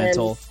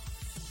 experimental.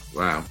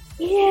 Wow. and-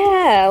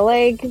 yeah,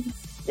 like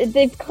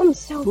they've come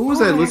so. Who was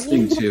far. I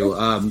listening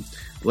to?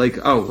 Like,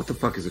 oh, what the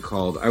fuck is it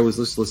called? I was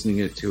just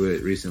listening to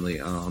it recently.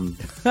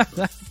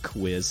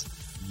 Quiz.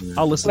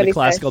 I'll listen What'd to he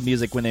classical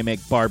music when they make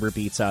barber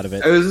beats out of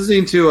it. I was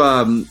listening to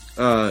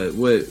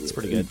what? It's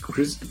pretty good.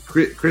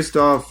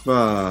 Christoph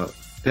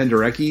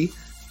Penderecki,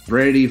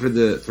 Serenity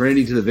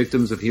to the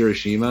Victims of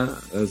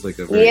Hiroshima. That was like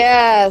a very,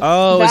 Yes.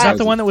 Oh, is that that's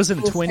the one that was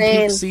in Twin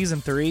insane. Peaks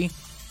season 3?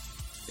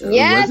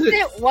 Yes, was it?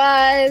 it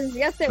was.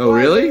 Yes, it Oh, was.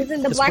 really? It was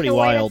in the It's black pretty and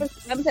white wild.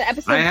 episode I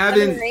 7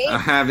 haven't or 8. I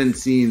haven't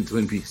seen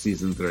Twin Peaks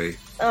season 3.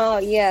 Oh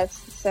yes.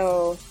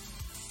 So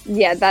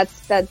yeah, that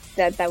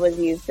was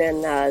used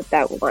in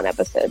that one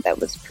episode. That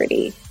was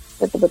pretty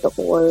with the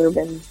orb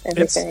and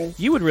everything.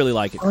 You would really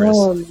like it, Chris.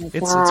 Oh my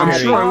It's god! I'm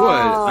very- sure I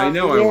would. I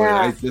know I would.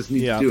 yeah. I just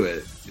need Yeah. to do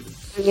it.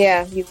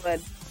 Yeah, you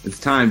would. It's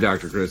time,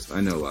 Dr. Chris. I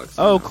know, Lux.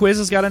 I Oh, know. Quiz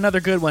has got another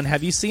good one.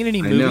 Have you seen any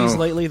I movies know.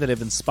 lately that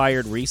have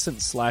inspired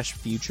recent /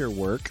 future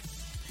work?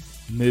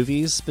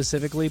 Movies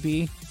specifically,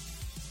 B?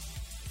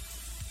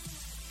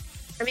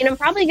 I mean, I'm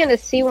probably going to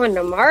see one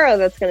tomorrow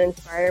that's going to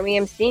inspire me.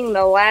 I'm seeing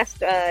the last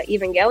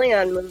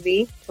Evangelion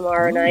movie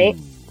tomorrow night.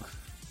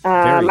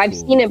 Very I've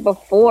cool. seen it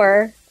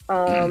before,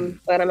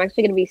 but I'm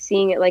actually going to be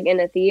seeing it like in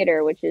a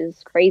theater, which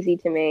is crazy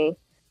to me.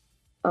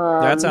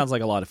 That sounds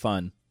like a lot of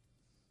fun.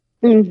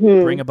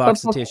 Mhm. Bring a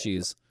box But of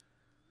tissues.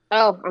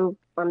 Oh,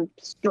 I'm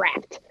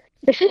strapped.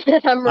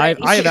 I'm ready.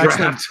 I have actually-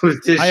 Strapped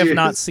with I have tissues.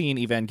 not seen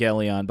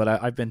Evangelion, but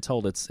I've been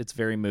told it's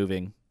very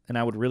moving, and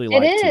I would really It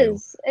like to.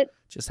 is. It,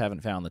 Just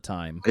haven't found the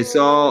time. I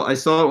saw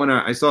it when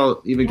I saw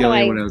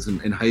Evangelion Oh, when I was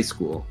in high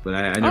school, but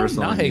I never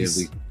saw any of nice.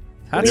 the.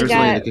 I That's never We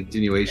saw any got- of the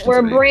continuations. we're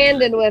of it.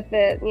 branded with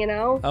it, you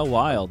know? Oh,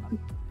 wild.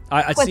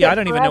 I With see. I it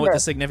don't even know what forever. the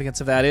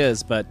significance of that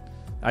is, but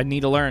I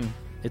need to learn.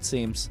 It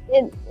seems.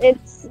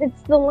 It's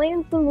the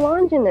Lance of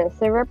Longinus.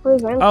 It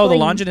represents Oh, the like,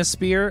 Longinus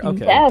spear.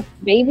 Okay, death,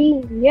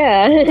 baby.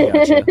 Yeah. I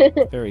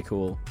gotcha. Very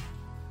cool.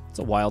 It's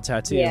a wild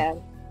tattoo. Yeah.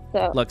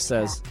 So Lux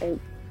says. it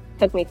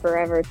took me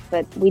forever,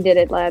 but we did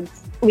it, lads.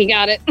 We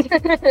got it.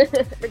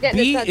 We're getting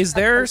B, it is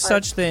there touched on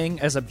such thing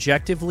as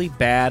objectively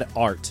bad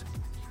art?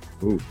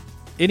 Ooh.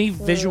 Any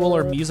visual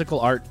or musical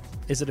art,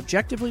 is it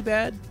objectively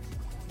bad?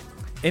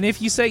 And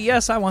if you say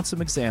yes, I want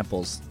some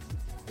examples.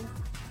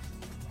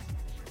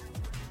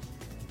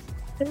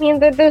 I mean,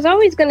 there's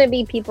always going to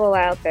be people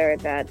out there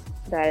that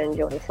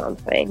enjoy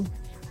something.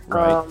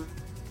 Right.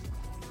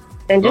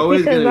 And just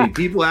Always because gonna be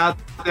people out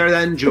there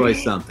that enjoy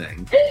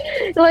something.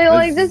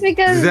 like just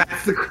because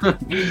That's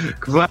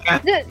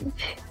the.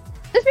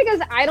 just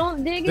because I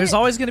don't dig There's it.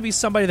 always going to be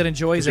somebody that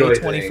enjoys Enjoy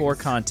A24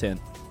 things.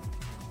 content.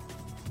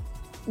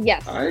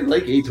 Yes. I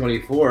like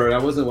A24.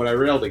 That wasn't what I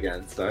railed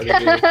against. I think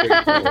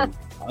A24.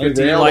 I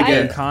Do you railed like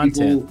against their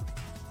content? people-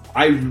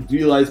 I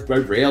realized I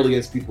railed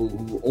against people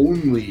who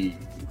only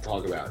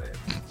talk about it,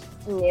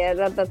 Yeah,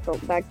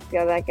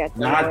 that gets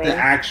not annoying. the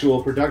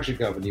actual production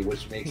company,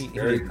 which makes He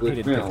very didn't- good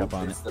he didn't pick films. up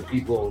on It's the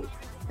people.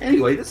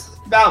 Anyway, this is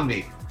about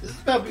me. This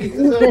is about me. This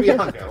is about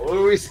Bianca. What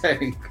are we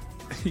saying?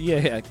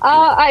 Yeah.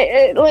 I'm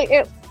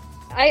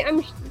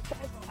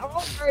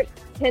all art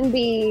can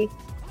be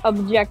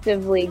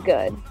objectively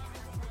good.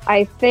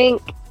 I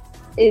think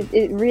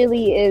it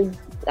really is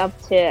up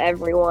to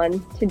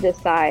everyone to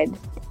decide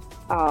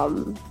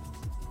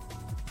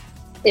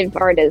if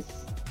art is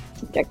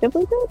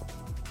subjectively good.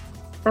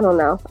 I don't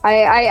know.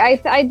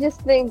 I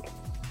just think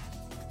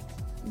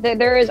that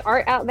there is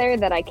art out there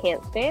that I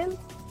can't stand,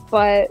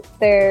 but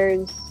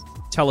there's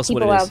Tell us what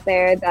people it is. out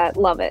there that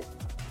love it.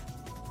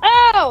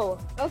 Oh,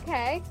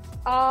 okay.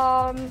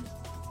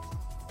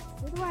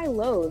 Who do I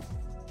loathe?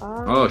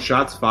 Oh,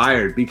 shots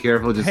fired! Be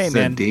careful. Just Hey, said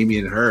man.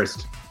 Damien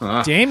Hirst.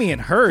 Damien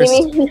Hirst.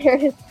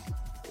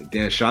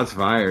 Yeah, shots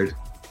fired.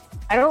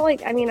 I don't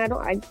like. I don't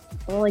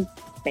like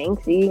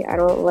Banksy. I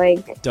don't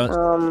like.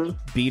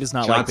 B does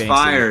not Shots like Banksy.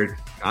 fired.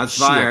 Shots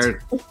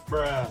Shit.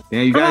 fired.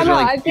 Yeah, you guys know,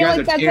 are I like feel you guys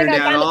like are that's tearing like a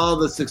down kind of- all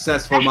the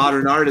successful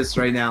modern artists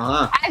right now,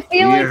 huh? I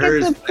feel Damien like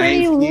it's a Hirst,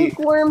 pretty Banksy.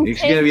 lukewarm.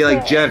 It's gonna be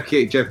like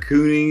take Jeff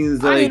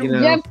Koons, I like mean, you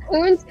know. Jeff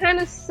Koons kind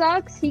of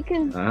sucks. He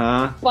can Uh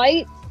huh.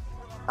 bite.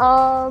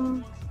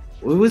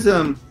 What was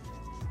Go,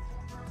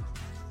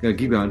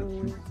 keep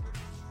going.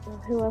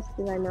 Who else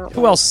did I not?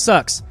 Who like? else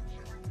sucks?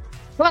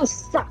 Who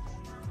else sucks?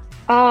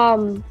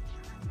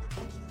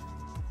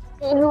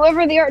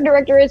 Whoever the art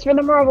director is for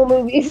the Marvel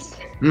movies.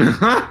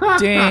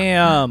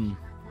 Damn.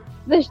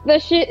 The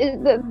shit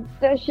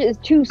is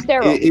too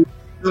sterile.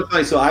 So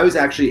funny. So I was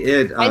actually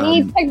at. I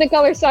need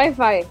Technicolor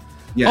sci-fi.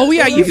 Yeah, Oh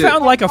yeah, so you we found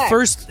could- like a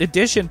first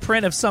edition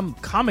print of some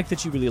comic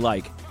that you really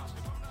like.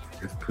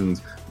 Jeff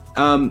Koons.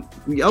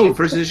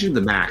 First edition,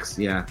 the Max.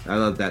 Yeah, I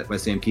love that by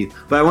Sam Keith.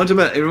 But I want to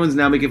about everyone's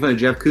now making fun of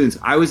Jeff Koons.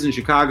 I was in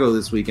Chicago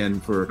this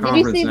weekend for a Did you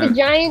conference. see and the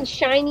giant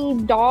shiny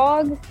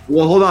dog?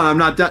 Well, hold on, I'm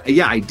not done.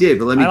 Yeah, I did,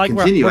 but let me I like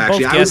continue. we're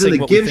both Actually, I was in guessing the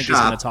what we gift think he's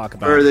gonna shop talk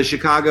about. for the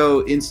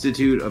Chicago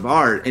Institute of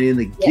Art, and in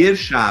the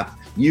gift shop,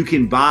 you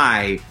can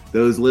buy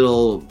those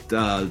little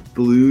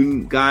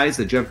balloon guys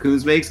that Jeff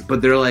Koons makes,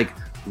 but they're like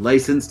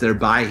licensed. They're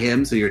by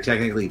him, so you're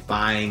technically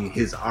buying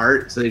his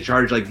art. So they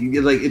charge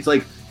it's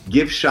like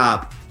gift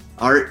shop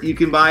art you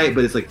can buy it,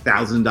 but it's like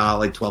 $1,000,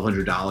 like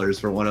 $1,200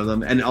 for one of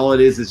them, and all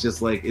it is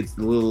just like it's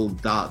the little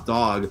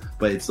dog,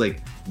 but it's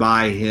like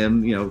by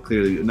him, you know,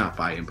 clearly not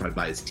by him, probably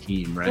by his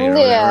team, right? Or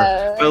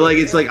whatever. But like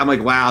it's like I'm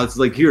like, wow, it's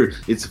like here,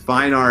 it's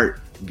fine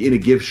art in a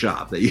gift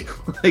shop that you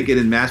like it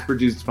in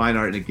mass-produced fine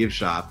art in a gift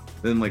shop.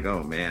 Then like,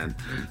 oh man,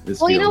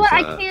 this Well, feels, you know what?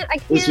 I this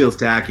can't feels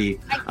tacky.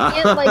 I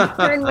can't like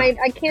turn my And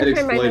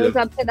nose exploitive.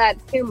 up to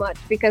that too much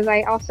because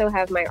I also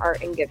have my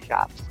art in gift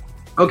shops.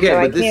 Okay, So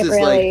I but this can't is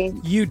really.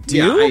 like, You do?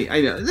 yeah,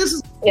 I know. This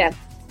is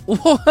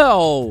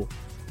Whoa.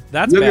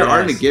 That's you have your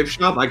art in a badass. gift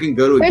shop. I can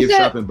go to a There's gift a-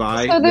 shop and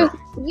buy, so there's-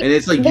 and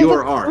it's like there's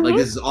your a- art. Like mhm,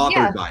 this is authored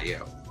yeah. by you.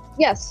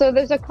 Yes, so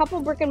there's a couple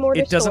brick and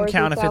mortar. It doesn't stores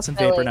count in if it's in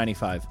South Vapor Philly.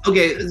 95.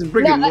 Okay, it's a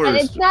brick No, and mortar.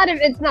 it's not.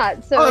 It's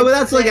not. So Oh, but it's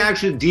that's like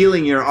actually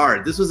dealing your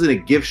art. This was in a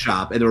gift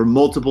shop, and there were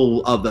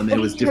multiple of them, and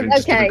it was different,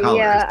 just Okay, different colors.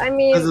 yeah. I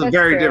mean, This is that's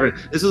very true.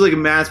 different. This was like a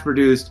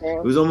mass-produced. True.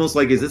 It was almost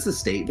like, is this a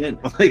statement,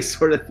 like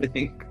sort of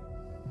thing?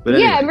 But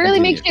Yeah, anyway, it really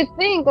continue. makes you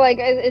think. Like,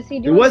 is he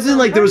It doing? wasn't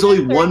like there was only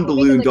something one or is he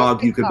balloon making, like, a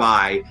dog you could TikTok?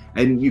 buy,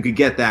 and you could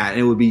get that, and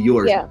it would be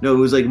yours. Yeah. No, it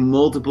was like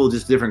multiple,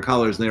 just different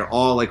colors, and they were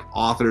all like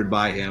authored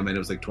by him, and it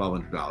was like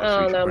 $1,200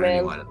 Oh, each no, for any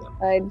man. one of them.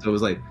 I So it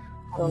was like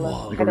don't know.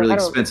 Whoa. like I a really don't- I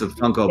don't- expensive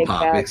Funko take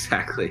Pop, that.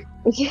 exactly.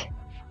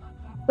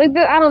 Like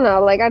I don't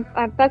know. Like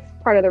I that's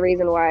part of the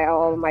reason why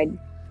all of my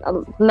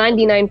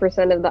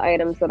 99% of the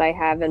items that I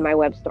have in my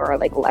web store are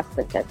like less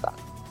than $10.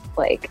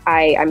 Like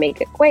I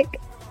make it quick.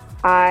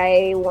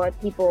 I want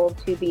people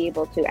to be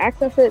able to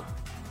access it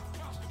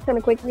kind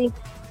of quickly.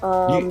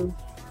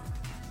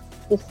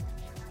 Just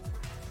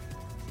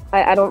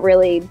I don't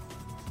really.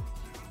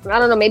 I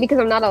don't know. Maybe because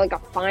I'm not like a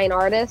fine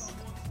artist.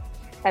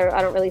 I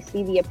don't really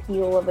see the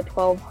appeal of a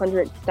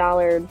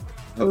 $1,200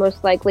 Oh.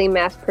 most likely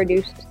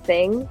mass-produced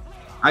thing.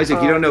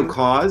 Isaac, you don't know Um,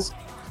 Cause?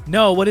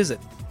 No, what is it?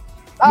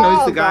 No, he's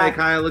Oh, the guy God.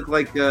 kind of looked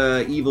like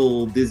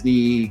evil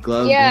Disney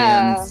glove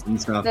Yeah. hands and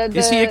stuff.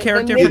 Is he a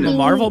character from the Mickey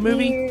Marvel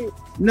movie? ear-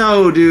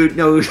 No, dude,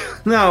 no.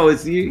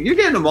 It's you're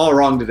getting them all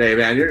wrong today,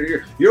 man.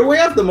 You're way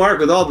off the mark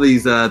with all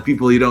these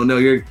people you don't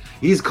know.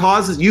 He's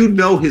causes you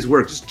know his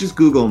work. Just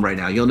Google him right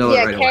now. You'll know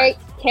Yeah, it right away.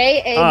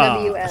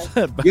 KAWS.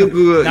 You'll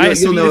Google.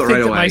 Nice You'll of you know to it think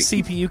right that my away.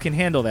 CPU can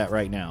handle that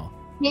right now.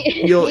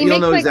 You'll He makes,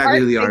 know like, exactly art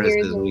who the artist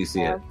figures is when and you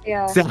see it. stuff,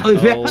 Yeah. Salad.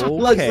 Okay,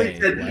 Leslie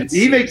said, let's he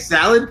see. makes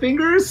salad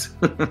fingers.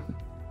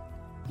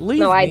 Leave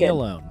No, I me did.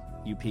 alone,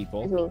 you It's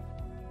people.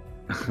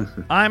 me.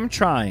 I'm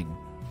trying.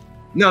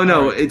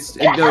 No. It's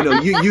no.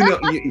 You know.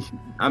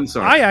 I'm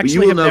sorry. I but actually you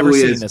will have know never who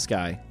he seen is. this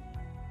guy.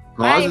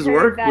 Cause his I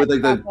work heard with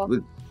that like couple.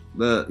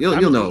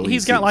 you'll know.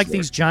 He's got like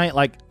these giant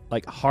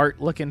like heart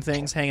looking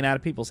things hanging out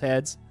of people's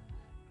heads,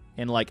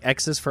 and like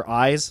X's for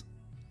eyes.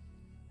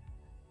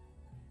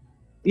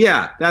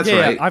 Yeah, that's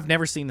right. I've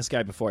never seen this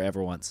guy before,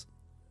 ever once.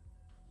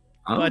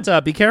 Oh.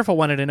 But be careful.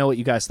 Wanted to know what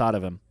you guys thought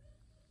of him.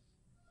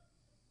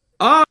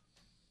 Oh,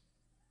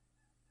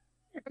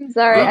 I'm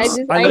sorry. Oops.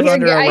 I live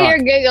under a hear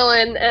rock.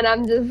 giggling, and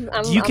I'm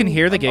just. You can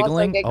hear the I'm also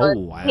giggling? giggling.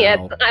 Oh, wow. Yes,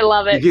 I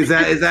love it. is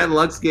that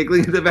Lux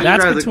giggling in the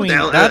background? That's I was between-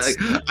 like, what the hell? that's-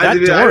 Like, that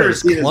I've door never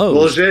is seen this closed.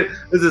 bullshit.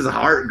 This is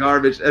heart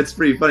garbage. That's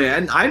pretty funny.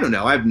 And I don't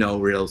know. I have no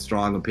real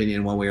strong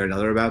opinion one way or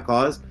another about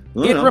Cause. I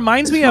don't It know.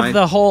 reminds It's me fine. of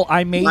the whole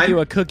 "I made Fine. you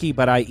a cookie,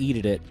 but I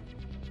eated it."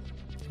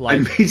 Like I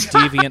made-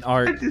 deviant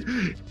art.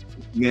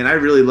 Man, I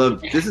really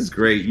love. This is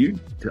great.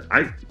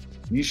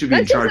 You should be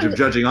in That's charge just of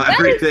judging on that is-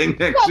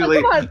 everything.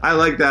 Actually, come on. I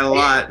like that a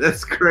lot.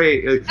 That's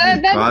great. That's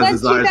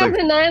Cause's eyes, like,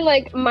 2009.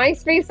 Like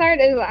MySpace art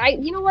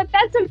is. You know what?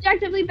 That's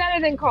objectively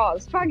better than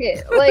Cause. Fuck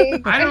it.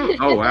 Like I don't.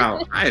 Oh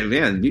wow,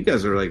 man, you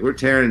guys are like we're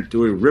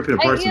ripping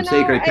apart you some know,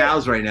 sacred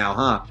cows right now,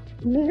 huh?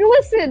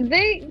 Listen,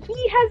 he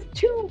has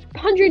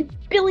 $200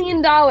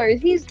 billion.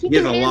 He has can a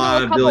handle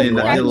lot a of couple billion-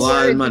 he has a crappy lot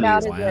of words money.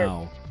 about his work.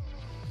 Wow.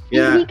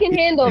 Yeah, he can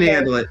handle He this. can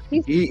handle it.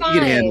 He's He fine.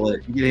 can handle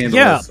it. He can handle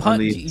Yeah, this on pun-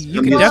 the- you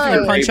on can the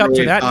definitely punch up to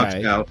Bravery that talk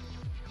guy. show.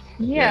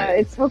 Yeah,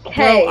 it's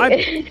okay.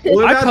 Well,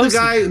 What I about posted-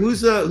 the guy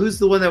who's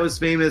the one that was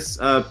famous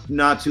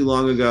not too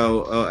long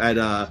ago at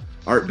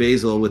Art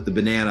Basel with the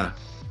banana?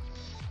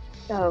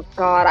 Oh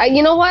God!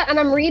 You know what? And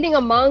I'm reading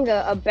a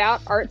manga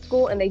about art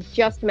school, and they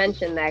just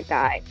mentioned that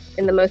guy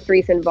in the most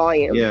recent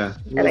volume. Yeah, What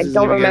and I was his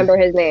don't name again? remember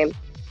his name.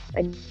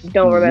 I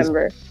don't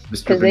remember Mr.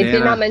 because they did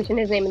Banana. not mention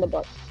his name in the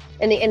book.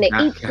 And they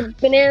Cap- eat the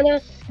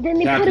banana. Then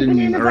they put a Captain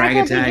banana back up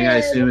Orangutan, I again.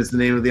 assume is the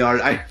name of the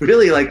artist. I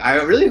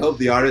really hope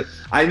the artist.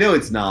 I know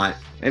it's not.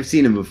 I've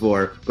seen him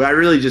before, but I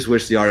really just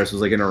wish the artist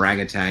was like an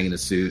orangutan in a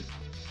suit.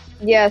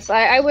 Yes,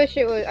 I wish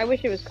it was. I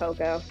wish it was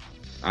Coco.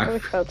 I I,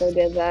 wish Coco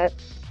did that.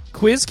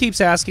 Quiz keeps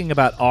asking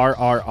about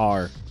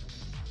RRR.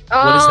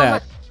 Oh, What is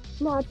that?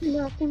 Not.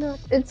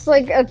 It's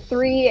like a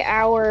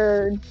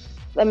 3-hour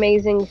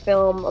amazing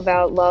film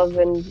about love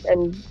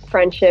and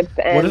friendship.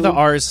 And What do the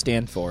R's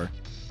stand for?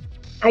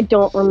 I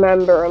don't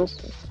remember.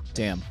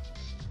 Damn.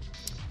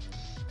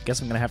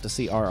 Guess I'm gonna have to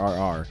see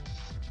RRR.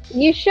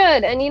 You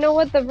should. And you know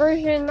what? The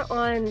version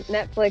on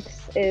Netflix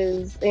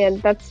is,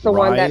 and that's the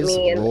one that Rise,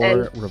 me and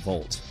Roar,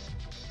 Revolt.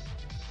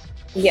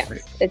 yes,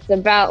 it's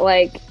about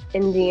like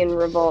Indian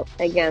revolt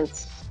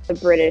against the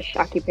British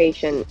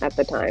occupation at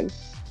the time.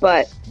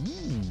 But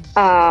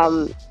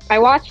I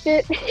watched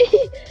it.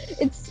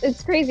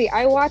 it's crazy.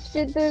 I watched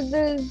it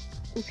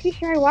I'm pretty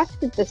sure I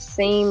watched it the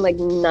same like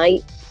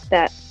night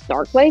that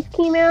Dark Life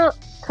came out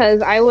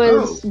because I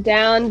was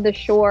down the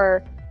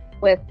shore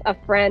with a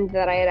friend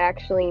that I had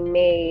actually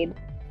made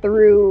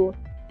through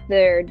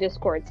their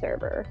Discord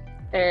server,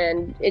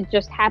 and it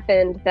just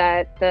happened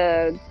that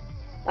the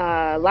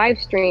live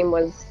stream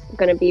was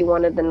going to be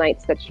one of the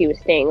nights that she was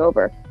staying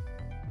over.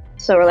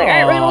 So we're like,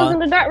 all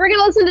right, we're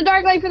gonna listen to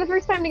Dark Light for the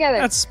first time together.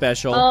 That's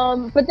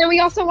special. But then we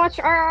also watched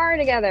RR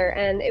together,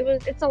 and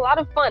it's a lot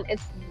of fun.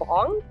 It's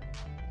long,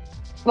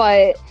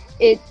 but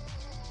it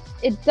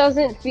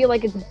doesn't feel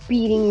like it's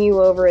beating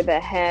you over the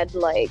head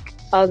like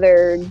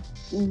other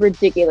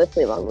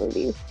ridiculously long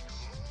movies.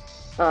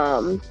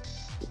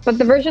 But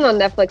the version on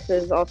Netflix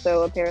is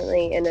also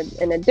apparently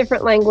in a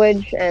different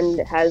language and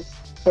has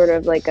sort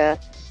of like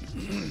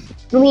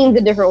leans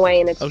a different way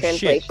in its Oh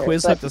translation. shit!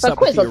 Quiz but, hooked us but up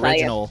with Quiz the will tell you.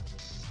 original.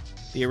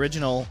 The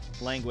original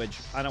language.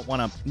 I don't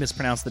want to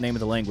mispronounce the name of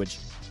the language.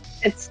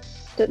 It's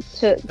That's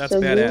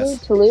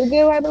badass.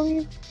 Telugu, I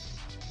believe.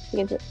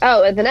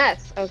 Oh, it's an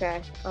S.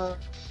 Okay.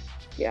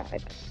 Yeah.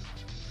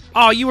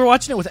 Oh, you were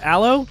watching it with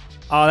Aloe?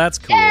 Oh, that's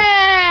cool.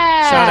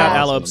 Yeah! Shout out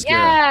Aloe Awesome. Obscura.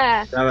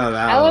 Yeah! Shout out Aloe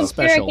Alex.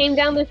 Obscura special. came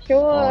down the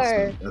shore.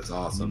 Awesome. That's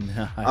awesome.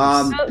 Nice.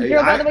 Oh, Drew,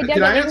 by the way,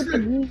 can I Dead ask By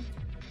Daylight-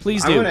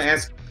 Please I do. want to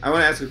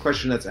ask a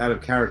question that's out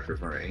of character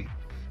for me.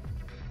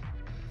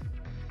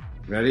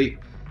 Ready?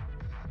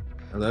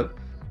 Hello?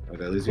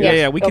 Okay, lose you.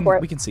 Yeah, we go for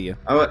it. can see you.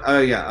 Oh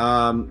yeah.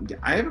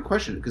 I have a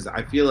question because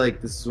I feel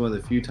like this is one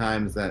of the few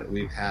times that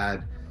we've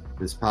had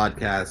this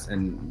podcast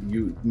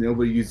and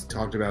nobody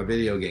talked about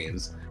video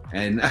games.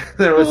 And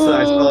there was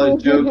I saw a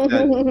joke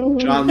that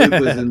John Luke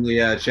was in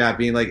the chat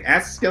being like,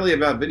 "Ask Skelly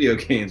about video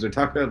games or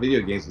talk about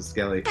video games with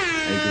Skelly." And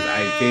because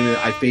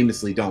I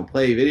famously don't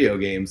play video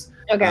games.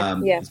 Okay,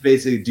 yeah. It's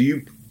basically,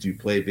 do you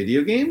play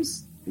video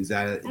games? Is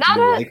that Not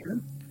do you a- like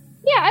them?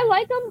 Yeah, I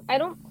like them. I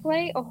don't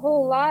play a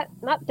whole lot.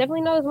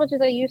 Definitely not as much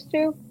as I used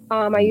to.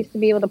 I used to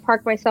be able to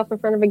park myself in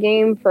front of a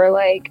game for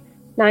like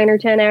 9 or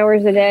 10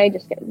 hours a day,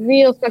 just get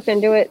real sucked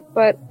into it.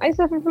 But I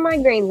suffer from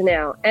migraines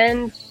now,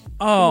 and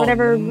Oh,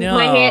 whatever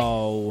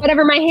no.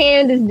 whatever my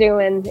hand is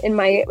doing in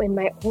my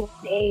old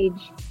age.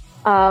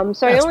 So I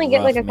That's only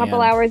get like a rough, couple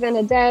man. hours in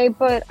a day,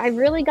 but I've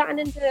really gotten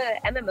into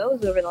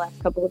MMOs over the last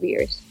couple of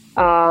years.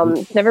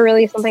 It's never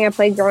really something I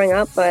played growing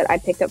up, but I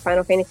picked up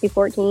Final Fantasy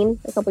 14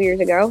 a couple years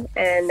ago,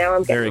 and now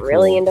I'm getting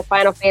really into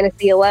Final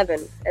Fantasy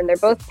 11, and they're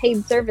both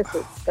paid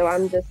services, so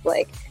I'm just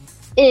like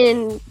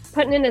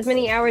putting in as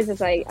many hours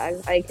as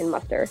I can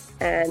muster.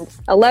 And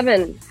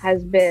 11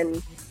 has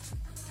been.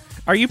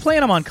 Are you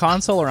playing them on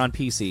console or on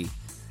PC?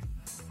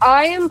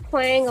 I am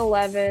playing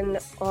 11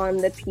 on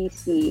the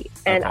PC,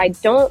 and I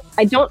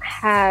don't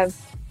have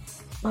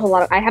a whole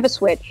lot. I have a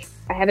Switch,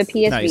 I have a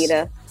PS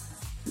Vita,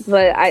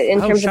 but in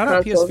terms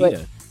of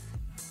consoles,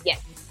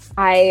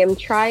 I am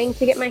trying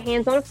to get my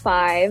hands on a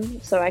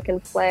 5 so I can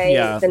play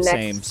the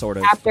next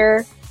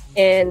chapter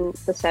in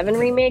the 7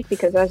 remake,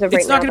 because as of right now,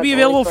 it's not going to be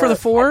available for the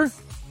 4.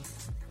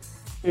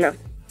 No.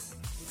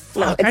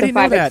 I didn't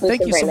know that.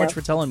 Thank you so much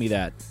for telling me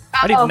that.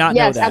 I did not know that.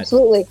 Yes,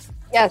 absolutely.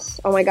 Yes.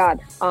 Oh my god.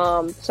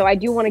 So I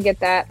do want to get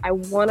that. I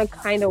want to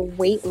kind of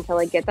wait until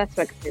I get that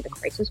so I can play the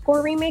Crisis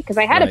Core remake, because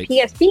I had a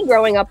PSP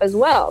growing up as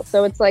well.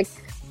 So it's like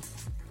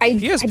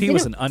PSP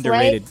was an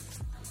underrated.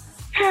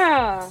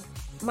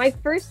 My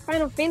first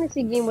Final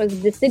Fantasy game was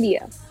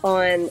Dissidia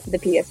on the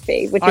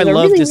PSP, which is a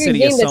really weird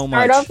game to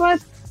start off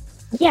with.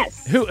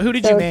 Yes. Who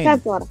did you main?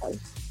 That's a lot of fun.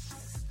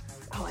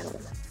 Oh, I don't know.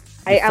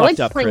 I like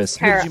playing Chris.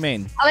 Terra. Who did you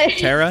main?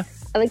 Terra?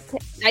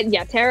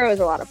 Terra was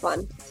a lot of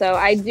fun. So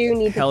I do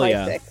need to play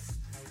 6.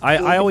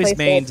 I always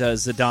mained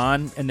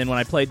Zidane, and then when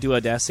I played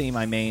Duodecim,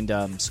 I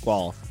mained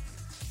Squall.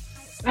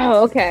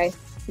 Oh, okay.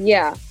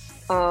 Yeah.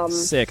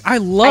 Sick. I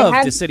love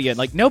Dissidia.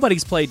 Like,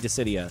 nobody's played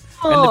Dissidia.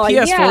 And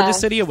the PS4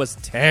 Dissidia was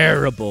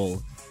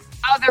terrible.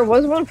 Oh, there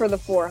was one for the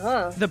 4,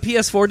 huh? The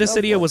PS4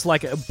 Dissidia was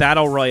like a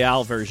Battle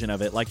Royale version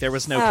of it. Like, there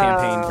was no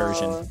campaign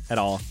version at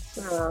all.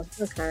 Oh,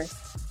 okay.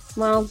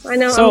 Well, I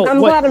know. So I'm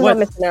glad I'm not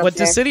missing out. What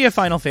Dissidia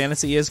Final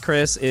Fantasy is,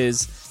 Chris,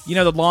 is,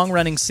 the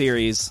long-running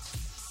series.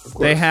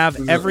 They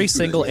have every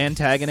single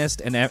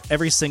antagonist and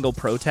every single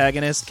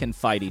protagonist can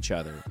fight each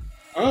other.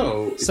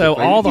 Oh, so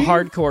all the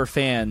hardcore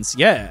fans,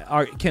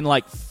 can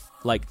like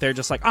they're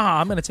just like,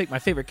 I'm going to take my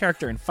favorite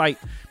character and fight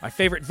my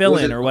favorite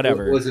villain or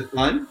whatever. Was it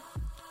fun?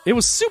 It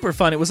was super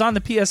fun. It was on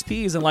the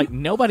PSPs, and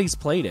nobody's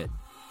played it.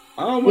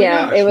 Oh my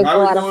gosh! It was Why a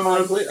would lot no of one fun.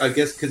 want to play? I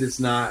guess because it's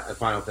not a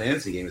Final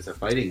Fantasy game; it's a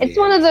fighting game. It's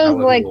one of those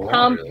right?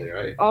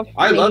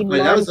 I love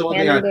playing. That was the one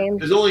thing. games.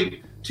 There's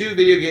only 2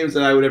 video games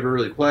that I would ever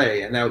really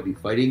play, and that would be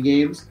fighting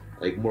games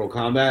like Mortal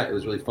Kombat. It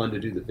was really fun to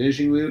do the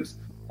finishing moves.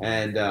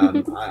 And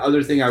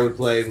other thing I would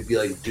play would be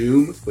like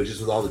Doom, but just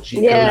with all the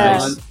cheat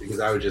codes on, because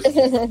I would just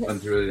run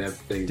through it and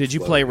everything. Did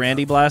you play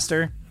Randy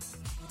Blaster?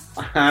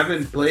 I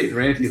haven't played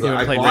Randy.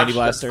 Randy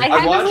Blaster.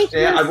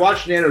 I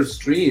watched Nano's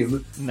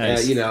stream.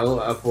 Nice.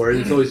 For it.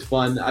 It's always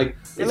fun.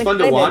 It's fun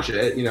to watch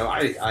it.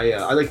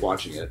 I like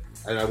watching it,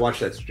 and I watch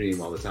that stream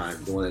all the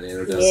time. The one that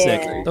Nano does.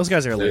 Sick. Those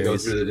guys are hilarious. They go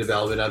through the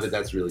development of it.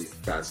 That's really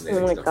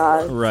fascinating. Oh my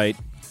god! Right.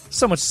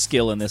 So much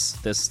skill in this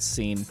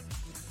scene.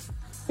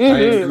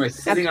 Am I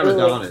sitting on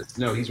Adonis?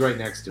 No, he's right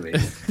next to me.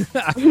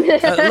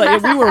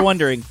 We were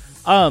wondering.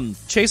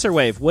 Chaser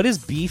Wave, what is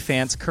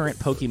B-Fant's current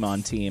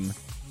Pokemon team?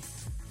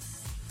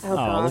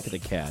 Oh, look at the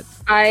cat.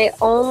 I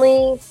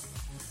only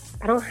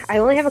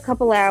have a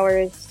couple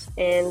hours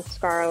in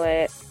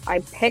Scarlet. I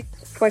picked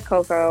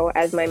Fuecoco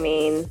as my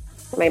main,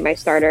 my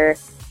starter.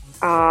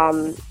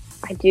 I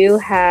do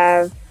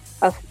have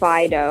a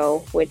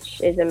Fido,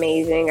 which is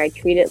amazing. I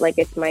treat it like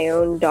it's my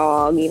own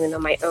dog, even though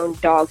my own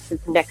dog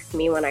sits next to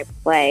me when I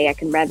play. I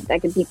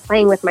could be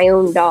playing with my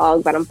own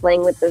dog, but I'm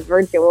playing with this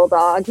virtual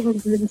dog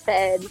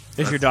instead.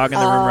 Is your dog in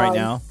the room right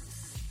now?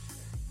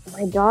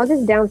 My dog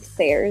is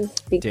downstairs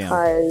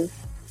because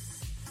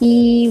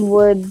he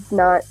would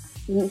not.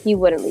 He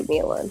wouldn't leave me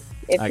alone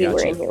if he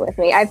were in here with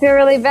me. I feel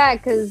really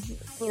bad because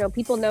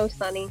people know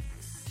Sunny,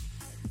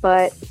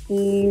 but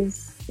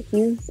he's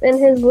in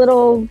his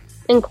little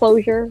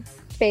enclosure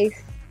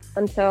space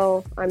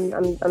until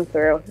I'm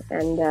through,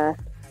 and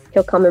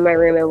he'll come in my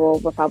room and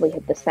we'll probably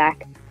hit the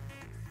sack.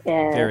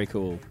 Very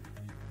cool.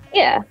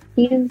 Yeah,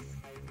 he's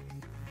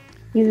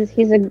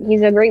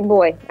a great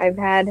boy. I've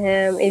had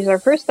him. He's our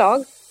first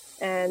dog,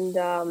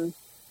 and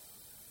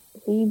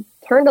he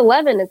turned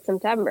 11 in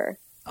September.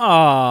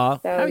 Aw,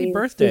 so happy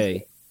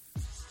birthday!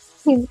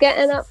 He's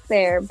getting up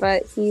there,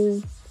 but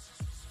he's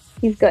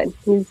good.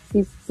 He's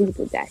a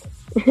good guy.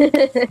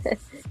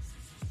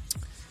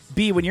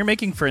 B, when you're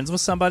making friends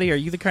with somebody, are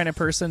you the kind of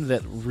person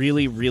that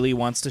really, really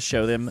wants to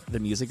show them the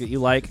music that you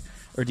like,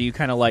 or do you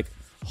kind of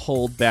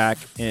hold back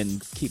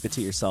and keep it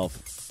to yourself?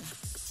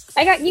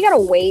 You gotta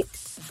wait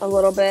a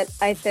little bit,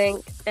 I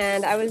think,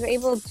 and I was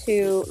able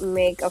to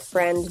make a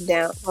friend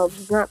down. Well,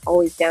 he's not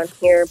always down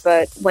here,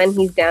 but when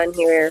he's down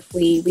here,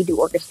 we do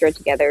orchestra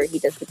together. He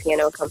does the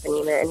piano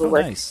accompaniment, and he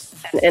works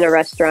in a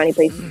restaurant. He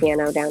plays the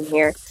piano down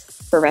here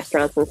for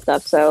restaurants and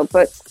stuff. So,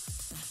 but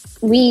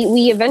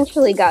we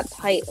eventually got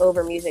tight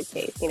over music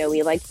taste.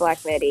 We liked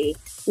Black Midi.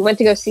 We went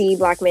to go see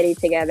Black Midi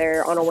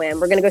together on a whim.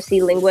 We're gonna go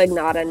see Lingua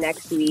Ignota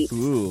next week.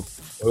 Ooh,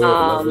 I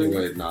love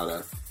Lingua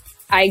Ignota.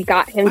 I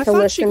got him to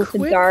listen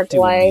to Dark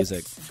Light.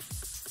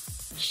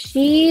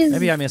 She's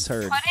Maybe I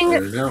misheard. I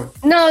putting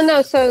don't know.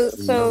 no. So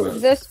No.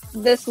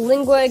 this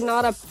Lingua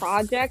Ignota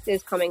project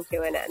is coming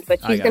to an end, but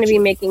I she's got going to be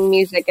you. making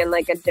music in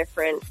like a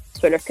different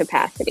sort of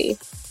capacity.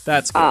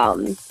 That's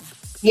cool.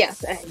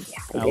 Yes,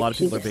 A lot of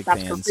she people are just big stopped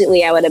fans.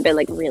 completely, I would have been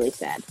like really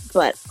sad.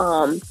 But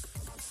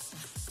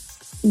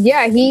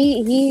yeah,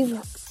 he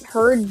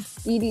heard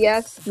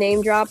EDS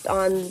name dropped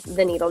on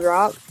the Needle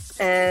Drop,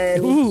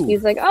 and Ooh.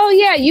 he's like, "Oh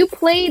yeah, you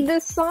played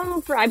this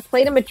song for." I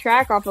played him a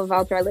track off of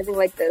I'll Try Living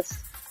Like This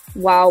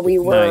while we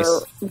were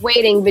Nice.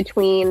 waiting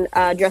between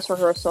dress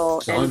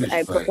rehearsal Song and did you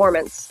a play?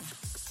 performance.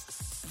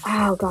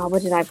 Oh god,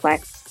 what did I play?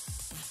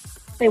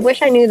 I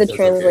wish I knew the That's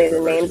translated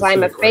okay. names. That's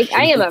I'm a a question. fake.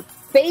 I am a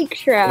fake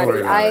Don't worry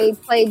Shroudy. about I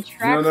it. played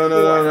track.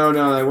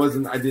 No. I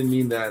wasn't. I didn't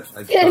mean that. No,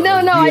 you no,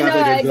 have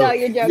I like a know,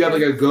 you're You have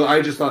like joking. a go. I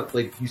just thought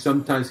like you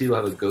sometimes people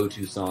have a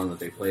go-to song that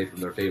they play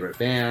from their favorite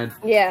band,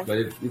 Yeah,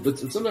 but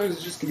sometimes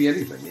it just can be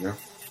anything, you know.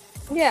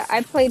 yeah.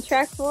 I played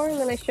track 4, and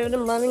then I showed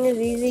him "Loving Is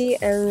Easy,"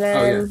 and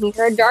then Oh, he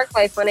heard "Dark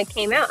Life" when it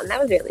came out, and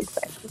that was really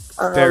exciting.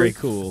 Very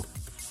cool.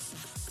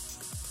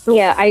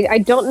 Yeah, I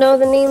don't know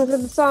the names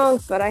of the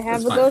songs, but I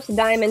have That's a fine. Ghost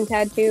Diamond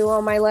tattoo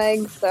on my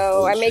leg, so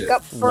Holy I make shit.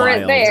 up for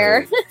Wild. it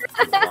there.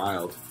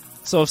 Wild.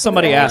 So if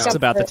somebody Yeah. asks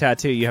about the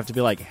tattoo, you have to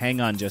be like,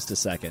 "Hang on just a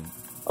second.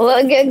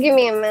 Well, give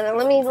me a minute.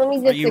 Let me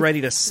just. Are you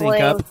ready to sync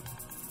explain. up?"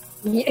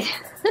 Yeah.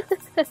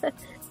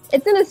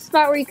 It's in a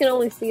spot where you can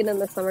only see it in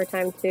the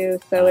summertime too,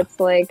 so it's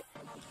like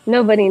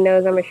nobody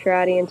knows I'm a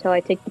Shroudy until I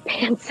take the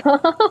pants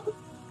off.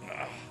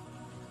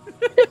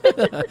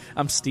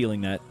 I'm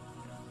stealing that,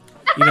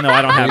 even though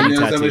I don't have He any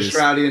knows I'm a tattoos.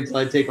 Shroudy until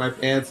I take my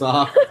pants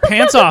off.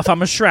 Pants off.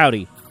 I'm a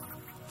Shroudy.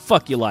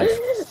 Fuck your life.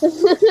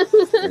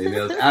 And he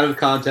knows, out of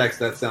context,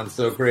 that sounds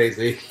so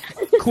crazy.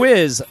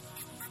 Quiz.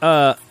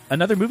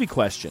 Another movie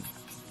question.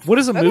 What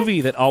is a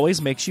movie that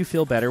always makes you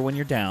feel better when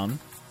you're down,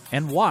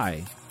 and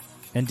why?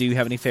 And do you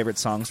have any favorite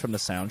songs from the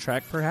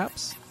soundtrack,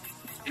 perhaps?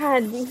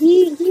 God,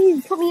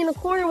 he put me in a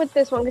corner with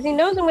this one because he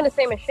knows I'm going to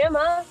say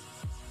Mishima.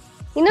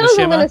 He knows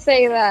I'm Mishima? going to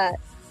say that.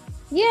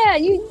 Yeah,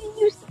 you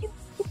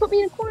put me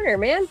in a corner,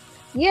 man.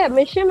 Yeah,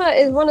 Mishima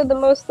is one of the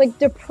most like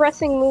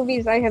depressing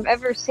movies I have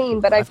ever seen.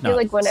 But I I've feel not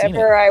like seen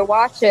whenever I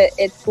watch it,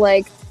 it's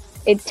like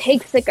it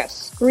takes like a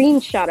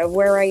screenshot of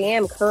where I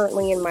am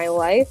currently in my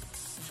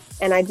life,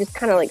 and I just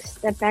kind of like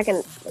step back and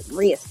like,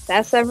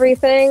 reassess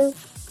everything.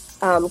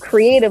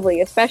 Creatively,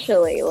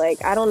 especially,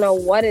 like I don't know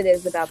what it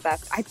is about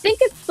that. I think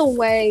it's the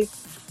way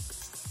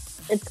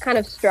it's kind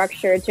of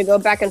structured to go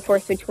back and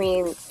forth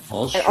between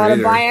Paul an Schrader.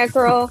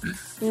 autobiographical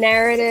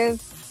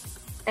narrative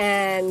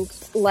and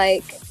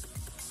like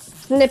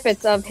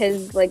snippets of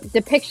his like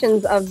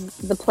depictions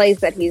of the plays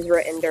that he's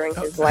written during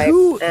his life.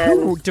 Who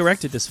And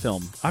directed this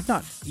film? I've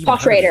not even Paul heard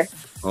of Schrader. it.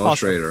 Paul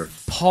Schrader.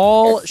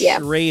 Paul Yeah.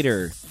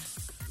 Schrader.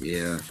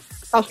 Yeah.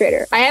 Paul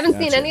Schrader. I haven't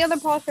seen Gotcha. any other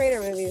Paul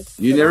Schrader movies.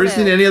 You so never don't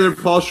seen ask. any other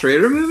Paul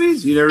Schrader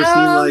movies? You never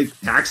seen like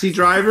Taxi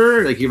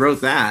Driver? Like he wrote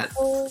that.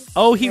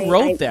 Oh, he I-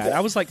 wrote I- that. I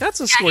was like, that's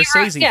a he wrote-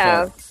 Scorsese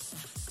yeah.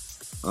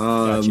 Gotcha.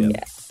 Um,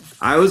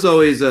 I was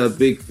always a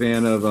big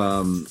fan of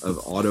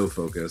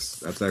Autofocus.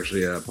 That's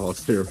actually a Paul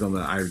Schrader film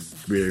that I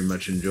really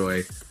much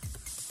enjoy.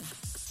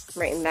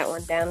 Writing that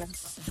one down.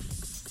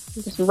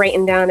 Just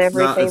writing down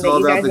everything it's that all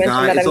you about guys the mentioned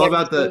guy. that It's I've all never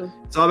about the. seen.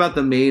 It's all about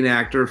the main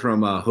actor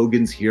from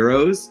Hogan's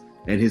Heroes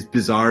and his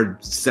bizarre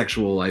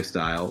sexual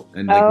lifestyle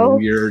and like Oh,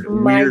 weird,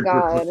 my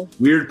God.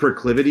 weird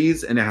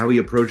proclivities and how he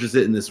approaches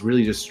it in this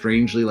really just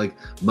strangely like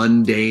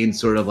mundane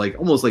sort of like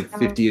almost like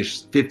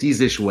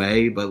 50s-ish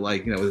way, but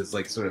like with his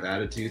like sort of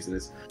attitudes and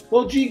this.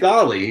 Well, gee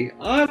golly,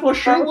 I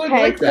sure would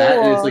Okay, like that.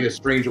 And it's cool. like a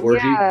strange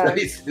orgy. Yeah.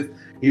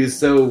 He was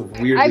so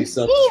weirdly I've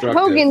seen self-destructive.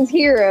 Hogan's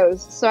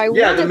Heroes, so I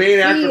Yeah, want the main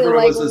actor see, for it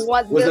like, was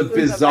what a this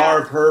is bizarre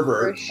about,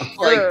 pervert. for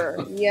Like,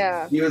 sure.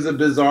 Yeah. he was a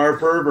bizarre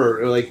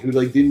pervert, like who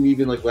like didn't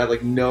even like have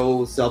like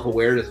no self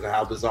awareness of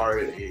how bizarre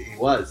he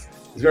was.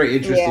 It's a very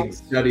interesting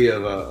study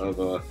of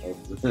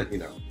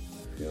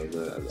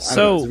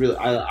So,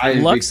 I am a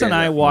big Lux fan and of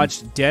I that.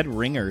 watched Dead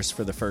Ringers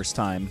for the first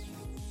time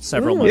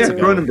several Ooh. months Yeah,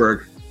 ago.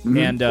 Cronenberg. Mhm.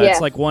 And Yeah.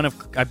 it's like one of,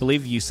 I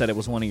believe you said it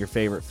was one of your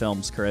favorite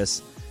films,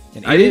 Chris.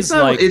 And it it's is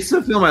like, it's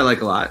a film I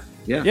like a lot.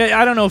 Yeah. yeah,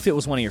 I don't know if it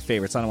was one of your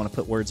favorites. I don't want to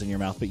put words in your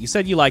mouth, but you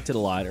said you liked it a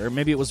lot, or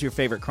maybe it was your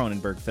favorite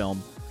Cronenberg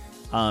film.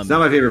 It's not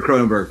my favorite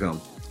Cronenberg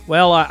film.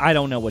 Well, I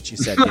don't know what you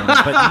said, Dan,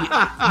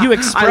 but you I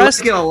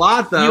expressed like it a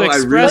lot, though. you I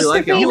expressed- really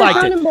like it. You a liked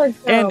lot. it. Cronenberg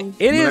film. and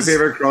it My is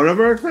favorite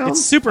Cronenberg film.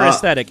 it's super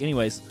aesthetic.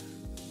 Anyways,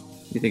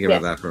 You think about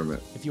Yeah. that for a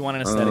minute. if you want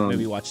an aesthetic Um,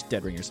 movie, watch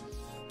Dead Ringers.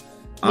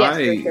 Yes,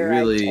 I for sure.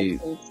 really. I've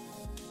seen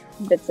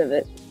bits of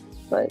it,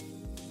 but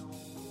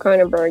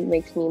Cronenberg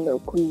makes me a little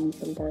queasy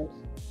sometimes.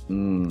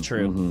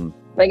 True. mhm.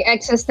 Like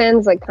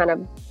Existence, like kind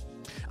of.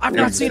 I've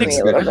Yeah, not seen it's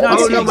it. a little I've bit. not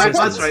Oh seen no, Existence.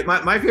 that's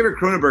right. My favorite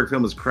Cronenberg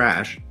film is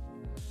Crash.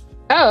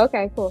 Oh,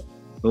 okay, cool.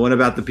 The one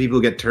about the people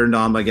who get turned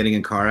on by getting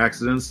in car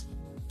accidents.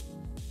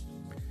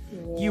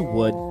 You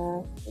would.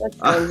 That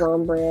sounds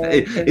on brand.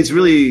 It's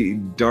really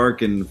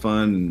dark and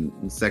fun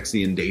and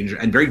sexy and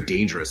very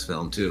dangerous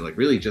film too. Like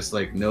really just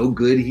like no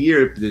good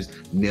here. There's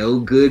no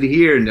good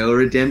here, no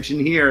redemption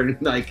here.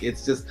 Like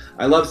it's just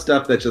I love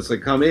stuff that just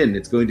like come in.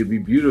 It's going to be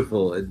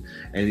beautiful and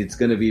it's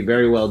going to be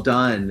very well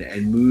done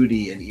and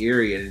moody and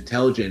eerie and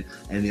intelligent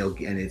and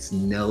it's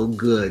no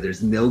good.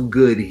 There's no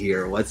good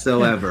here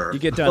whatsoever. You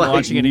get done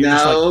watching it and you're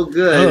just like,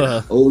 good.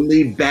 Ugh.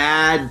 Only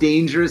bad,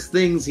 dangerous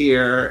things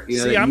here. You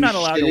know, See, I'm not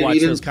allowed to watch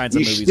those kinds of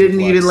movies. You shouldn't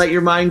with even Lex. let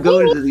your mind go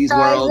into these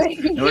worlds,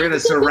 and we're going to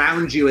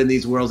surround you in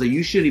these worlds that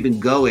you shouldn't even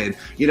go in.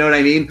 You know what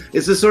I mean?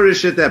 It's the sort of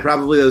shit that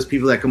probably those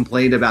people that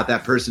complained about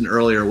that person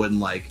earlier wouldn't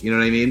like. You know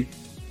what I mean?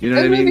 You know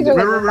what I mean?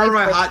 Remember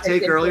my hot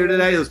take earlier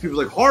today? Those people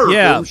like horror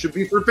films should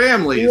be for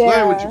families.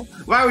 Yeah.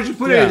 Why would you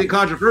put anything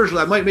controversial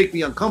that might make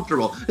me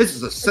uncomfortable? This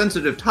is a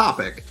sensitive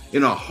topic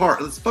in a horror.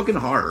 It's fucking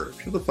horror.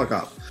 Shut the fuck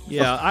up.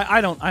 Yeah,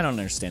 I don't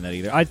understand that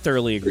either. I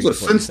thoroughly agree It's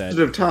with a what you said.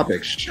 sensitive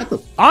topic. Shut the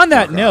On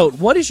that fuck note, up.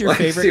 what is your Like,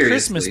 favorite seriously,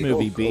 Christmas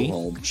movie, go B?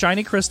 home.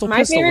 Shiny Crystal My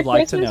Pistol favorite would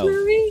like Christmas to know.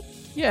 movie?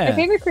 Yeah. My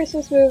favorite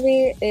Christmas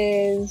movie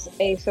is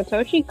a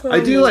Satoshi Kon I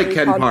do like movie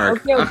Ken called Park.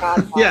 Tokyo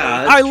Godfathers.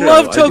 Yeah, I true.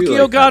 love I do Tokyo like that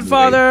movie.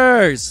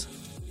 Godfathers.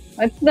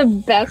 That's the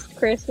best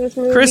Christmas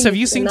movie. Chris, have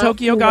you You seen cannot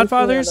Tokyo convince me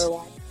Godfathers?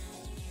 otherwise.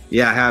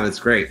 Yeah, I have. It's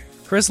great.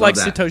 Chris Love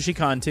likes that. Satoshi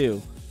Kon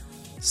too.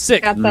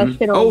 Sick. Got that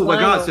shit on Oh my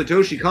god, vinyl.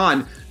 Satoshi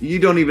Kon! You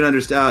don't even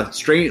understand.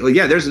 Strange. Well,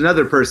 yeah, there's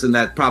another person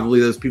that probably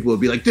those people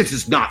would be like, "This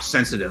is not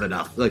sensitive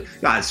enough." Like,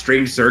 God,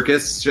 Strange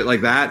Circus, shit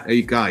like that.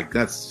 Hey, God,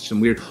 that's some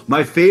weird.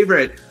 My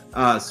favorite.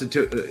 Not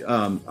Satoshi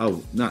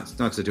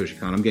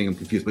Kon. I'm getting them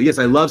confused. But yes,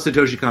 I love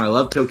Satoshi Kon. I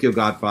love Tokyo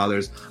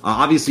Godfathers.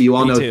 Obviously, you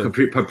all Me know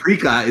too.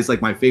 Paprika is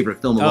like my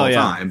favorite film of Oh, all yeah.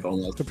 time.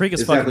 Almost. Paprika's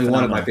It's fucking definitely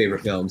one of my phenomenal.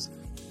 favorite films.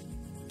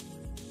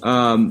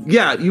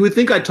 Yeah, you would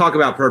think I'd talk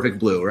about Perfect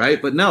Blue,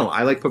 right? But no,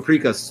 I like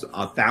Paprika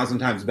 1,000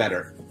 times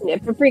better. Yeah,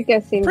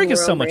 Paprika seems Paprika's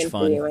more so on much brand for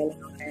fun. you right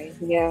now, right?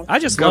 Yeah. I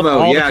just love all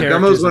Gummo, the yeah, characters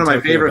Gummo's one of in my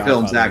Tokyo favorite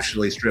films, Godfathers.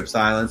 actually, Strip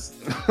Silence.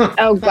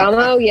 Oh,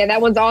 Gummo? Yeah, that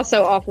one's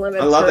also off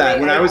limits. I love for that.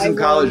 me. When I was in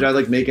college, will- I'd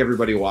like make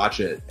everybody watch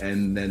it,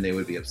 and then they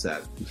would be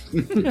upset.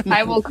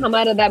 I will come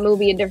out of that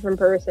movie a different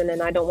person,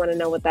 and I don't want to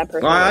know what that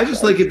person. I looks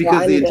just like it Yeah,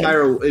 because I the need it.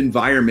 entire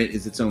environment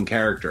is its own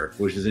character,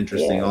 which is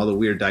interesting. Yeah. All the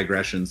weird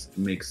digressions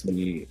makes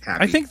me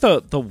happy. I think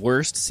the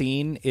worst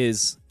scene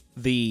is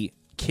the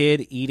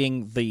kid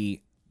eating the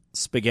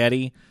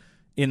spaghetti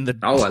in the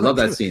Oh, I love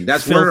that scene.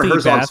 That's filthy Werner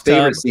Herzog's bathtub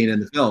favorite scene in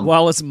the film.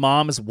 while his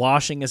mom is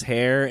washing his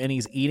hair and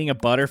he's eating a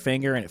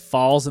Butterfinger and it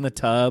falls in the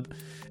tub.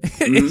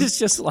 Mm-hmm. It's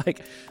just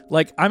like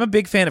I'm a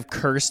big fan of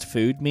cursed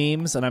food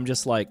memes, and I'm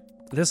just like,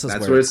 this is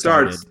That's where where it it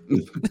starts.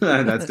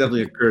 started. That's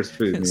definitely a cursed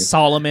food. Man.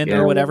 Solomon Yeah.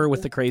 or whatever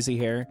with the crazy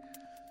hair.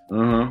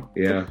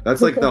 Yeah,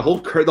 that's like the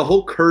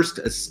whole cursed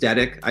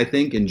aesthetic. I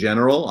think in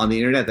general on the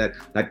internet,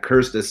 that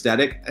cursed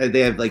aesthetic,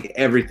 they have like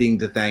everything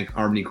to thank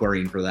Harmony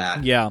Korine for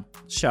that. Yeah,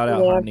 shout out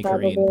Yeah, Harmony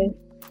Korine. probably.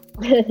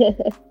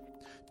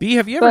 B,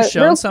 have you ever But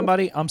shown real-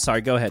 somebody? I'm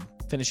sorry. Go ahead.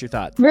 Finish your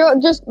thought.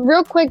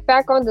 real quick,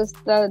 back on this,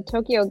 the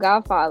Tokyo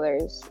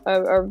Godfathers.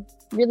 A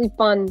really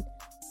fun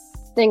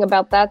thing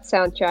about that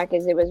soundtrack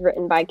is it was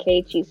written by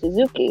Keiichi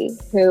Suzuki,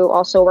 who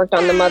also worked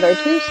on the Mother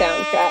 2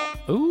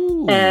 soundtrack.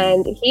 Ooh.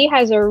 And he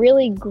has a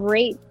really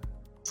great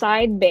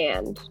side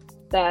band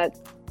that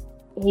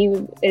he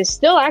is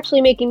still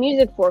actually making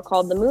music for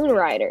called the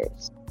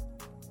Moonriders.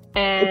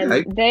 And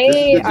Okay. This they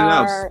is good to know.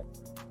 are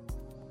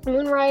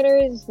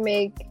Moonriders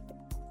make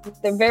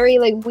the very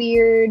like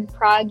weird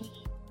prog,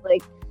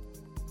 like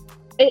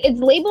it's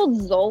labeled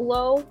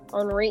Zolo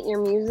on Rate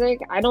Your Music.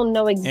 I don't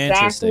know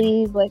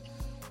exactly like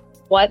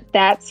what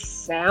that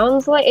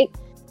sounds like. It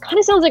kind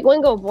of sounds like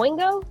Oingo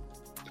Boingo,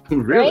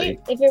 Really? right?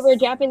 If it were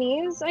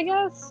Japanese, I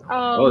guess.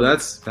 Oh,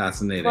 that's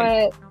fascinating.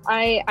 But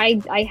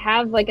I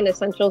have like an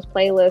essentials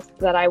playlist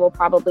that I will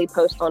probably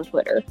post on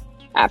Twitter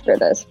after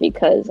this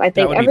because I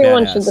think would be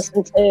everyone badass. should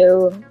listen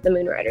to the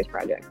Moonriders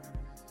project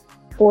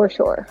for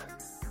sure.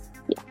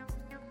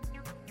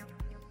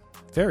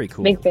 Very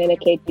cool. Big fan of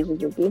Keiichi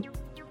Suzuki.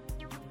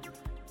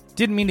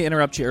 Didn't mean to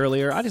interrupt you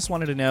earlier. I just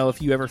wanted to know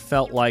if you ever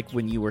felt like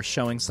when you were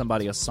showing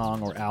somebody a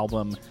song or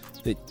album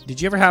that did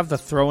you ever have the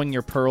throwing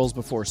your pearls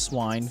before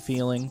swine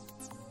feeling?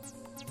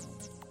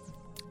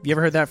 You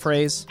ever heard that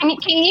phrase? I mean,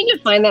 can you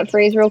define that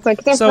phrase real quick?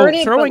 'Cause I've So heard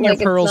it, throwing but, your like,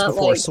 it's pearls not,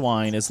 before like-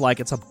 swine is like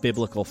it's a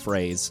biblical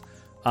phrase.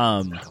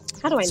 How do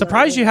I know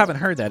Surprised that? you haven't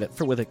heard that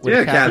with a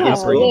Yeah, Catholic Catholic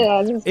upbringing.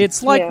 Yeah,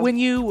 It's like yeah. when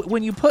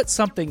you put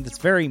something that's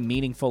very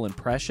meaningful and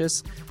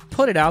precious,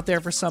 put it out there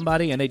for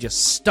somebody, and they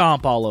just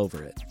stomp all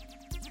over it.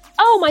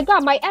 Oh my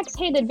god, my ex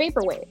hated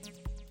vaporwave.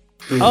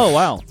 Oh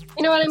wow!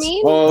 You know what I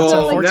mean? Oh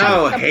So, like,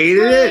 no, that's a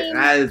hated it.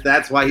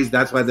 plain-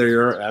 That's why they're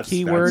your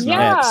Keyword That's,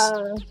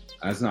 Yeah.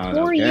 that's not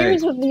 4 okay.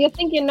 years with you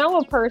think you know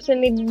a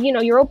person, and, you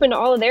know, you're open to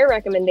all of their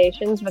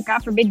recommendations, but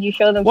God forbid you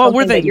show them. Well,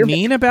 were something they that you're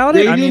mean about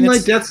They it? I mean, didn't like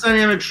it's, Death's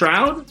Dynamic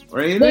Shroud or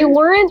anything. They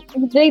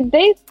weren't.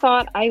 They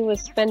thought I was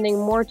spending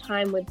more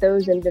time with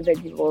those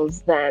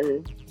individuals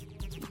than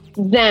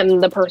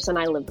them, the person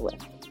I lived with.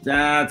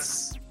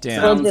 That's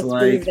Damn. We'll sounds just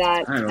like leave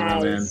that I don't know,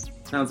 man. as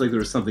Sounds like there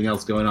was something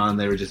else going on.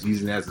 They were just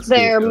using it as a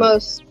They're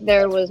scapegoat.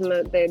 they're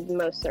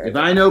most certain. If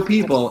I know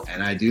people,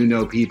 and I do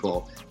know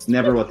people, it's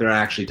never what they're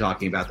actually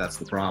talking about. That's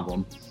the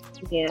problem.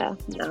 Yeah,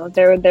 no,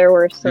 there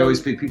were You some.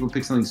 always people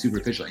pick something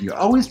superficial, and you're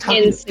always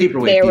talking Yes, to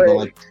paperweight there people. were-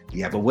 Like,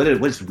 yeah, but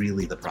what's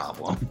really the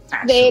problem?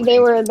 There actually?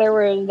 were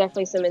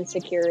definitely some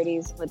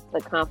insecurities with the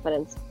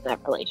confidence in that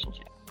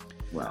relationship.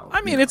 Well,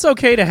 I mean, it's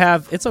okay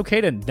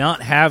to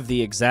not have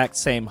the exact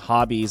same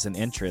hobbies and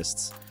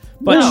interests,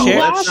 but No,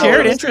 shared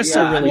that's- interests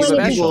yeah, are I really mean, When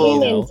it special.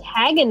 became You know?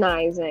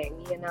 antagonizing,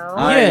 you know.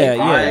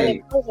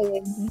 Yeah.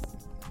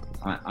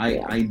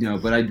 I know,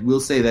 but I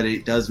will say that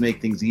it does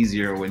make things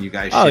easier when you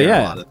guys Oh, share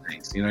yeah. a lot of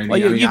things. You know what I mean? Well,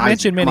 I mean, you've I-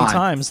 mentioned many come on.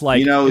 times, like,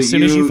 You know, as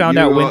soon as you found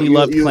out Wendy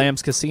loved you-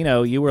 Clams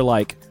Casino, you were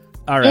like,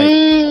 all right,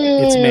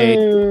 it's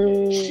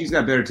made. She's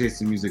got better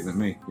taste in music than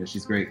me. Yeah,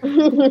 she's great.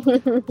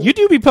 you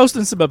do be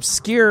posting some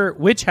obscure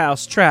Witch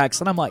House tracks,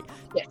 and I'm like,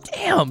 Yeah.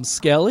 damn,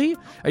 Skelly,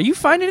 are you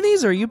finding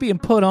these, or are you being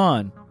put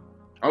on?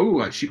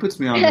 Oh, she puts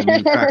me on the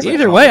new tracks.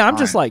 Either all way, the I'm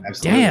just time. like,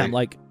 Absolutely. damn,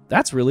 like,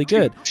 that's really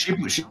good. She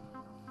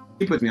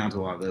puts me onto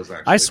a lot of those.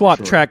 Actually, I swapped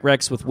for sure. track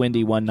Rex with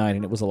Wendy one night,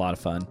 and it was a lot of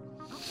fun.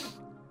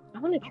 I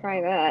want to try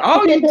that.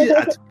 Oh, you did?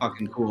 That's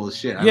fucking cool as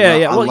shit. Yeah.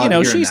 I Well, you love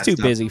know, hearing she's that too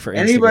stuff. busy for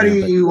Anybody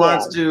Instagram, but- who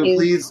wants Yeah, to, she's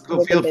please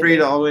super feel free busy.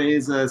 to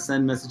always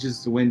send messages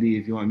to Wendy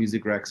if you want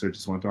music Rex or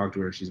just want to talk to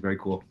her. She's very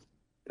cool.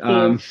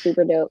 She's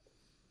super dope.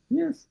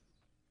 Yes.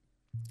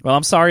 Well,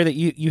 I'm sorry that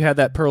you had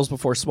that pearls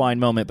before swine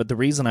moment, but the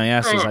reason I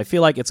asked is I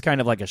feel like it's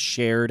kind of like a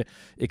shared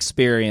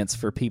experience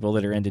for people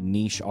that are into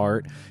niche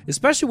art,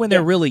 especially when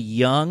they're really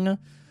young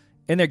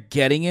and they're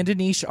getting into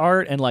niche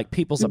art, and like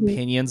people's Mhm.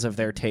 opinions of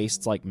their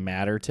tastes like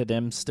matter to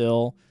them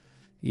still,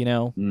 you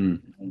know. Mm.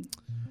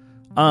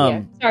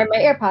 Yeah. Sorry, my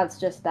AirPods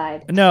just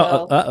died. No,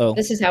 so uh-oh.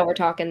 This is how we're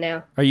talking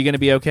now. Are you going to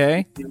be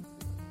okay?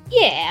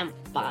 Yeah, I'm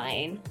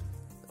fine.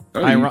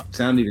 Oh, Iro- you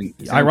sound even.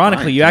 you sound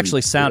Ironically, fine. you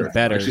actually sound Clearer.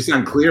 better. You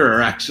sound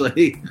clearer,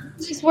 actually. I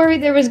was just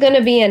worried there was going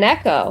to be an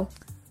echo.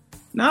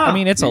 No, I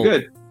mean, it's you're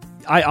good.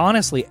 I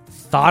honestly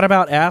thought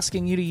about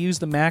asking you to use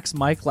the Max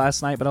mic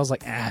last night, but I was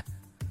like, That's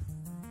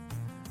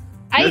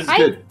I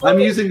good. I'm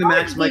always using the charge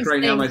Max mic these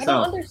right now things.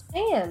 myself. I don't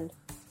understand.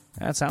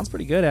 that sounds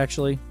pretty good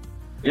actually.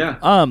 Yeah,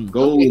 Okay,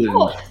 golden.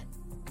 Cool. all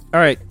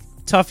right,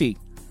 Tuffy.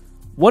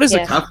 What is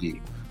Yeah. a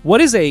Tuffy. what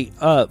is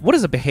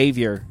a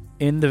behavior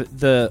in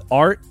the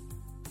art,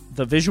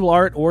 the visual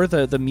art, or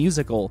the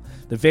musical,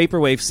 the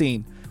vaporwave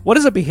scene? What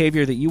is a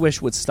behavior that you wish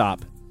would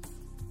stop?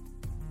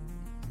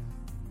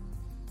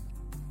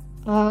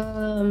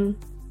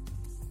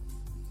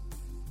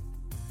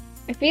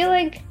 I feel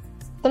like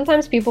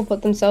sometimes people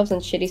put themselves in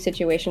shitty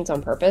situations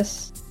on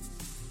purpose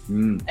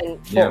Mm. and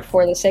Yeah.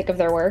 for the sake of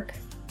their work.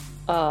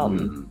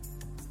 Mm.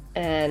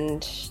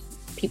 And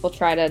people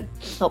try to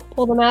help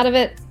pull them out of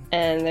it,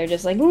 and they're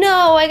just like,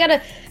 no, I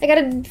gotta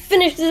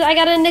finish this, I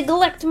gotta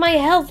neglect my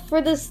health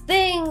for this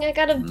thing, I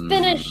gotta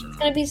finish, it's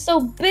gonna be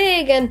so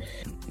big, and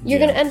you're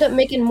gonna end up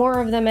making more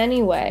of them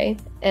anyway,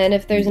 and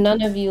if there's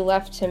none of you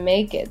left to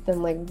make it,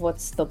 then like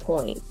what's the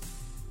point?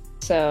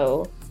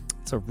 So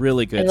It's a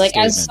really good and like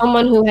statement. as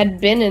someone who had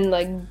been in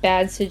like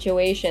bad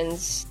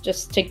situations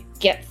just to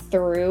get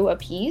through a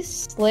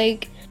piece,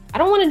 like I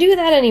don't want to do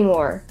that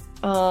anymore.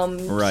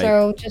 Right.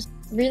 So just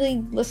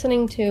really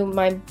listening to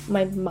my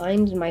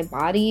mind and my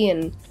body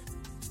and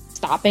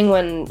stopping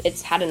when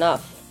it's had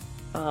enough,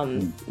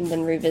 and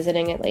then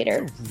revisiting it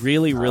later.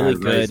 really Advice.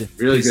 good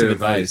Really piece good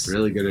of advice.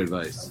 Really good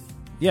advice.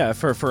 Yeah,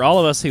 for all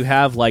of us who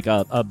have like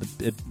a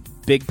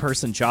big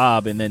person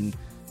job and then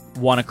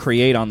want to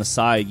create on the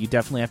side, you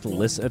definitely have to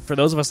listen. For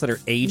those of us that are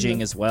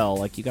aging as well,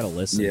 like you got to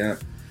listen. Yeah.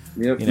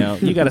 Yep. You know,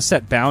 you got to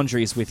set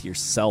boundaries with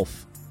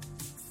yourself.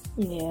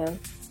 Yeah.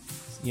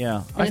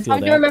 Yeah, And I it's feel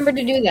hard to that. remember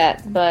to do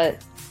that, but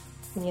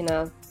you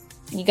know,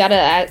 you gotta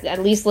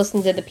at least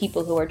listen to the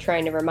people who are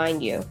trying to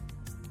remind you.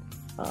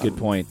 Good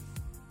point.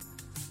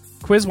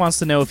 Quiz wants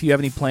to know if you have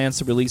any plans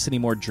to release any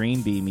more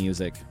Dream Bee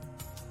music.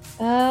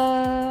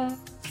 I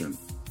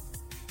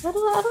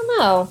don't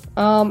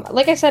know.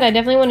 Like I said, I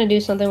definitely want to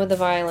do something with the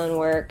violin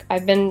work.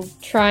 I've been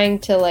trying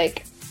to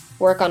like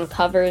work on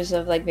covers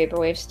of like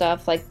vaporwave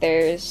stuff. Like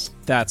there's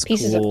That's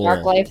pieces cool. of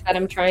Dark Life that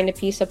I'm trying to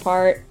piece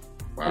apart.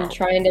 Wow. I'm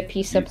trying to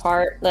piece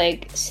apart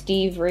like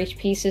Steve Reich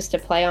pieces to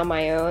play on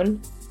my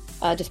own.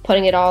 Just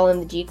putting it all in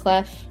the G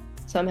clef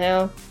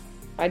somehow.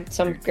 By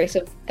some grace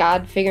of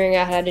God, figuring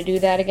out how to do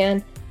that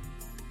again.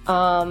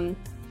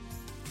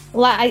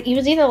 It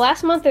was either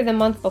last month or the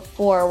month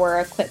before where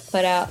Eclipse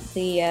put out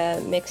the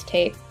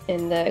mixtape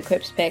in the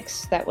Eclipse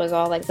picks that was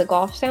all like the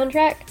golf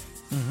soundtrack.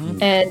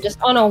 Mhm. And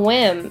just on a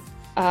whim,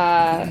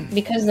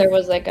 because there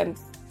was like and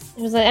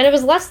it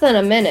was less than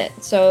a minute,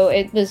 so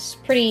it was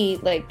pretty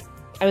like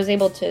I was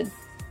able to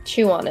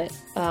chew on it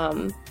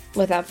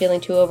without feeling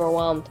too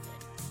overwhelmed.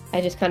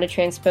 I just kind of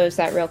transposed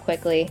that real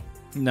quickly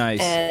Nice.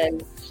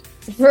 and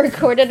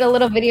recorded a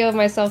little video of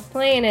myself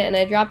playing it, and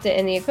I dropped it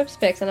in the Eclipse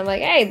picks, and I'm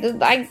like, hey,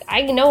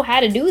 I know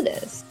how to do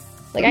this.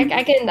 Like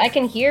I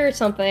can hear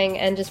something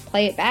and just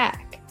play it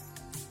back.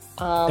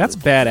 That's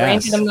badass.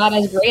 Granted, I'm not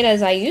as great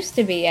as I used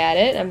to be at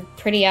it. I'm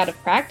pretty out of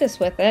practice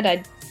with it.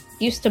 I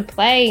used to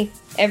play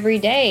every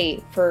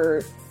day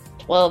for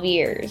 12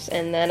 years,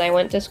 and then I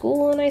went to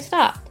school and I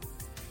stopped.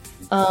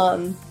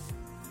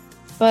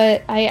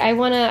 But I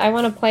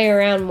wanna play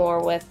around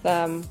more with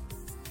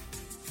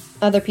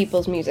other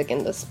people's music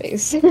in this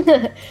space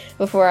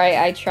before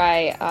I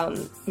try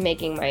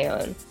making my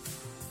own.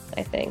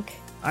 I think.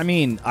 I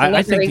mean, I'm I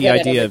not think very the good at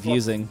idea it of before.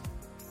 using,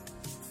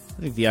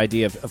 I think the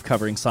idea of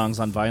covering songs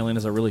on violin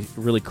is a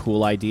really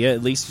cool idea.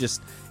 At least,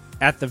 just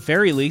at the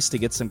very least, to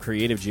get some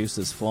creative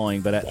juices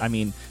flowing. But I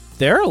mean,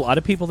 there are a lot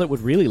of people that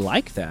would really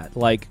like that.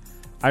 Like,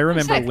 I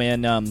remember sick.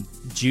 when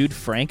Jude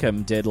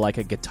Frankham did like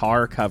a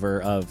guitar cover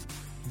of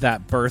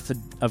that "Birth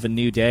of a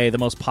New Day," the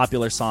most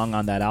popular song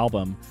on that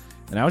album,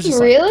 and I was just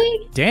like,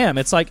 Really? damn,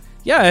 it's like,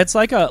 yeah, it's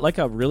like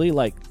a really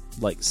like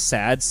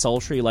sad,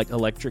 sultry, like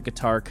electric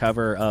guitar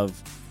cover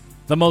of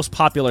the most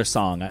popular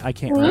song. I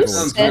can't Well, remember. you what it's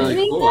Sounds called. really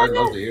me cool. I'd that?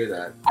 love to hear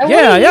that. I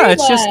Yeah, wanna yeah, hear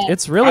it's just that.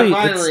 it's really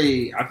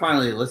I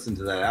finally listened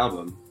to that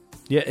album.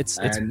 it's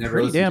I had never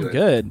pretty listened damn to it.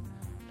 good.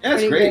 Yeah,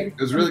 it's Pretty great. good.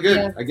 It was really good.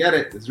 Yeah. I get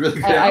it. It's really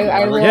good. I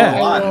album. will- like Yeah. it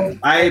a lot.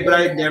 I will- But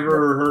I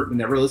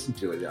never listened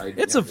to it.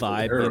 It's a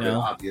vibe, heard you of it,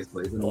 know?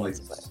 obviously, and like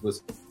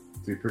was to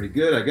be pretty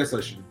good. I guess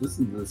I should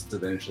listen to this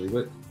eventually.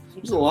 But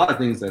there's a lot of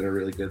things that are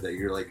really good that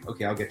you're like,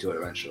 okay, I'll get to it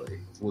eventually.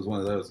 It was one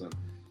of those. And,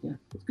 yeah,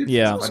 it's good.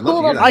 Yeah. I'd love to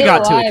Cool hear that that. I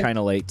got to it alive. kind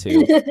of late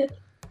too.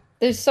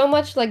 There's so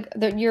much like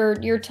your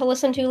to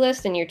listen to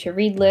list and your to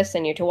read list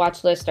and your to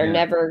watch list are Yeah.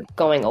 never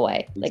going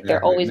away. Like they're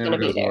Exactly. always It going to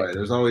never be goes there.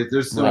 away.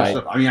 There's so much Right.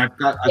 stuff. I mean, I've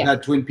Yeah.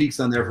 had Twin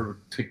Peaks on there for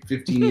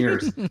 15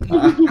 years.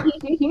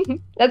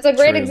 That's a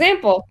great True.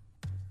 example.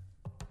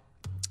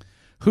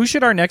 Who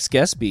should our next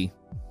guest be?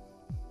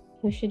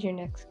 Who should your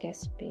next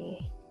guest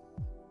be?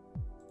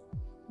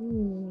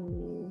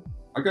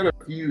 I got a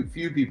few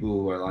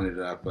people who I lined it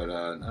up, but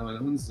no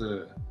one's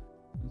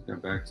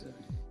got back to me.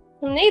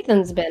 Well,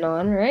 Nathan's been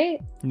on,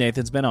 right?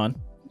 Nathan's been on.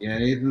 Yeah,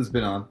 Nathan's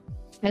been on.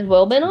 Has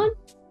Will been on?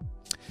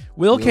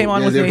 Will came on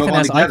Yeah, with they're both Nathan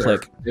on as together.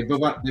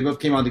 iClick. They both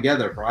came on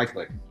together for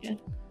iClick.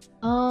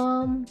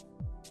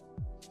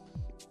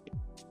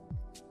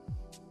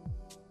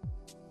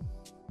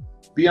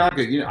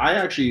 Bianca, I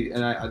actually,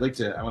 and I'd like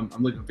to. I'm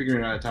looking,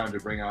 figuring out a time to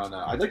bring on.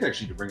 I'd like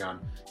actually to bring on,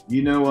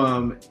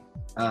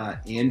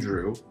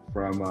 Andrew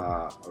from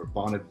or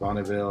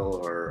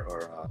Bonneville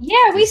or. Yeah,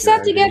 we Is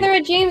sat there together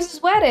at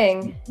James's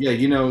wedding. Yeah,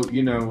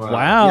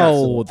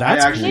 Wow,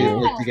 that's I actually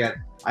cool. like to get.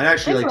 I'd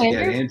actually That's like to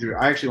get Andrew. Andrew.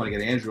 I actually want to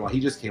get Andrew on.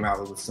 He just came out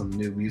with some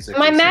new music.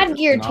 My It's Mad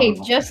Gear tape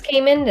phenomenal. just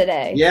came in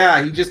today.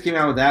 Yeah, he just came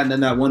out with that, and then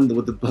that one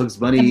with the Bugs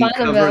Bunny The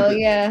cover. Bonneville,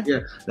 yeah.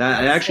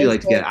 That I actually So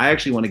like to cool. get. I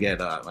actually want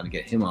to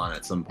get him on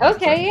at some point.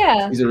 Okay,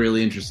 yeah. He's a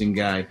really interesting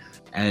guy,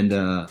 and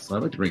so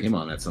I'd like to bring him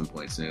on at some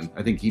point soon.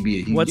 I think he'd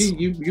be. What's-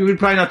 you would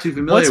probably not too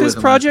familiar. What's with his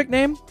him. project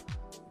name?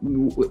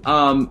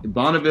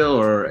 Bonneville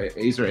or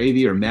Acer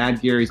AV or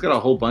Mad Gear. He's got a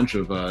whole bunch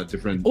of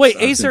different. Wait,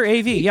 Acer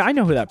AV. Yeah, I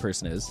know who that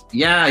person is.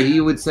 Yeah, he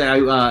would say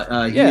he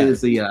Yeah.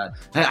 is the.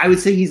 I would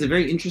say he's a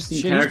very interesting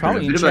Shit, he's character.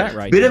 probably in bit chat of a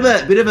right bit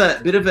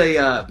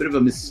now. of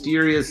a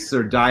mysterious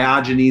or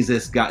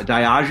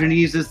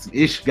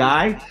Diogenes-ish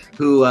guy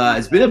who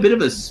has been a bit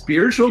of a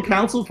spiritual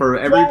counsel for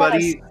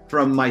everybody,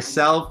 from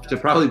myself to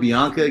probably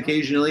Bianca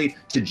occasionally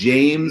to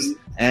James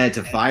and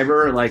to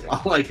Fiverr.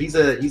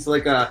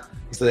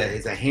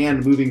 He's a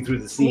hand moving through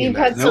the scene. We've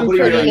that had some nobody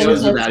pretty really knows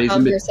intense about. He's a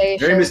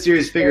conversations. very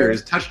mysterious figure. Sure.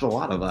 Has touched a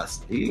lot of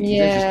us. He's an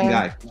Yeah. interesting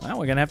guy. Well,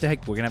 we're gonna have to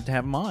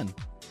have him on.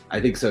 I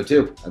think so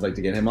too. I'd like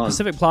to get him on.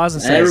 Pacific Plaza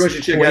And everyone says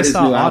should check out his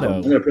Questa new album. I'm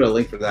Auto. going to put a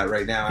link for that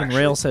right now. And Actually.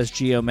 Rail says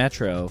Geo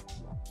Metro.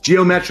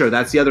 Geo Metro.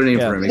 That's the other name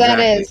Yeah. for him. That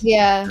Exactly. is,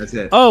 yeah. That's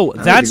it. Oh,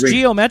 I that's think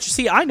Geo Metro.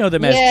 See, I know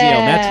them as Yeah. Geo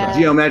Metro.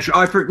 Geo Metro.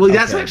 Oh,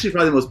 that's Okay. actually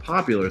probably the most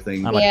popular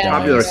thing. I'm a Yeah.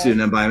 Popular dumbass.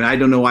 pseudonym by him. I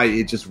don't know why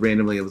it just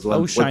randomly it was one.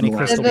 Oh, wasn't shiny the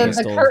last crystal The, one. the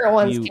Crystal, current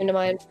ones you- came to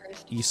mind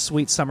first. You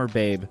sweet summer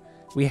babe.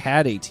 We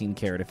had 18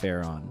 Carat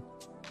Affair on.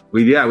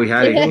 We had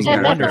It was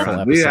a wonderful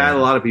We episode. had a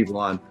lot of people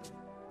on.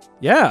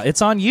 Yeah,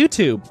 it's on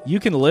YouTube.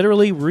 You can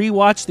literally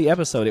rewatch the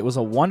episode. It was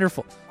a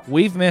wonderful.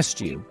 We've missed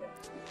you.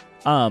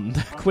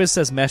 Quiz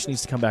says Mesh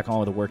needs to come back on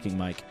with a working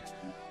mic.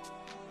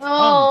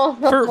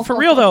 Oh, For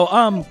real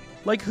though,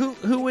 like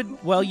who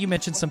would? Well, you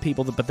mentioned some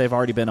people, but they've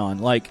already been on.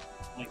 Like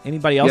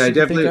anybody else? Yeah, I you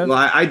can definitely. think of?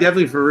 Well, I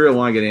definitely for real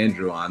want to get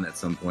Andrew on at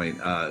some point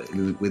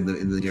in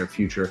the near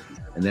future.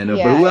 And then,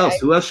 Yeah, but who I- else?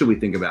 Who else should we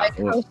think I about?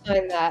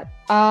 co-sign that.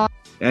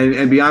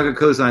 And Bianca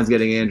Cosign's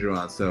getting Andrew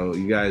on, so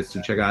you guys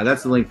should check out.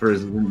 That's the link for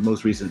his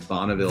most recent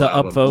Bonneville The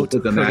album. upvote, We'll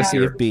put the Mad courtesy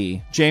Gear. of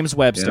B. James Yeah,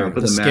 Webster, I'll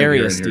put the the Mad Gear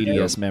in scariest here,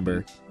 DDS too.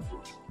 member.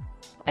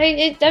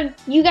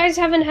 You guys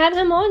haven't had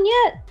him on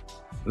yet?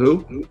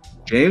 Who?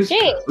 James?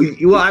 James.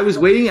 Well, I was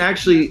waiting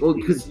actually,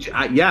 because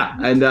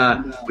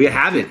we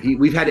haven't.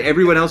 We've had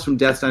everyone else from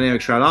Death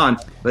Dynamic Shroud on,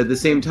 but at the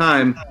same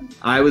time,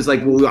 I was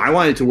like, well, I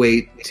wanted to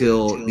wait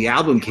till the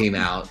album came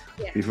out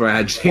before I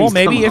had James. Well,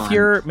 maybe come if on.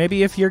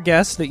 your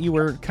guest that you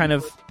were kind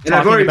of And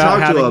I've already about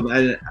talked to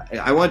him, and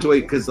I want to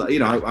wait because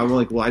I'm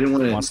like, well, I didn't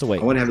want to. Wants to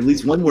wait. I want to have at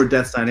least one more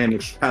Death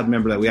Dynamics proud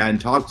member that we hadn't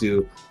talked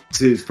to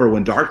for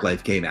when Dark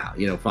Life came out.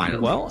 Finally.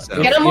 Well, so,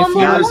 Get him on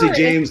board. honestly,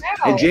 James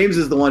and James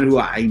is the one who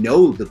I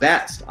know the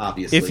best.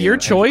 Obviously, If your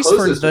and choice for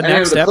closest- the and I'm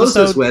next the closest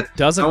episode with,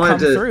 doesn't I wanted come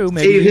to through,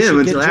 maybe save you him should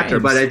until get after.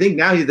 James. But I think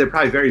now they're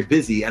probably very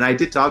busy, and I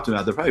did talk to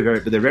them.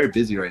 They're very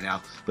busy right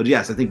now. But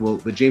yes, I think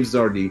but James has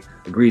already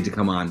agreed to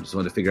come on. Just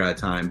wanted to figure out a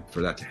time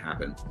for that to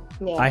happen.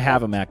 Yeah. I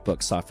have a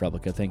MacBook soft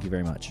replica. Thank you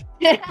very much.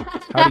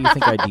 How do you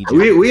think I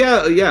DJ? We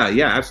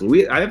yeah,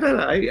 absolutely.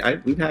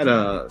 We've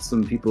had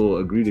some people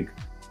agree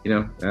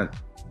to,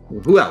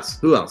 who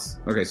else?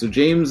 Okay, so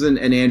James and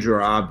Andrew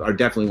are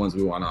definitely ones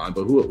we want on,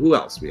 but who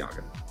else,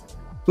 Bianca?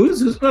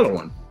 Who's another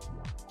one?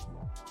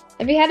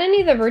 Have you had any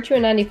of the Virtua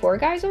 94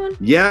 guys on?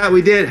 Yeah,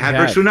 we did. Had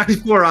Yeah. Virtua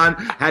 94 on.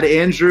 Had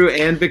Andrew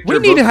and Victor. We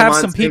need both to come have on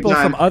some at the same people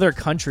time. from other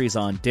countries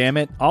on. Damn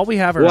it! All we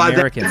have are Well,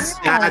 Americans.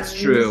 That's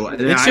true. And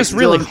It's I just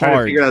still really am trying to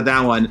hard. figure out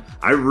that one.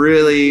 I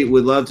really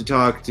would love to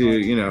talk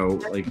to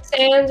like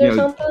Sands or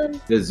something?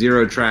 the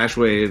Zero Trash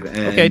Wave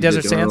and Okay,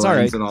 Desert the Sands, all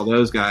right. and all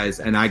those guys.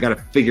 And we got to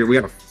figure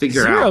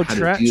out how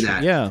to do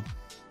that. Yeah.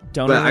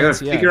 Don't But I got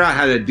to figure out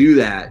how to do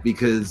that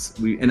because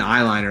an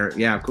eyeliner.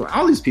 Yeah, of course.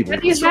 All these people.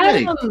 Have you so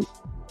many.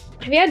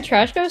 had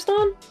Trash Ghost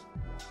on?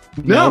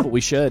 No, but we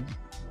should.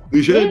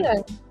 We should. Yeah.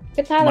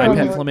 Get Tyler My on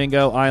Pet board.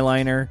 Flamingo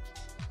eyeliner.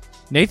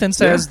 Nathan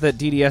says that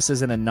DDS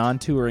is in a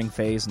non-touring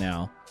phase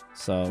now.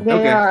 So, They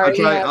Okay, are, I'll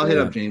try. yeah. I'll hit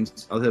up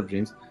James.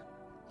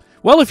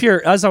 well,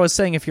 as I was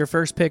saying, if your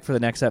first pick for the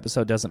next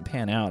episode doesn't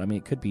pan out, I mean,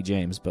 it could be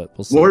James, but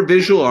we'll see. More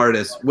visual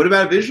artists. What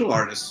about visual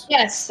artists?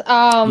 Yes.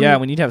 Yeah,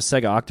 we need to have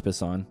Sega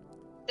Octopus on.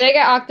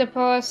 Sega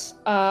Octopus,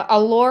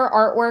 Allure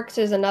Artworks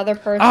is another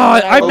person. Oh,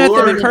 that I've met them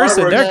Allure in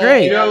person. Artworks, They're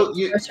great.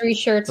 Anniversary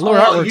shirts. Allure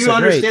all- Artworks You are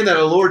understand that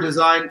Allure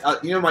design?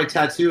 My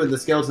tattoo and the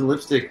skeleton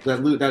lipstick.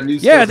 That new.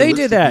 Yeah, skeleton they did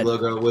lipstick that.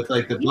 logo with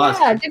like the bust.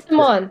 Yeah, get them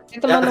on.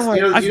 Get them on the That's- horn.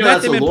 you know- I've met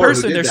that's them in Allure who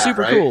person. did They're that,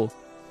 super right? cool.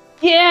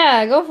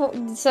 Yeah, go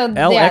for so.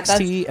 Yeah, that's,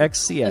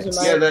 LXTXCX. those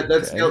are Yeah,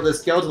 mine. the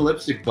skeleton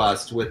lipstick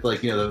bust with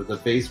the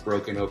face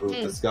broken over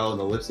with the skull and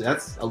the lipstick.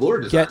 That's Allure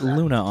design. Get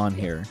Luna on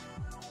here.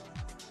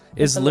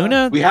 Is Get them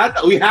Luna? We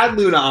had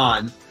Luna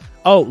on.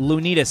 Oh,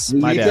 Lunitas.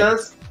 My bad.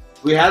 Lunitas?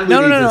 We had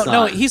No. Lunitas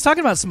No. on. He's talking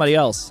about somebody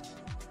else.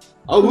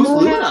 Oh, who's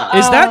Luna.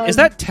 Luna? Is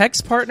that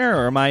Tech's partner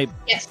or am I?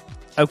 Yes.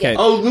 Okay.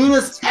 Oh,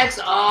 Luna's text.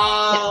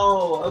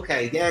 Oh,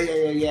 okay.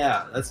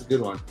 Yeah. That's a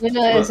good one.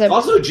 Luna is a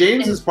Also,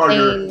 James's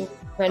partner. insane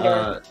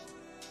renderer.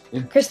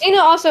 Yeah. Christina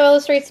also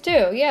illustrates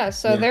too. Yeah,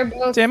 so Yeah. they're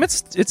both Damn,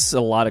 it's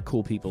a lot of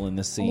cool people in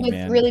this scene, with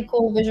man. really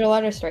cool visual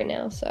artists right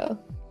now. So,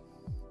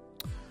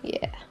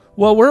 yeah.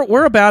 Well,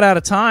 we're about out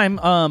of time,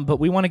 but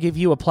we want to give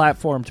you a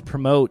platform to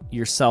promote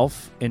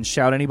yourself and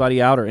shout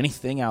anybody out or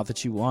anything out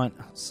that you want.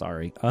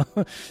 Sorry,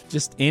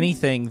 just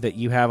anything that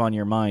you have on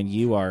your mind.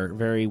 You are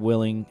very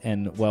willing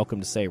and welcome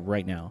to say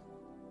right now.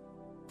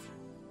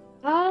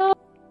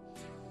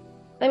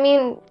 I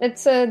mean,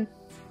 it's a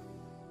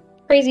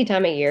crazy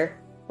time of year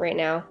right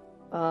now.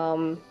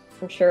 I'm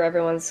sure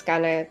everyone's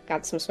kind of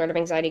got some sort of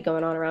anxiety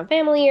going on around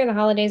family or the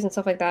holidays and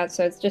stuff like that.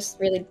 So it's just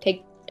really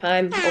take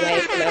time away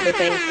from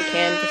everything if you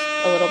can,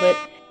 just a little bit,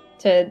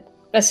 to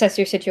assess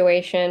your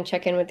situation,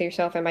 check in with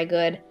yourself. Am I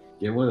good?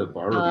 Yeah, one of the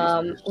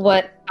Barbies.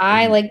 What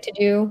I like to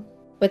do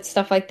with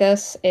stuff like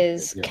this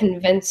is Yeah.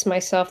 convince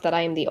myself that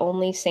I am the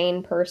only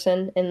sane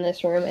person in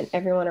this room and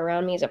everyone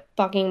around me is a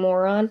fucking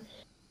moron.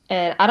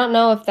 And I don't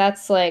know if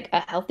that's like a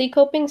healthy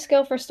coping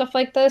skill for stuff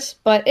like this,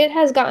 but it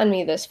has gotten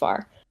me this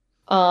far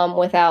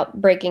without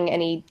breaking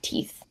any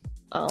teeth.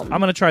 I'm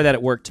gonna try that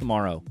at work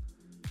tomorrow.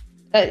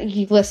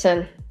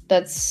 Listen,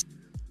 that's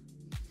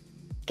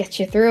get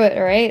you through it,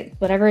 all right?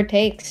 Whatever it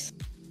takes.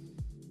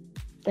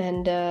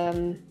 And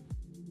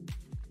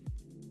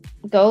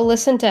go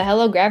listen to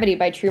Hello Gravity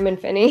by Truman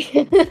Finney.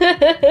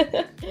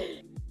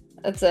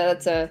 that's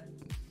a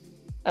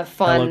Hello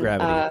fun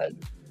Gravity.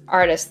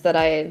 artist that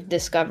I've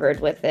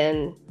discovered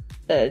within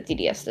the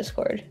DDS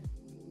Discord.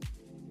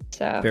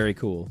 So Very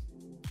cool.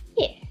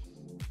 yeah.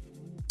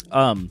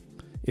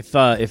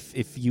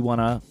 If you want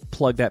to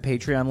plug that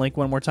Patreon link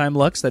one more time,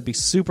 Lux, that'd be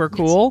super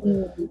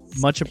cool.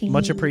 Much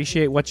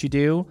appreciate what you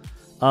do.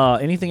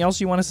 Anything else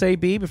you want to say,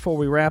 B, before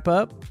we wrap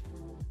up?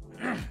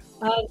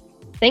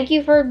 Thank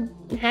you for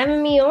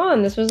having me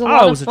on. This was a Oh,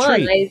 lot it of was a fun.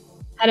 treat.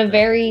 I had a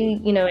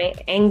very,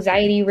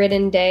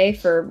 anxiety-ridden day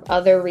for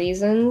other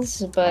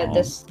reasons, but Aw.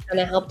 this kind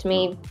of helped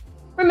me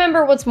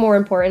remember what's more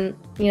important.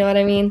 You know what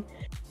I mean?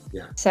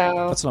 Yeah.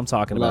 So, That's what I'm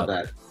talking Love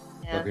about. that.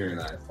 yeah. Love hearing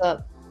that. What's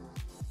up?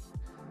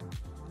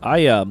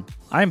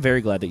 I'm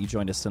very glad that you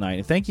joined us tonight,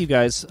 and thank you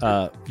guys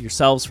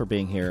yourselves for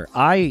being here.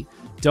 I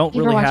don't Thank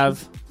you for really watching.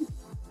 have.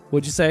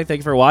 What'd you say? Thank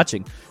you for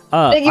watching.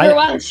 Thank you for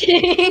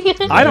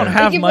watching. I don't Yeah.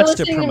 have Thank you for much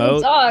to listening me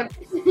promote. talk.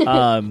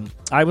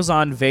 I was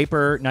on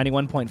Vapor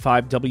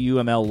 91.5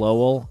 WML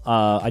Lowell.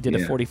 I did a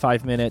Yeah.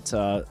 45-minute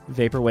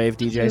Vaporwave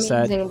DJ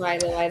set. Amazing, by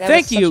the way. That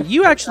Thank was such you. a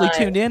You fun actually time.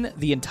 tuned in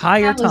the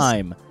entire That was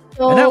time.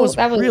 And that was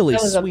really a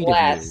sweet of you.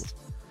 blast.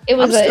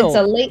 It's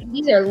a late.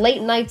 These are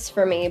late nights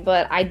for me,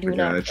 but I do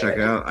not. Gotta check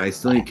out. I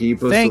still need. Can you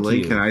post the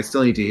link? And I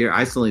still need to hear.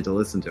 I still need to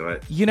listen to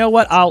it. You know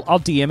what? I'll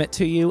DM it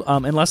to you.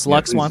 Unless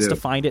Lux wants to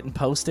find it and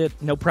post it.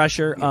 No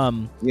pressure.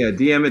 Yeah,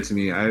 DM it to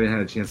me. I haven't had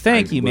a chance.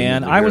 Thank you,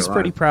 man. I was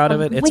pretty proud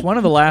of it. It's one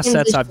of the last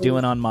sets I'm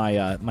doing on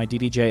my my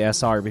DDJ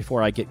SR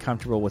before I get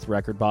comfortable with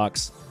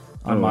Rekordbox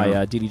on my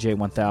DDJ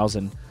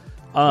 1000.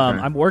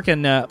 I'm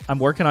working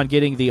on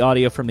getting the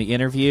audio from the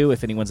interview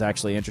if anyone's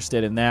actually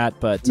interested in that.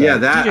 But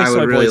that DJ I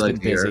would really been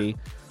like to hear. busy.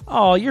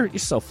 Oh, you're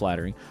so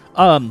flattering.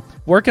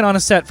 Working on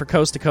a set for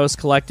Coast to Coast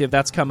Collective.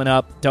 That's coming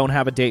up. Don't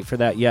have a date for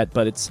that yet,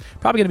 but it's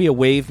probably going to be a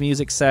wave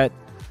music set.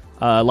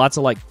 Lots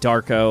of like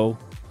Darko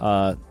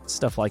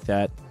stuff like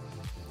that.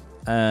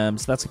 So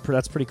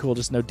that's pretty cool.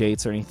 Just no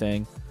dates or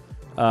anything.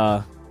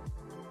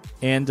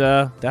 And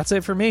that's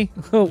it for me.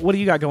 What do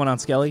you got going on,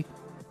 Skelly?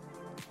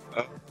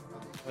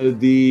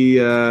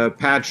 The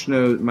Patch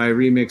Note, my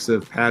remix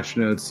of Patch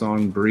Note's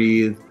song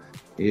 "Breathe"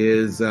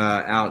 is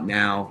out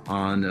now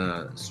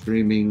on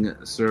streaming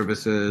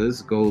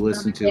services. Go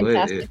listen to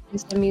it.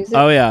 Piece of music.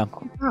 Oh yeah,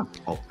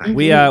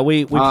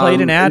 we played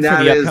an ad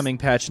for the is, upcoming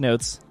Patch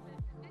Notes.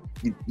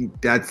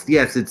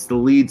 It's the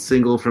lead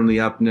single from the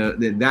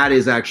That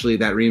is actually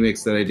that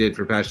remix that I did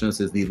for Patch Notes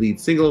is the lead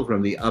single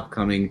from the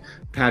upcoming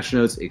Patch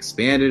Notes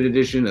expanded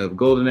edition of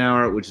Golden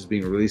Hour, which is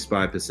being released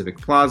by Pacific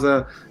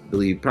Plaza. I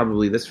believe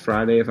probably this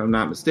Friday, if I'm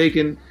not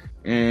mistaken.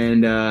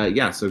 And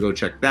so go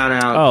check that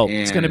out. Oh,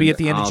 it's going to be at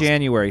the end of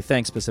January.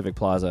 Thanks, Pacific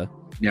Plaza.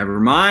 Never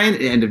mind.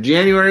 End of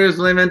January is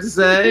what I meant to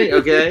say.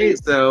 Okay,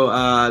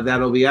 so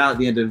that'll be out at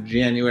the end of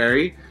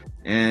January.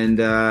 And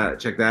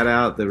check that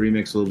out. The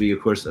remix will be,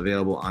 of course,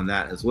 available on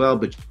that as well.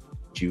 But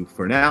you,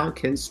 for now,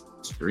 can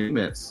stream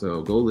it.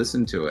 So go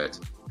listen to it.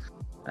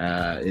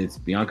 It's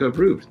Bianca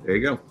approved. There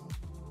you go.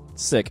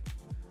 Sick.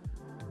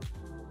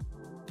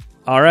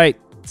 All right.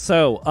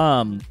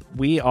 So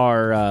we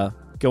are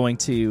going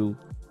to...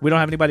 We don't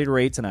have anybody to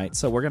raid tonight,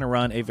 so we're going to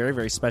run a very,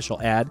 very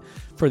special ad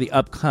for the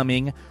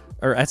upcoming...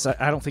 I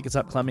don't think it's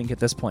upcoming at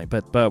this point,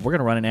 but we're going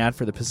to run an ad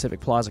for the Pacific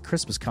Plaza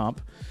Christmas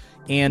comp.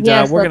 And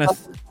we're going to...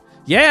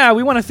 Yeah,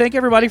 we want to thank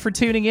everybody for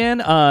tuning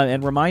in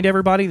and remind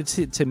everybody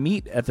to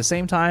meet at the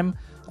same time,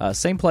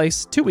 same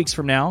place, 2 weeks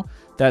from now.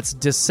 That's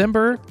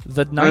December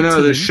the 19th. Oh,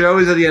 no, the show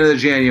is at the end of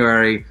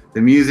January.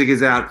 The music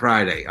is out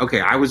Friday. Okay,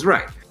 I was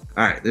right.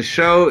 All right, the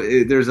show,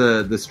 there's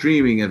the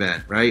streaming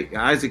event, right?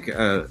 Isaac,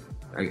 are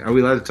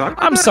we allowed to talk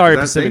about I'm that? sorry,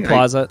 Pacific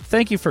Plaza.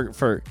 Thank you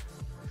for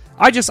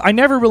I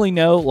never really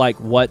know like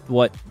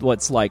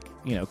what's like,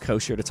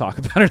 kosher to talk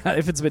about or not,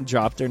 if it's been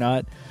dropped or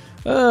not.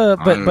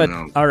 But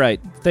all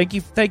right. Thank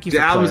you. The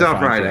album's out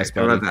Friday.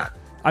 How about that?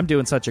 I'm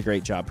doing such a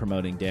great job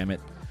promoting. Damn it.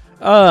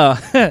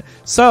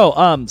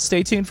 So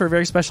stay tuned for a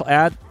very special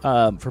ad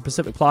for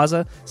Pacific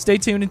Plaza. Stay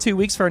tuned in 2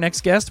 weeks for our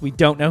next guest. We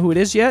don't know who it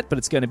is yet, but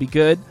it's going to be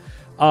good.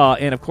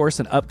 And of course,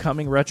 an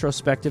upcoming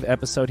retrospective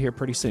episode here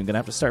pretty soon. Gonna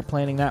have to start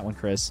planning that one,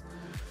 Chris.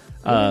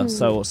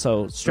 So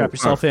strap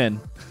yourself in.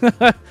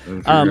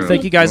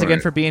 Thank you guys again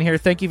for being here.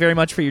 Thank you very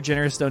much for your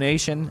generous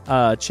donation.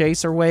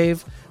 Chase or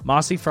Wave,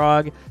 Mossy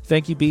Frog,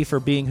 thank you, B, for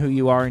being who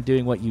you are and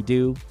doing what you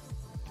do.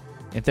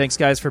 And thanks,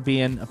 guys, for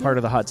being a part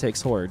of the Hot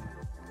Takes Horde.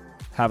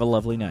 Have a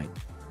lovely night.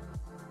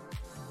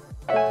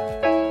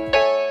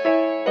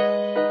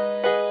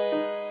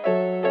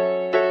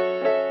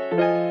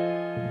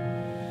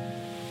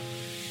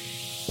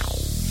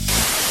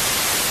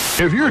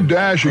 If you're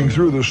dashing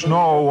through the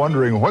snow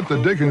wondering what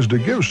the dickens to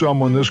give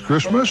someone this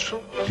Christmas,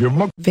 give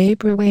them a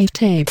Vaporwave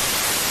tape.